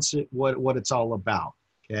experience it, what it's all about,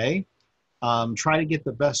 okay? Try to get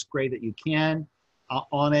the best grade that you can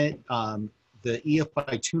on it. The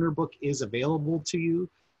EFI tuner book is available to you,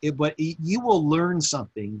 but you will learn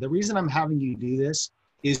something. The reason I'm having you do this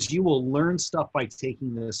is you will learn stuff by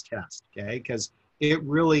taking this test, okay? Because it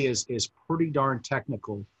really is pretty darn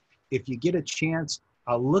technical. If you get a chance,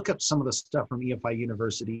 look up some of the stuff from EFI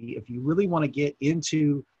University. If you really want to get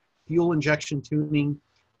into fuel injection tuning,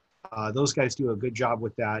 those guys do a good job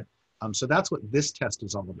with that. So that's what this test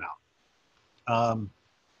is all about.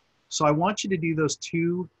 So I want you to do those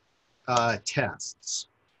 2 tests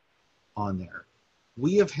on there.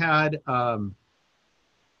 We have had a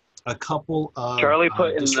couple of Charlie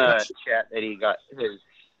put in the chat that he got his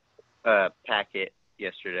packet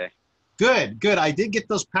yesterday. Good. I did get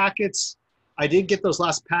those packets. I did get those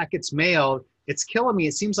last packets mailed. it's killing me.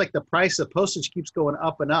 It seems like the price of postage keeps going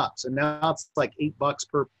up and up. So now it's like $8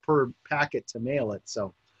 per packet to mail it.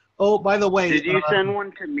 So, oh, by the way, did you send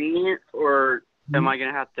one to me, or am I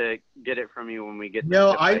gonna have to get it from you when we get?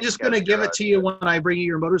 No, I'm just gonna give it to you when I bring you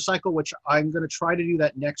your motorcycle, which I'm gonna try to do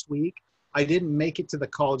that next week. I didn't make it to the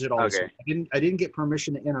college at all. Okay. So I didn't get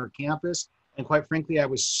permission to enter campus, and quite frankly, I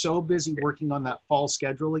was so busy working on that fall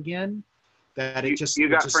schedule again that you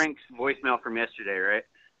got Frank's voicemail from yesterday, right?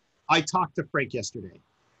 I talked to Frank yesterday.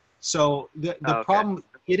 So the okay. problem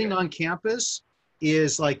getting on campus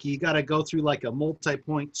is like you got to go through like a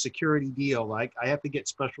multi-point security deal. Like I have to get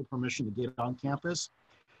special permission to get on campus,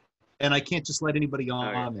 and I can't just let anybody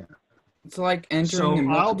on there. It's like entering a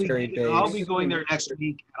military base. I'll be going there next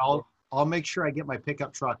week. And I'll make sure I get my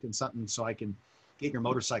pickup truck and something so I can get your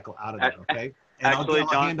motorcycle out of there. Okay. And actually,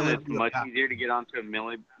 Jonathan, it's much easier to get onto a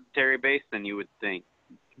military base than you would think.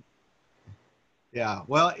 Yeah,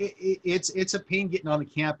 well, it's a pain getting on the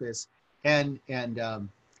campus, and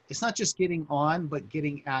it's not just getting on, but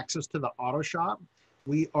getting access to the auto shop.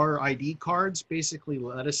 Our ID cards basically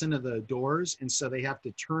let us into the doors, and so they have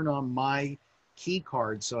to turn on my key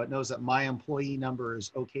card so it knows that my employee number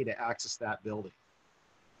is okay to access that building.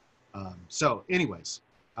 So, anyways,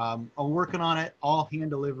 I'm working on it. I'll hand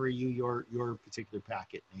deliver you your particular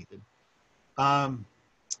packet, Nathan.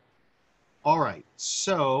 All right,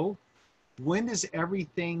 so. When does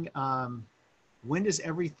everything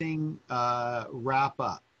wrap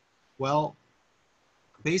up? Well,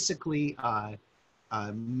 basically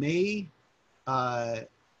May 18th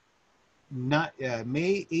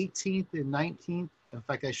and 19th. In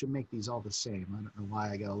fact, I should make these all the same. I don't know why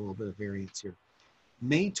I got a little bit of variance here.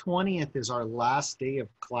 May 20th is our last day of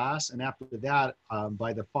class, and after that,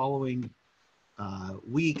 by the following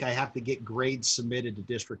week, I have to get grades submitted to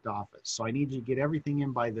district office. So I need to get everything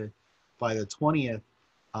in by the 20th,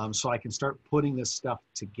 so I can start putting this stuff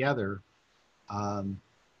together. Where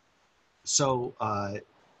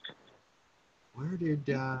did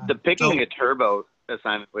the picking a turbo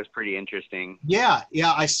assignment was pretty interesting. Yeah,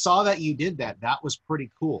 I saw that you did that. That was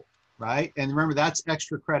pretty cool, right? And remember, that's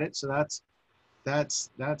extra credit, so that's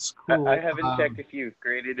cool. I haven't checked if you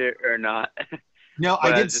graded it or not. No,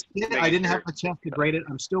 I did. I didn't have a chance to grade it.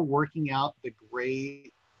 I'm still working out the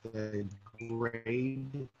grade.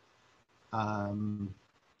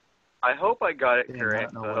 I hope I got it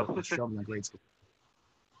correct. I don't know what it's showing my grades.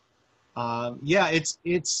 Yeah, it's.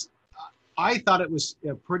 I thought it was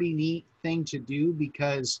a pretty neat thing to do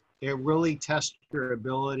because it really tests your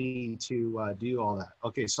ability to do all that.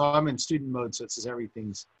 Okay, so I'm in student mode, so it says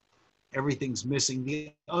everything's missing.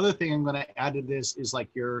 The other thing I'm going to add to this is like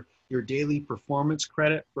your daily performance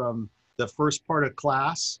credit from the first part of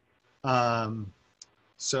class.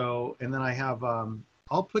 So, and then I have.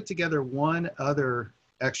 I'll put together one other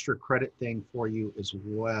extra credit thing for you as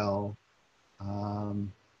well.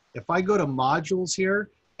 If I go to modules here,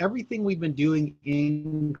 everything we've been doing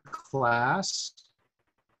in class,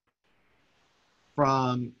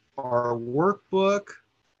 from our workbook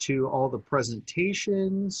to all the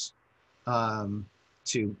presentations,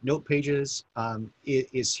 to note pages, it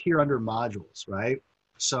is here under modules, right?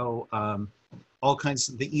 So all kinds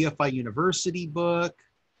of the EFI University book,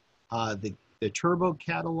 the Turbo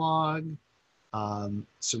catalog,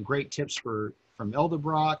 some great tips from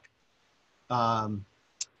Eldebrock.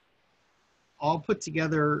 I'll put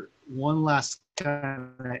together one last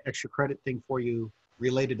kind of extra credit thing for you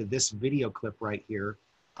related to this video clip right here.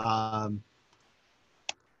 Hi,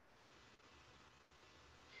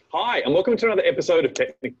 and welcome to another episode of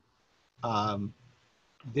Technic.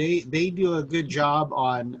 They do a good job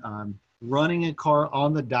on running a car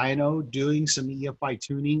on the dyno, doing some EFI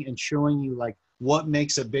tuning, and showing you like what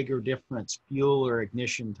makes a bigger difference, fuel or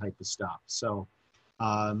ignition type of stuff. So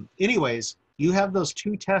anyways, you have those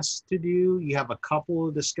 2 tests to do. You have a couple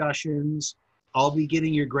of discussions. I'll be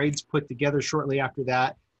getting your grades put together shortly after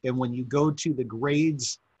that. And when you go to the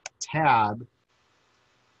grades tab,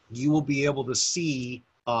 you will be able to see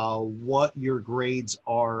what your grades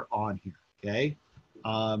are on here, okay?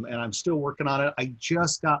 And I'm still working on it. I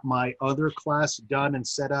just got my other class done and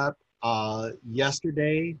set up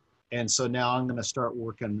yesterday. And so now I'm gonna start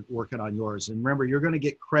working on yours. And remember, you're gonna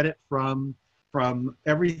get credit from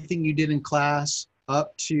everything you did in class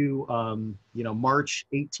up to March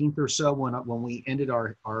 18th or so when we ended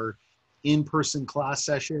our in-person class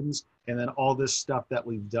sessions, and then all this stuff that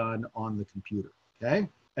we've done on the computer, okay?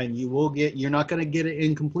 And you're not gonna get it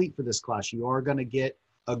incomplete for this class. You are gonna get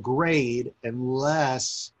a grade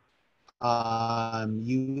unless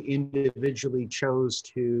you individually chose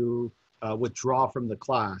to withdraw from the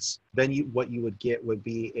class. Then what you would get would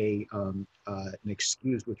be an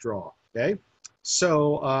excused withdrawal, okay?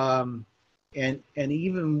 So, and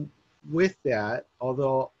even with that,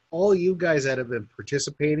 although all you guys that have been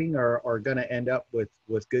participating are going to end up with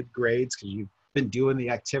good grades because you've been doing the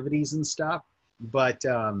activities and stuff. But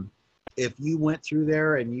if you went through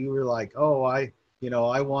there and you were like, oh, I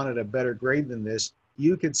wanted a better grade than this,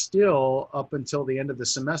 you could still, up until the end of the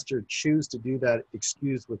semester, choose to do that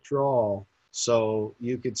excused withdrawal. So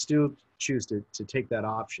you could still choose to take that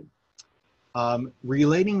option.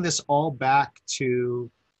 Relating this all back to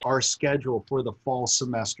our schedule for the fall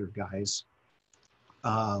semester, guys.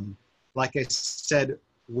 Like I said,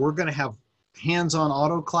 we're going to have hands-on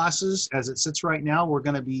auto classes. As it sits right now, we're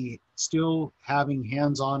going to be still having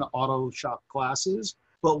hands-on auto shop classes,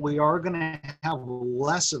 but we are going to have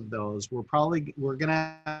less of those. We're going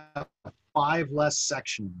to have 5 less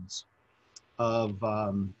sections of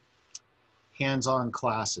hands-on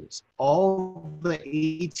classes. All the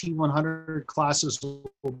AT100 classes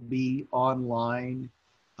will be online.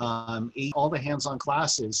 All the hands-on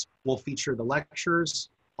classes will feature the lectures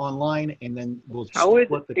online, and then we'll How would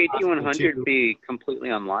split the AT100 be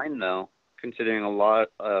completely online though, considering a lot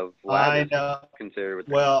of lab is considered with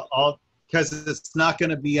well, because it's not going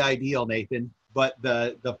to be ideal, Nathan, but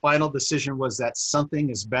the final decision was that something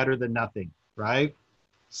is better than nothing, right?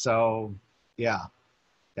 So yeah,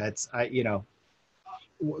 that's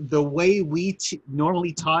the way we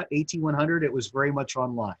normally taught AT100, it was very much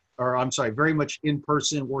online, or I'm sorry, very much in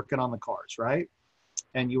person working on the cars, right?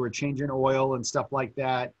 And you were changing oil and stuff like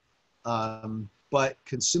that. But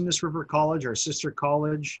Cosumnes River College, our sister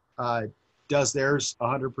college, does theirs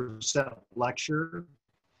 100% lecture.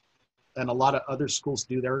 And a lot of other schools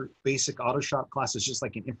do their basic auto shop classes just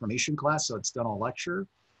like an information class, so it's done all lecture.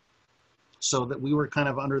 So that we were kind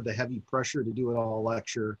of under the heavy pressure to do it all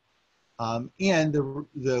lecture. And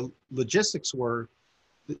the logistics were,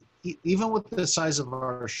 even with the size of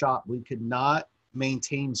our shop, we could not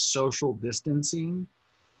maintain social distancing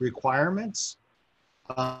requirements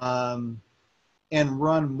and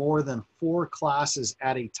run more than 4 classes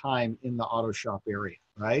at a time in the auto shop area,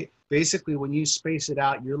 right? Basically, when you space it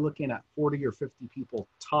out, you're looking at 40 or 50 people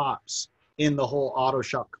tops in the whole auto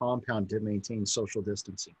shop compound to maintain social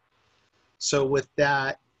distancing. So with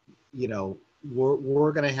that,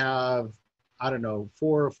 we're going to have, I don't know,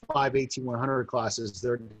 4 or 5 AT100 classes.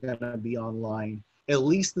 They're going to be online. At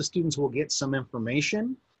least the students will get some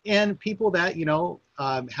information, and people that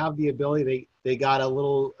have the ability, they got a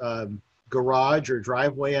little garage or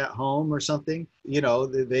driveway at home or something,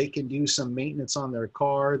 they can do some maintenance on their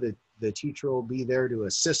car. The teacher will be there to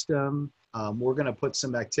assist them. We're going to put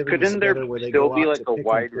some activities together where they go out to like a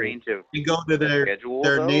wide range of you go to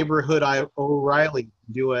their neighborhood O'Reilly,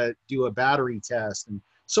 do a battery test. And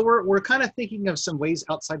so we're kind of thinking of some ways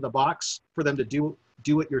outside the box for them to do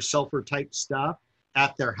it yourselfer type stuff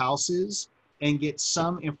at their houses and get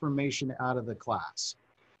some information out of the class.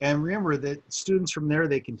 And remember that students from there,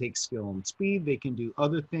 they can take skill and speed, they can do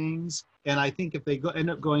other things. And I think if they end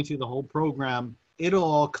up going through the whole program, it'll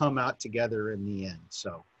all come out together in the end.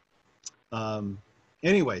 So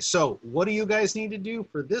anyway, so what do you guys need to do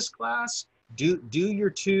for this class? Do your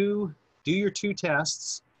two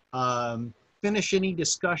tests, finish any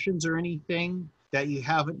discussions or anything that you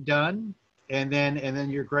haven't done, and then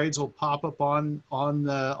your grades will pop up on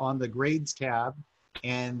the grades tab.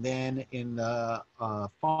 And then in the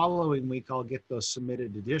following week, I'll get those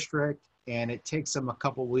submitted to district, and it takes them a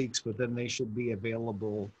couple weeks, but then they should be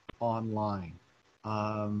available online.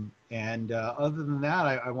 And other than that,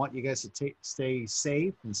 I want you guys to stay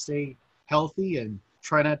safe and stay healthy and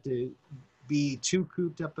try not to be too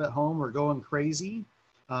cooped up at home or going crazy.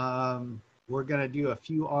 We're going to do a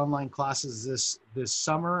few online classes this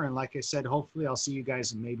summer. And like I said, hopefully I'll see you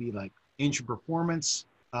guys in maybe like Engine Performance.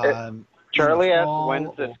 Charlie asked,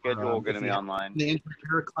 when's the schedule going to be online? The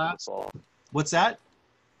Inter class. What's that?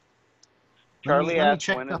 Charlie asked,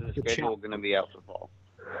 when is the schedule going to be out for fall?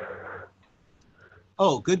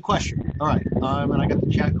 Oh, good question. All right. And I got the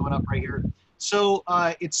chat going up right here. So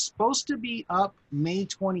it's supposed to be up May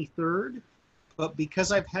 23rd, but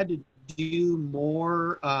because I've had to do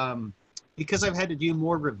more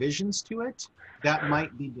revisions to it, that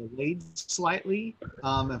might be delayed slightly.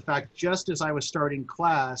 In fact, just as I was starting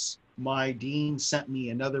class, my dean sent me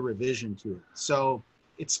another revision to it. So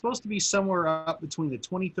it's supposed to be somewhere up between the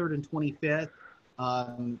 23rd and 25th.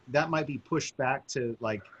 That might be pushed back to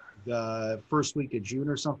like the first week of June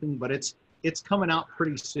or something, but it's coming out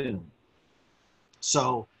pretty soon.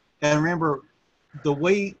 So, and remember, the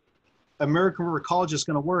way American River College is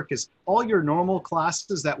going to work is all your normal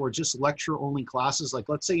classes that were just lecture only classes, like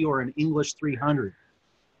let's say you're an English 300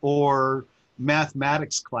 or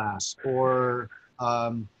mathematics class or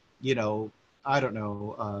I don't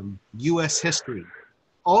know, U.S. history.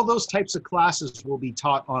 All those types of classes will be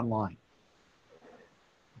taught online.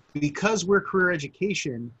 Because we're career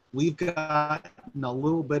education, we've gotten a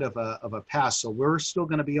little bit of a pass. So we're still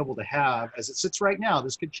going to be able to have, as it sits right now,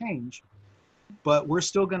 this could change, but we're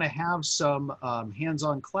still going to have some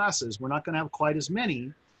hands-on classes. We're not going to have quite as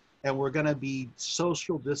many, and we're going to be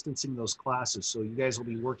social distancing those classes. So you guys will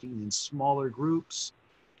be working in smaller groups,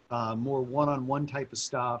 more one-on-one type of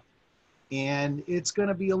stuff. And it's going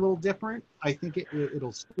to be a little different. I think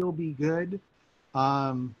it'll still be good.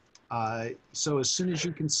 So as soon as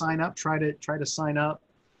you can sign up, try to sign up.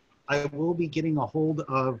 I will be getting a hold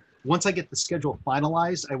of, once I get the schedule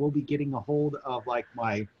finalized, I will be getting a hold of like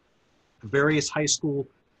my various high school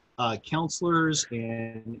counselors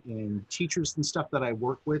and teachers and stuff that I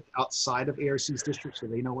work with outside of ARC's district, so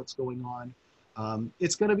they know what's going on.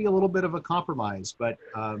 It's going to be a little bit of a compromise, but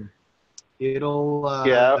it'll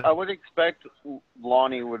yeah, I would expect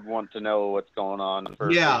Lonnie would want to know what's going on.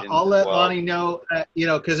 Yeah, I'll let Lonnie know, you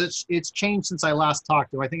know, because it's changed since I last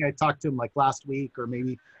talked to him. I think I talked to him like last week or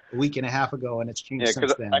maybe a week and a half ago, and it's changed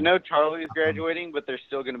since then. I know Charlie's graduating, but there's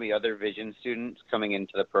still going to be other Vision students coming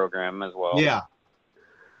into the program as well. Yeah.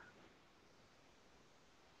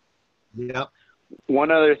 Yep.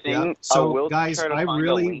 One other thing, yep. So guys, I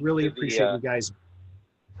really appreciate you guys.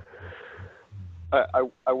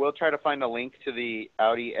 I will try to find a link to the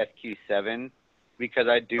Audi SQ7 because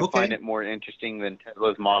I do find it more interesting than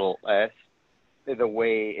Tesla's Model S. The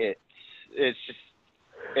way it's just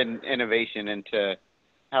an innovation into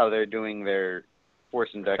how they're doing their force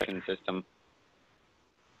induction system.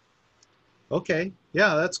 Okay,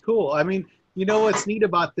 yeah, that's cool. I mean, you know what's neat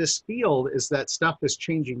about this field is that stuff is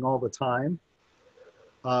changing all the time,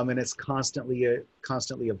 and it's constantly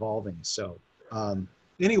evolving. So,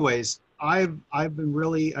 anyways. I've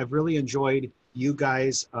really enjoyed you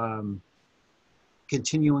guys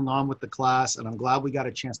continuing on with the class, and I'm glad we got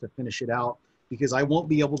a chance to finish it out because I won't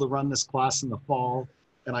be able to run this class in the fall,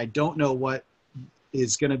 and I don't know what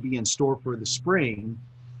is going to be in store for the spring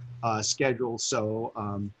schedule.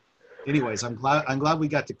 So, anyways, I'm glad we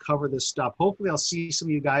got to cover this stuff. Hopefully, I'll see some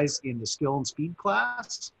of you guys in the skill and speed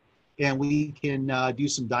class, and we can do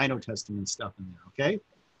some dyno testing and stuff in there. Okay.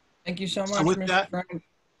 Thank you so much, so with Mr. that, Frank.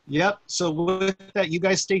 Yep. So with that, you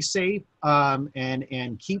guys stay safe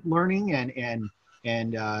and keep learning and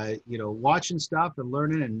you know, watching stuff and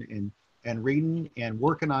learning and reading and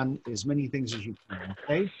working on as many things as you can.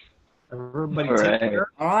 Okay. Everybody take care.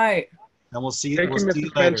 All right. And we'll see you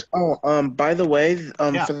later. Oh, by the way,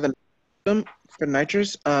 yeah. for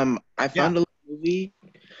nitrous, I found a movie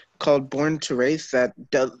called Born to Race that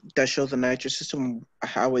shows the nitrous system,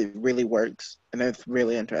 how it really works, and it's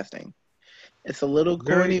really interesting. It's a little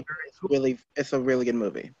corny, but it's a really good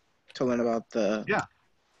movie to learn about the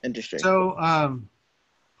industry. So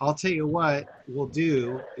I'll tell you what we'll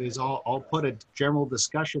do is I'll put a general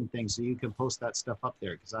discussion thing so you can post that stuff up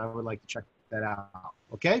there because I would like to check that out.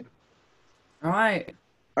 Okay? All right.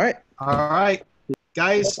 All right. All right.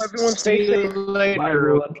 Guys, see you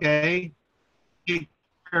later, okay? Take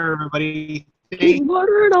care, everybody. Thank you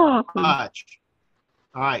much.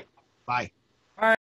 All right. Bye.